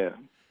for that. Yeah.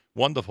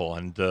 Wonderful,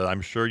 and I'm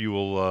sure you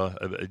will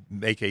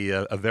make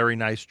a very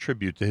nice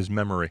tribute to his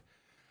memory.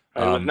 It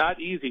was not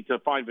easy to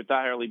find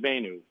V'Tahar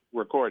Libeinu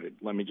recorded,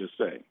 let me just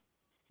say.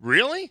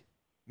 Really?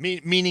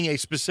 Meaning a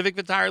specific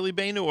V'Tahar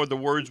Libeinu, or the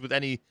words with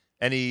any?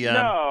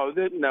 No,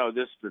 there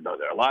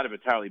are a lot of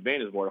V'Tahar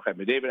Libeinus, Mordechai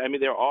Ben David. I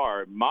mean, there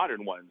are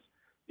modern ones.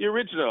 The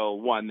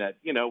original one that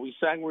we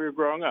sang when we were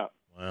growing up.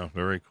 Wow,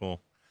 very cool.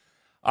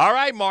 All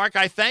right, Mark,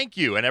 I thank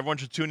you, and everyone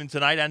should tune in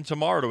tonight and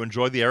tomorrow to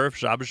enjoy the Erev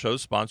Shabbos show,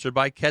 sponsored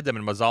by Kedem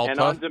and Mazal And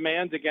Tov. on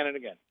demand again and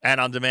again. And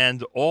on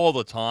demand all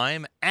the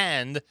time,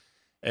 and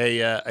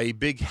a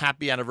big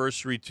happy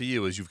anniversary to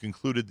you as you've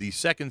concluded the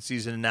second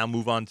season and now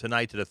move on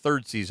tonight to the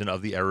third season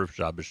of the Erev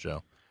Shabbos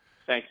show.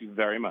 Thank you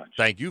very much.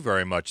 Thank you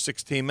very much.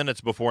 16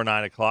 minutes before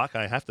 9 o'clock.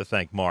 I have to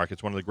thank Mark.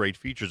 It's one of the great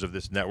features of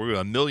this network. We have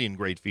a million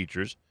great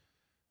features,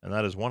 and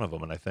that is one of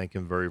them, and I thank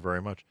him very,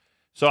 very much.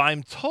 So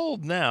I'm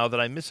told now that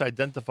I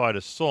misidentified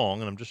a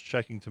song, and I'm just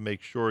checking to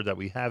make sure that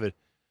we have it.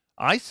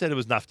 I said it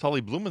was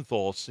Naftali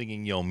Blumenthal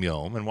singing Yom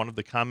Yom, and one of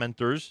the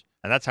commenters,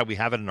 and that's how we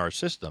have it in our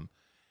system,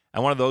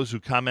 and one of those who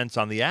comments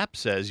on the app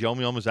says Yom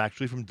Yom is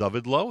actually from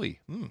Dovid Lowy.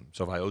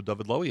 So if I owe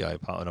Dovid Lowy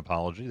an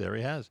apology, there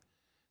he has.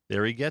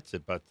 There he gets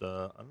it. But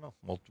I don't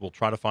know. We'll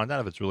try to find out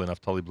if it's really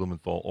Naftali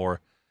Blumenthal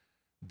or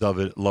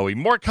Dovid Lowy.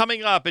 More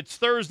coming up. It's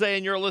Thursday,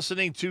 and you're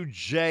listening to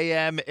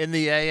JM in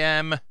the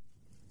AM.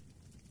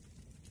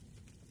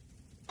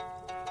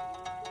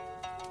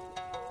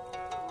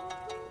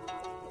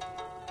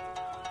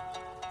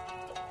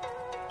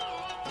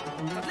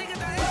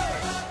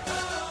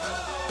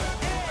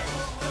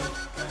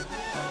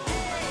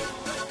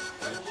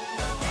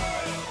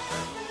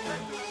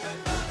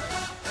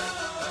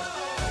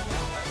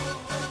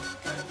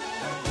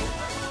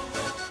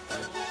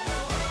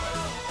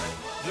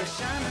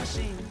 יש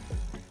אנשים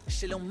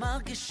שלא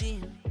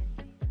מרגישים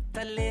את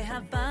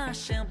הלהבה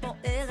אשר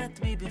בוערת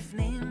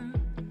מבפנים,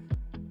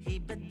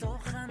 היא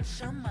בתוך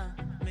הנשמה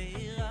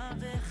מהירה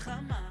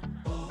וחמה.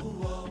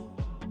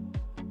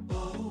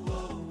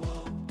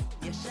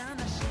 יש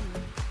אנשים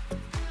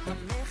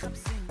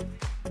המחפשים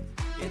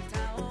את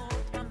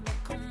האורות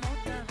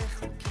במקומות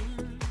הרחוקים,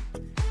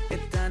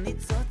 את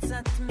הניצוץ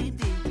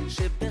התמידי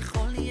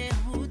שבכל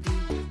יהודי.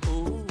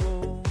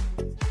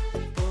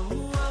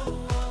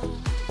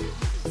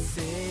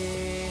 זה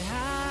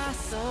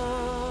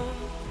הסוף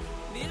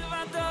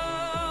מלבדו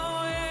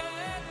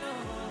אלינו,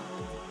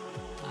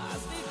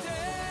 אז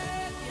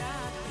ניתן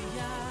יד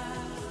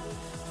ביד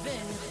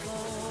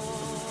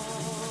ונרקוד.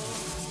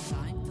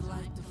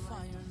 Light the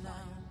fire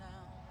now.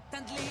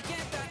 תדליק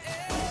את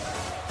האש,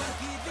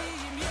 תגידי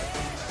אם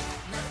יש,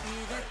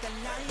 נאיר את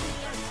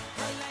הלילה,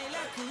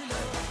 הלילה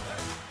כולו.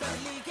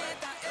 תדליק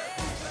את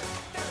האש,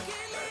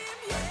 תגידי אם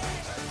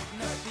יש,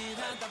 נשאיר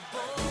עד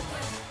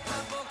הבוקר,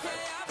 הבוקר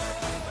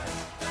יבוא.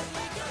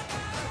 תדליק את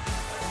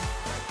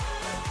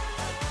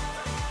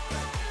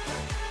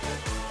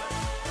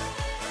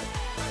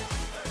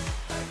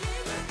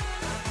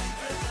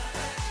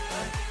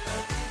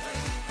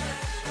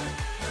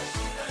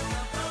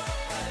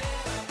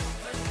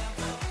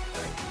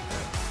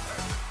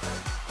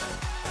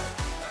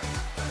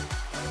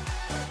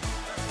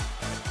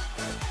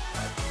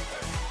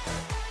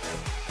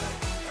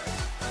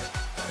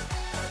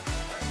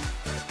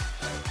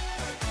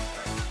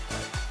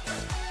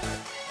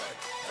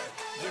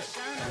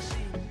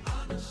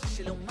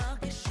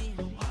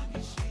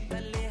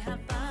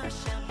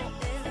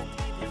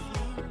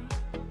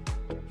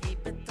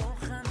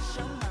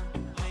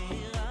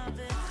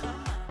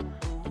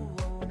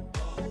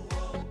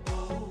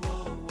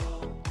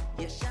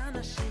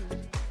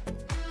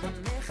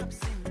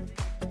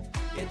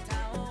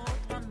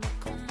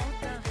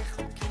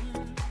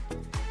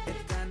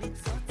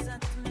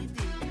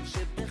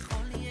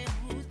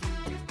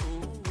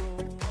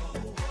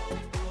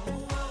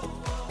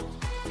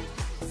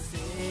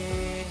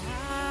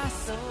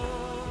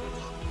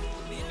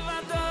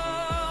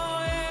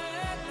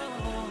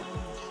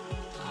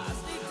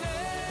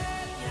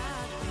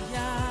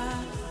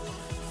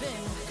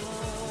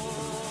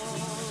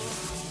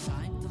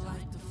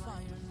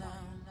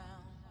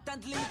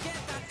תדליק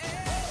את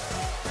האש,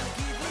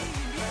 תגיד לי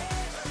אם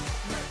יש,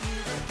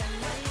 נאיר את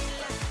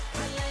הלילה,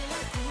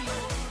 הלילה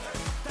כולו.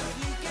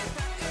 תדליק את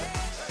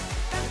האש,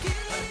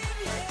 תגיד לי אם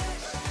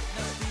יש,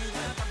 נשאיר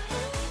עד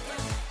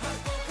הבוקר,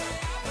 הבוקר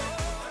יבוא.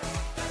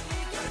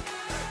 תדליק את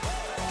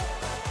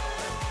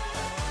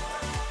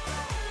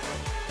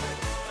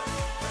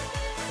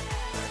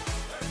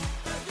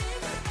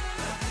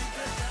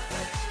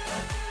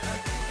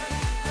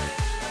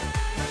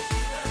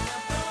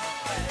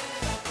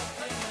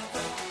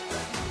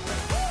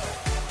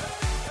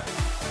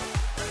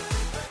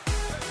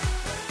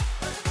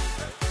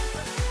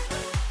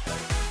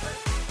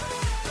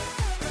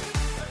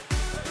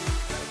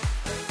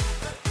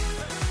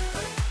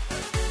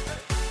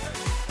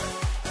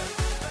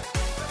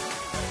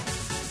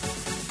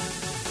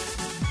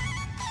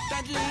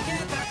תדליק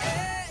את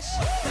האש,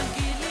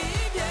 תגיד לי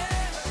אם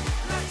יש,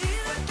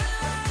 נאיר את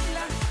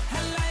הלילה,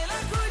 הלילה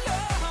כולו.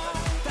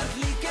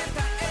 תדליק את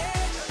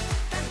האש,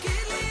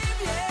 תגיד לי אם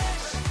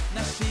יש,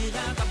 נשאיר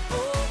עד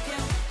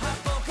הבוקר,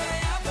 הבוקר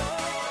יבוא.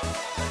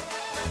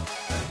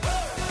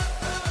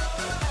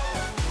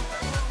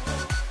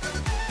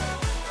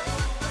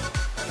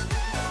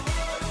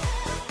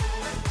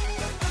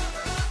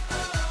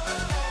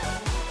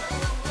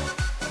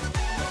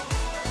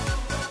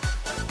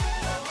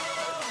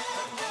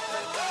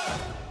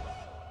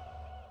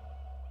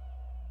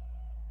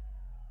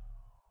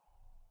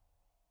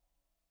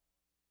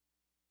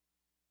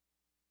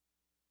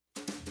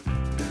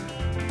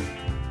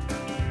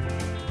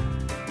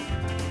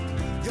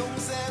 יום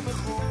זה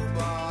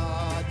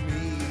מכובד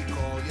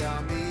מכל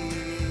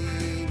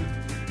ימים,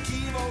 כי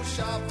בו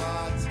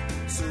שבת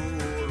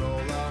צור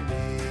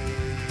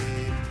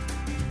עולמים.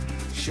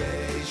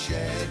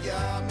 ששת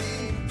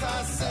ימים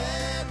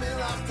תעשה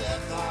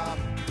מלאכתך,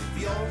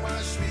 ויום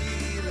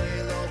השביעי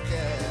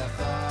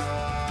לאלוקיך.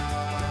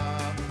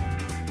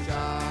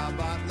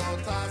 שבת לא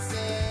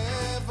תעשה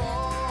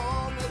בו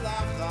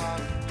מלאכה,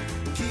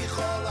 כי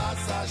כל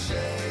עשה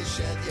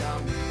ששת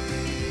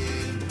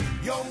ימים.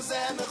 יום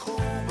זה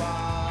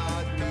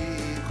מכובד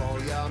מכל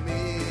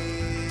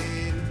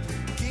ימים,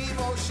 כי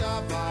בו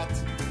שבת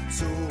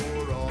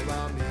צור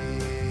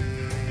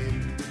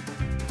עולמים.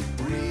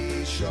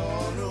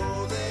 ראשון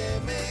הוא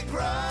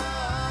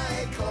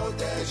למקראי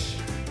קודש,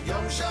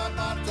 יום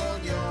שבתון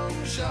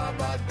יום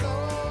שבת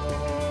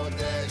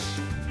קודש.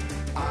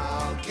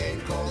 על כן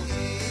כל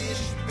איש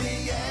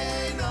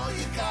ביינו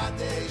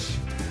יקדש,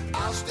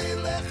 על שתי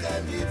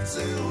לחם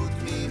יבצעו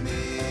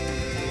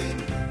תמימים.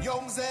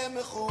 יום זה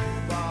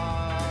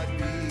מכובד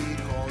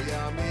מכל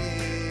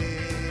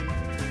ימים,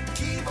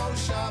 כי בו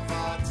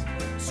שבת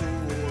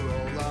צור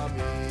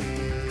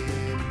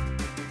עולמים.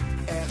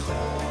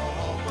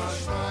 איכו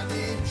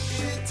משמנים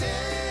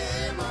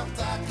שיתם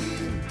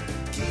ממתקים,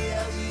 כי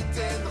אל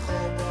ייתן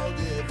חובו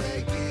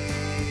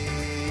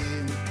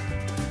דבקים.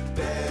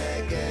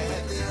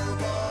 בגד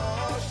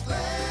ללבוש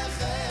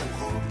לחם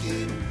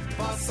חוקים,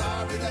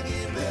 בשר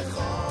ודגים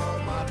בכל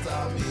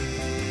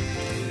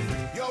מטעמים.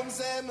 יום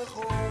זה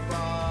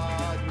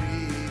מכובד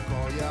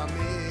מכל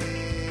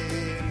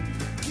ימים,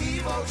 כי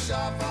בו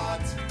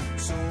שבת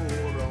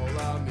צור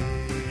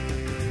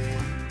עולמים.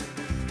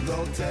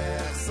 לא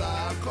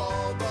תחסר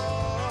כל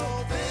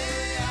בו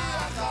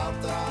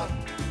ואכלת,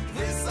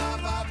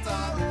 ושבעת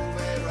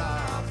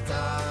וברכת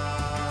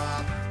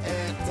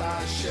את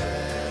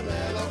השם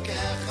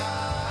אלוקיך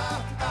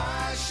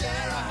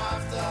אשר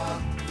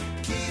אהבת,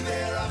 כי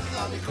ברך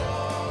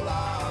מכל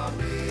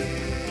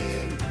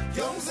העמים.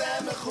 יום זה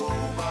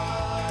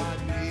מכובד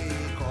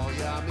מכל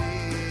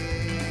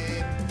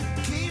ימים,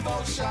 כי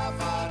בו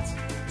שבת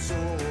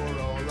צור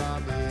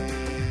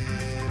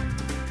עולמים.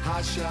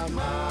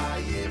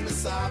 השמיים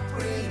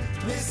מספרים,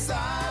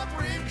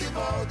 מספרים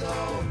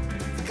כבודו,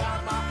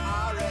 וגם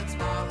הארץ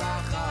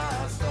מלך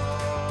חסדו.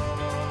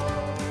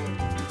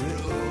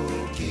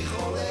 ראו כי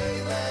כל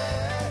אלה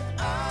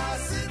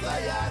עשית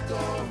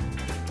לידו,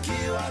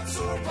 כי הוא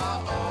עצור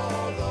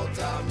בעולו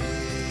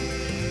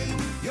תמיד.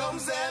 יום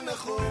זה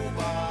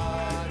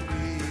מכובד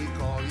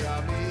מכל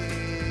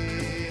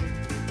ימים,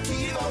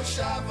 כי בו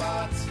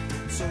שבת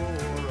צור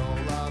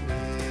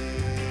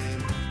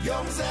עולמים.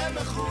 יום זה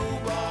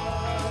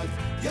מכובד,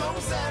 יום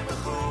זה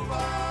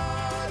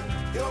מכובד,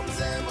 יום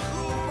זה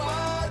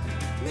מכובד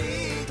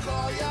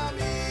מכל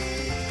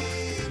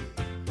ימים.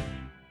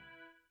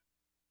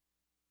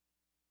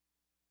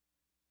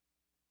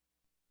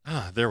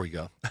 There we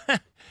go.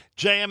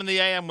 JM in the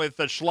AM with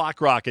Schlock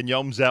Rock and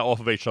Yom Zeh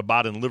off of a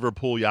Shabbat in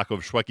Liverpool.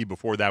 Yaakov Shweki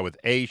before that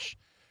with Aish.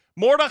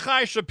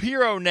 Mordechai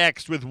Shapiro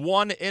next with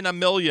 1 in a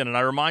Million. And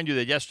I remind you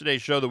that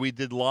yesterday's show that we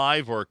did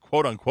live, or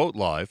quote-unquote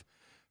live,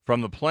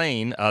 from the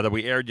plane that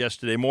we aired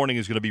yesterday morning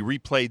is going to be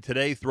replayed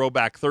today.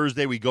 Throwback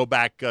Thursday. We go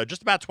back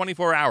just about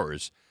 24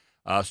 hours,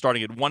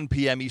 starting at 1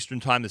 p.m. Eastern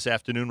Time this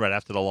afternoon, right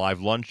after the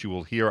live lunch. You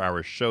will hear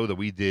our show that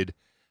we did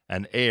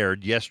and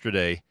aired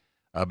yesterday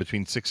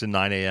between 6 and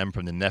 9 a.m.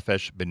 from the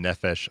Nefesh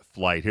B'Nefesh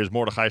flight. Here's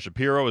Mordechai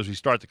Shapiro as we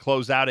start to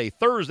close out a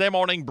Thursday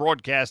morning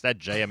broadcast at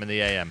JM in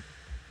the AM.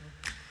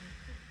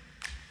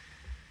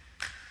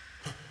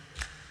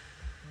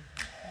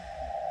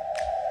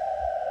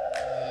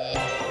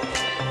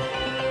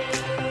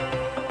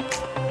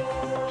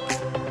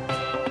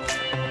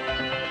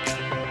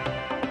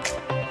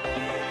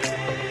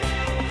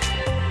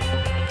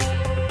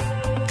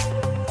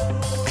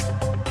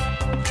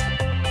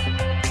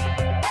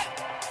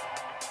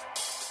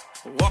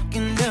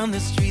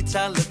 nights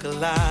I look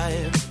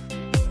alive.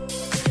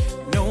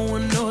 No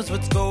one knows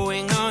what's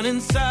going on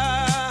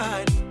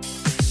inside.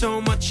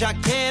 So much I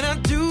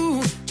cannot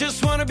do.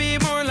 Just wanna be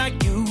more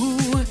like you.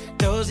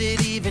 Does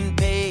it even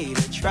pay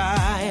to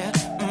try?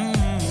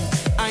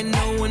 I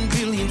know 1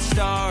 billion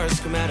stars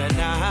come out at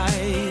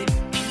night,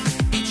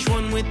 each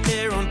one with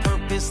their own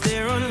purpose,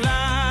 their own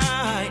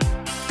light.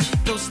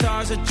 Those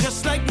stars are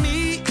just like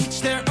me,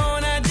 each their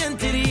own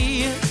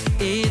identity.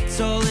 It's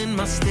all in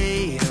my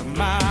state of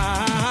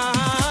mind.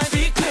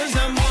 Because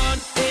I'm one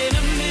in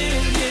a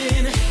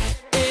million,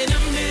 in a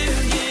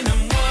million.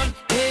 I'm one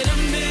in a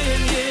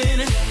million,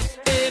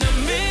 in a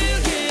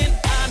million.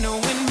 I know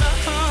in my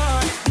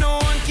heart, no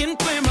one can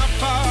play my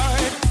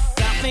part.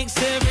 That makes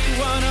every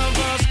one of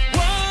us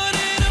one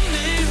in a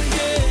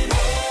million.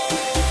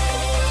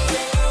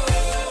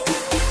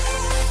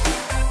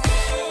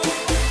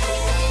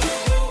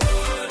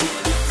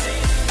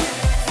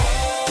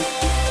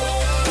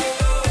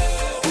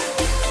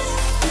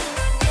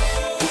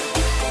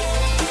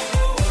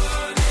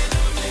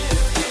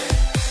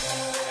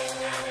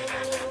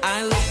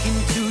 I look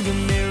into the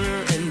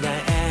mirror and I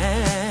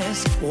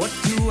ask, what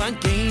do I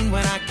gain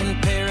when I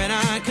compare and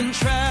I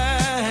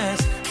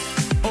contrast?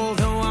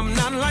 Although I'm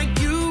not like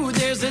you,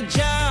 there's a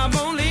job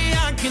only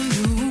I can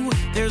do.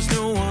 There's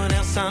no one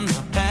else on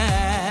my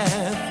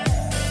path.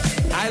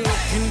 I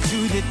look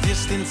into the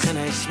distance and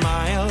I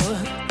smile.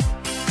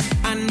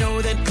 I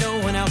know that no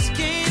one else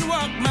can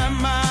walk my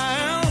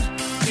mile.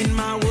 In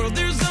my world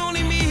there's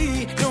only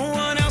me, no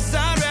one else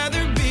I'd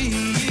rather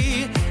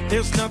be.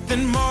 There's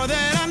nothing more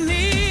that I need.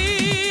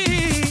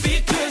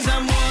 Because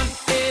I'm one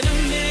in a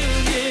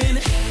million,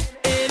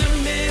 in a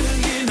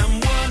million.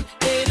 I'm one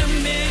in a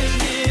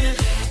million,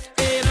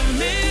 in a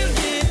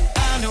million.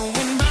 I know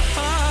in my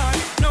heart,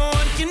 no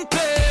one can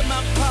play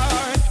my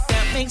part.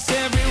 That makes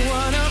every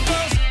one of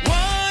us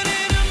one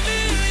in a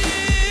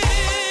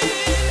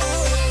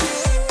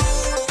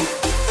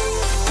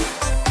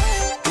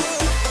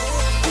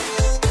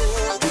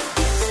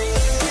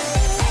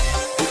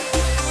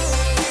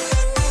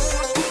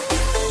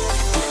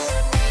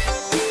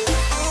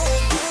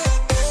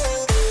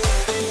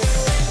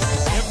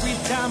Every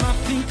time I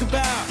think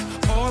about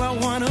all I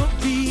wanna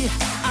be,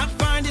 I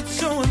find it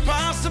so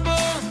impossible.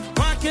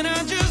 Why can't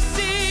I just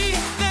see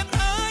that I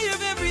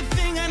have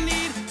everything I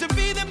need to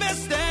be the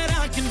best that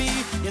I can be?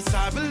 Yes,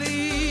 I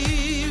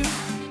believe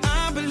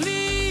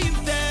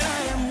that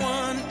I am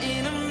one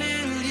in a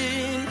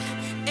million,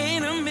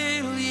 in a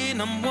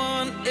million. I'm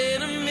one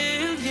in a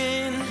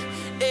million,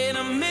 in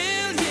a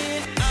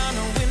million. I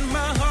know in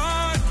my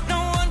heart, no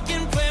one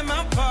can play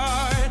my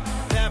part.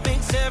 That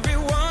makes every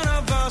one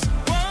of us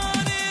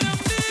one in a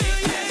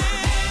million.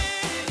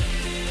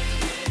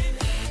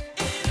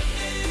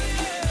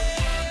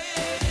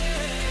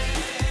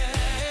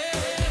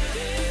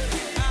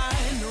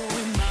 I know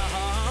in my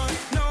heart,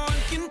 no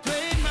one can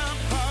play my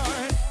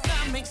part.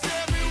 That makes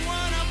every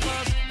one of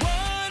us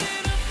one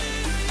in a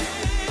million.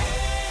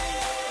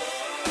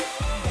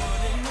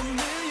 One in a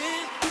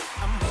million.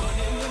 I'm one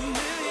in a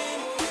million.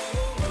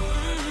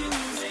 One in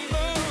a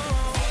million. I'm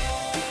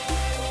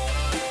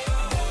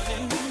one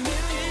in a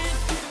million.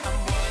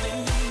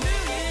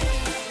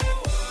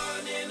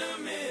 One in a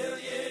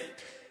million.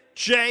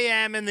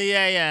 JM in the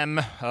AM.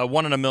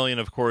 1 in a million,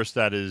 of course,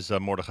 that is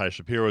Mordechai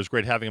Shapiro. It was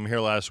great having him here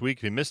last week.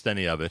 If you missed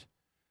any of it,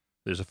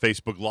 there's a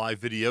Facebook Live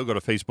video. Go to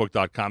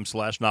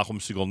facebook.com/Nachum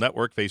Segal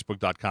Network,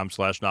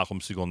 facebook.com/Nachum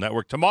Segal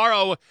Network.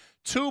 Tomorrow,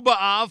 Tu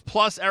B'Av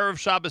plus Erev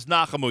Shabbos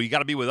Nachamu. You got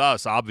to be with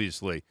us,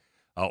 obviously,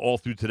 all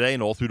through today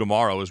and all through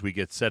tomorrow as we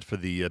get set for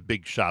the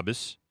big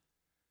Shabbos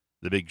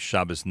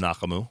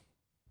Nachamu.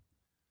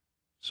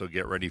 So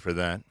get ready for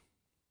that.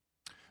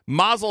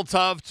 Mazel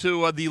tov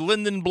to the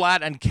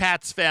Lindenblatt and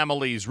Katz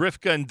families.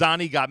 Rivka and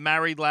Donnie got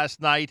married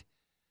last night.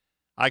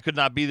 I could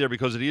not be there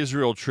because of the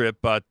Israel trip,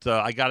 but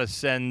I got to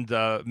send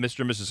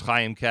Mr. and Mrs.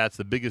 Chaim Katz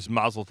the biggest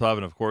mazel tov,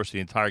 and, of course,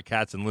 the entire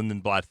Katz and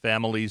Lindenblatt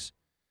families.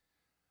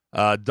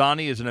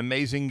 Donnie is an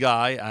amazing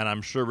guy, and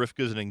I'm sure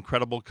Rivka is an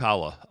incredible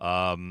kala.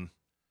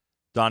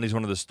 Donnie's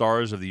one of the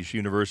stars of the Yeshiva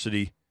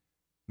University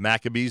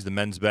Maccabees, the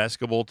men's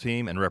basketball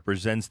team, and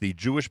represents the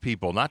Jewish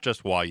people, not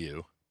just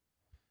YU,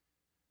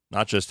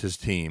 not just his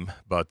team,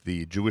 but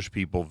the Jewish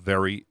people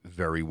very,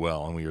 very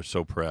well, and we are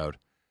so proud.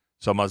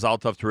 So Mazal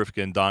Tov to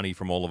Rivka and Donnie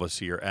from all of us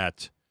here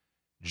at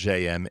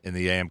JM in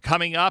the AM.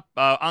 Coming up,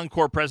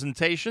 encore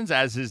presentations,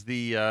 as is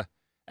the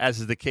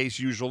case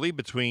usually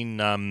between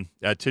Tisha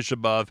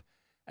B'Av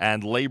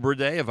and Labor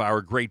Day of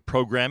our great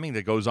programming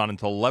that goes on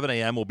until 11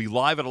 a.m. We'll be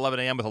live at 11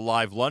 a.m. with a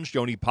live lunch.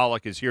 Yoni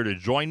Pollack is here to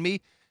join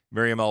me.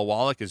 Miriam L.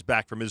 Wallach is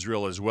back from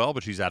Israel as well,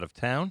 but she's out of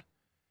town.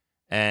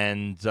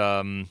 And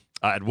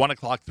at 1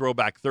 o'clock,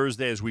 Throwback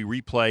Thursday, as we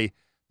replay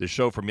the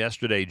show from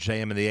yesterday,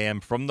 JM in the AM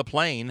from the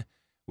plane,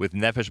 with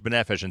Nefesh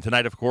B'Nefesh. And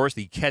tonight, of course,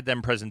 the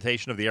Kedem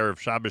presentation of the Erev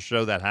Shabbos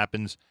show that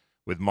happens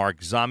with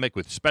Mark Zamek,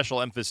 with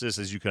special emphasis,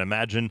 as you can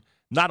imagine,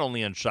 not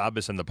only on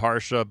Shabbos and the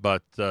Parsha,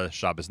 but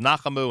Shabbos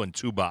Nachamu and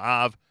Tu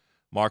B'Av.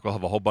 Mark will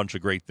have a whole bunch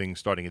of great things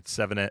starting at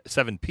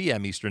 7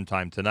 p.m. Eastern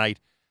Time tonight.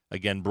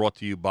 Again, brought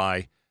to you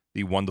by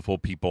the wonderful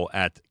people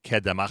at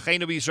Kedem.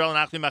 Achenu Israel and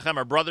Achim Achem,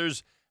 our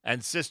brothers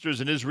and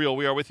sisters in Israel.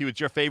 We are with you. It's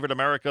your favorite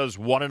America's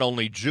one and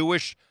only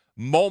Jewish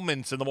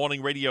Moments in the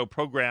Morning radio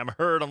program,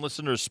 heard on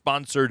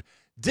listeners-sponsored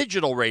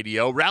digital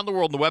radio around the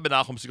world on the web at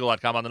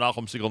NachumSegal.com, on the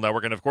Nachum Segal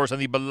Network, and, of course, on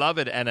the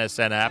beloved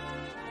NSN app.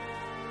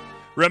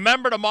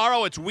 Remember,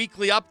 tomorrow it's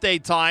weekly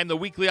update time. The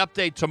weekly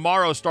update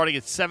tomorrow starting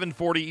at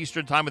 7:40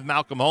 Eastern Time with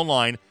Malcolm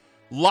Hoenlein.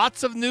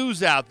 Lots of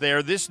news out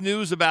there. This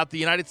news about the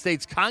United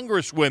States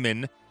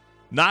Congresswomen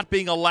not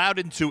being allowed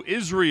into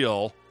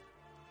Israel,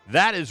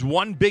 that is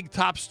one big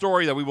top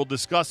story that we will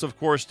discuss, of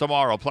course,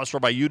 tomorrow. Plus,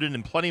 Rabbi Yudin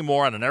and plenty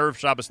more on an Erev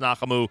Shabbos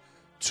Nachamu,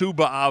 Tu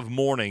B'Av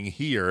morning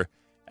here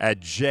at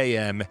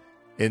JM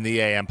in the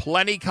AM.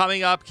 Plenty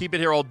coming up. Keep it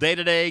here all day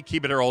today.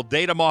 Keep it here all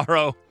day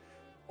tomorrow.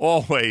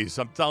 Always,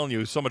 I'm telling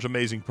you, so much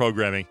amazing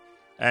programming.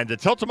 And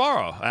until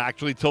tomorrow,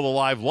 actually till the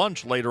live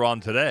lunch later on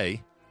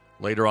today,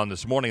 later on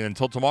this morning,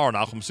 until tomorrow,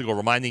 Nachum Segal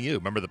reminding you,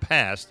 remember the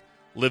past,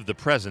 live the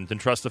present, and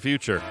trust the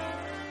future.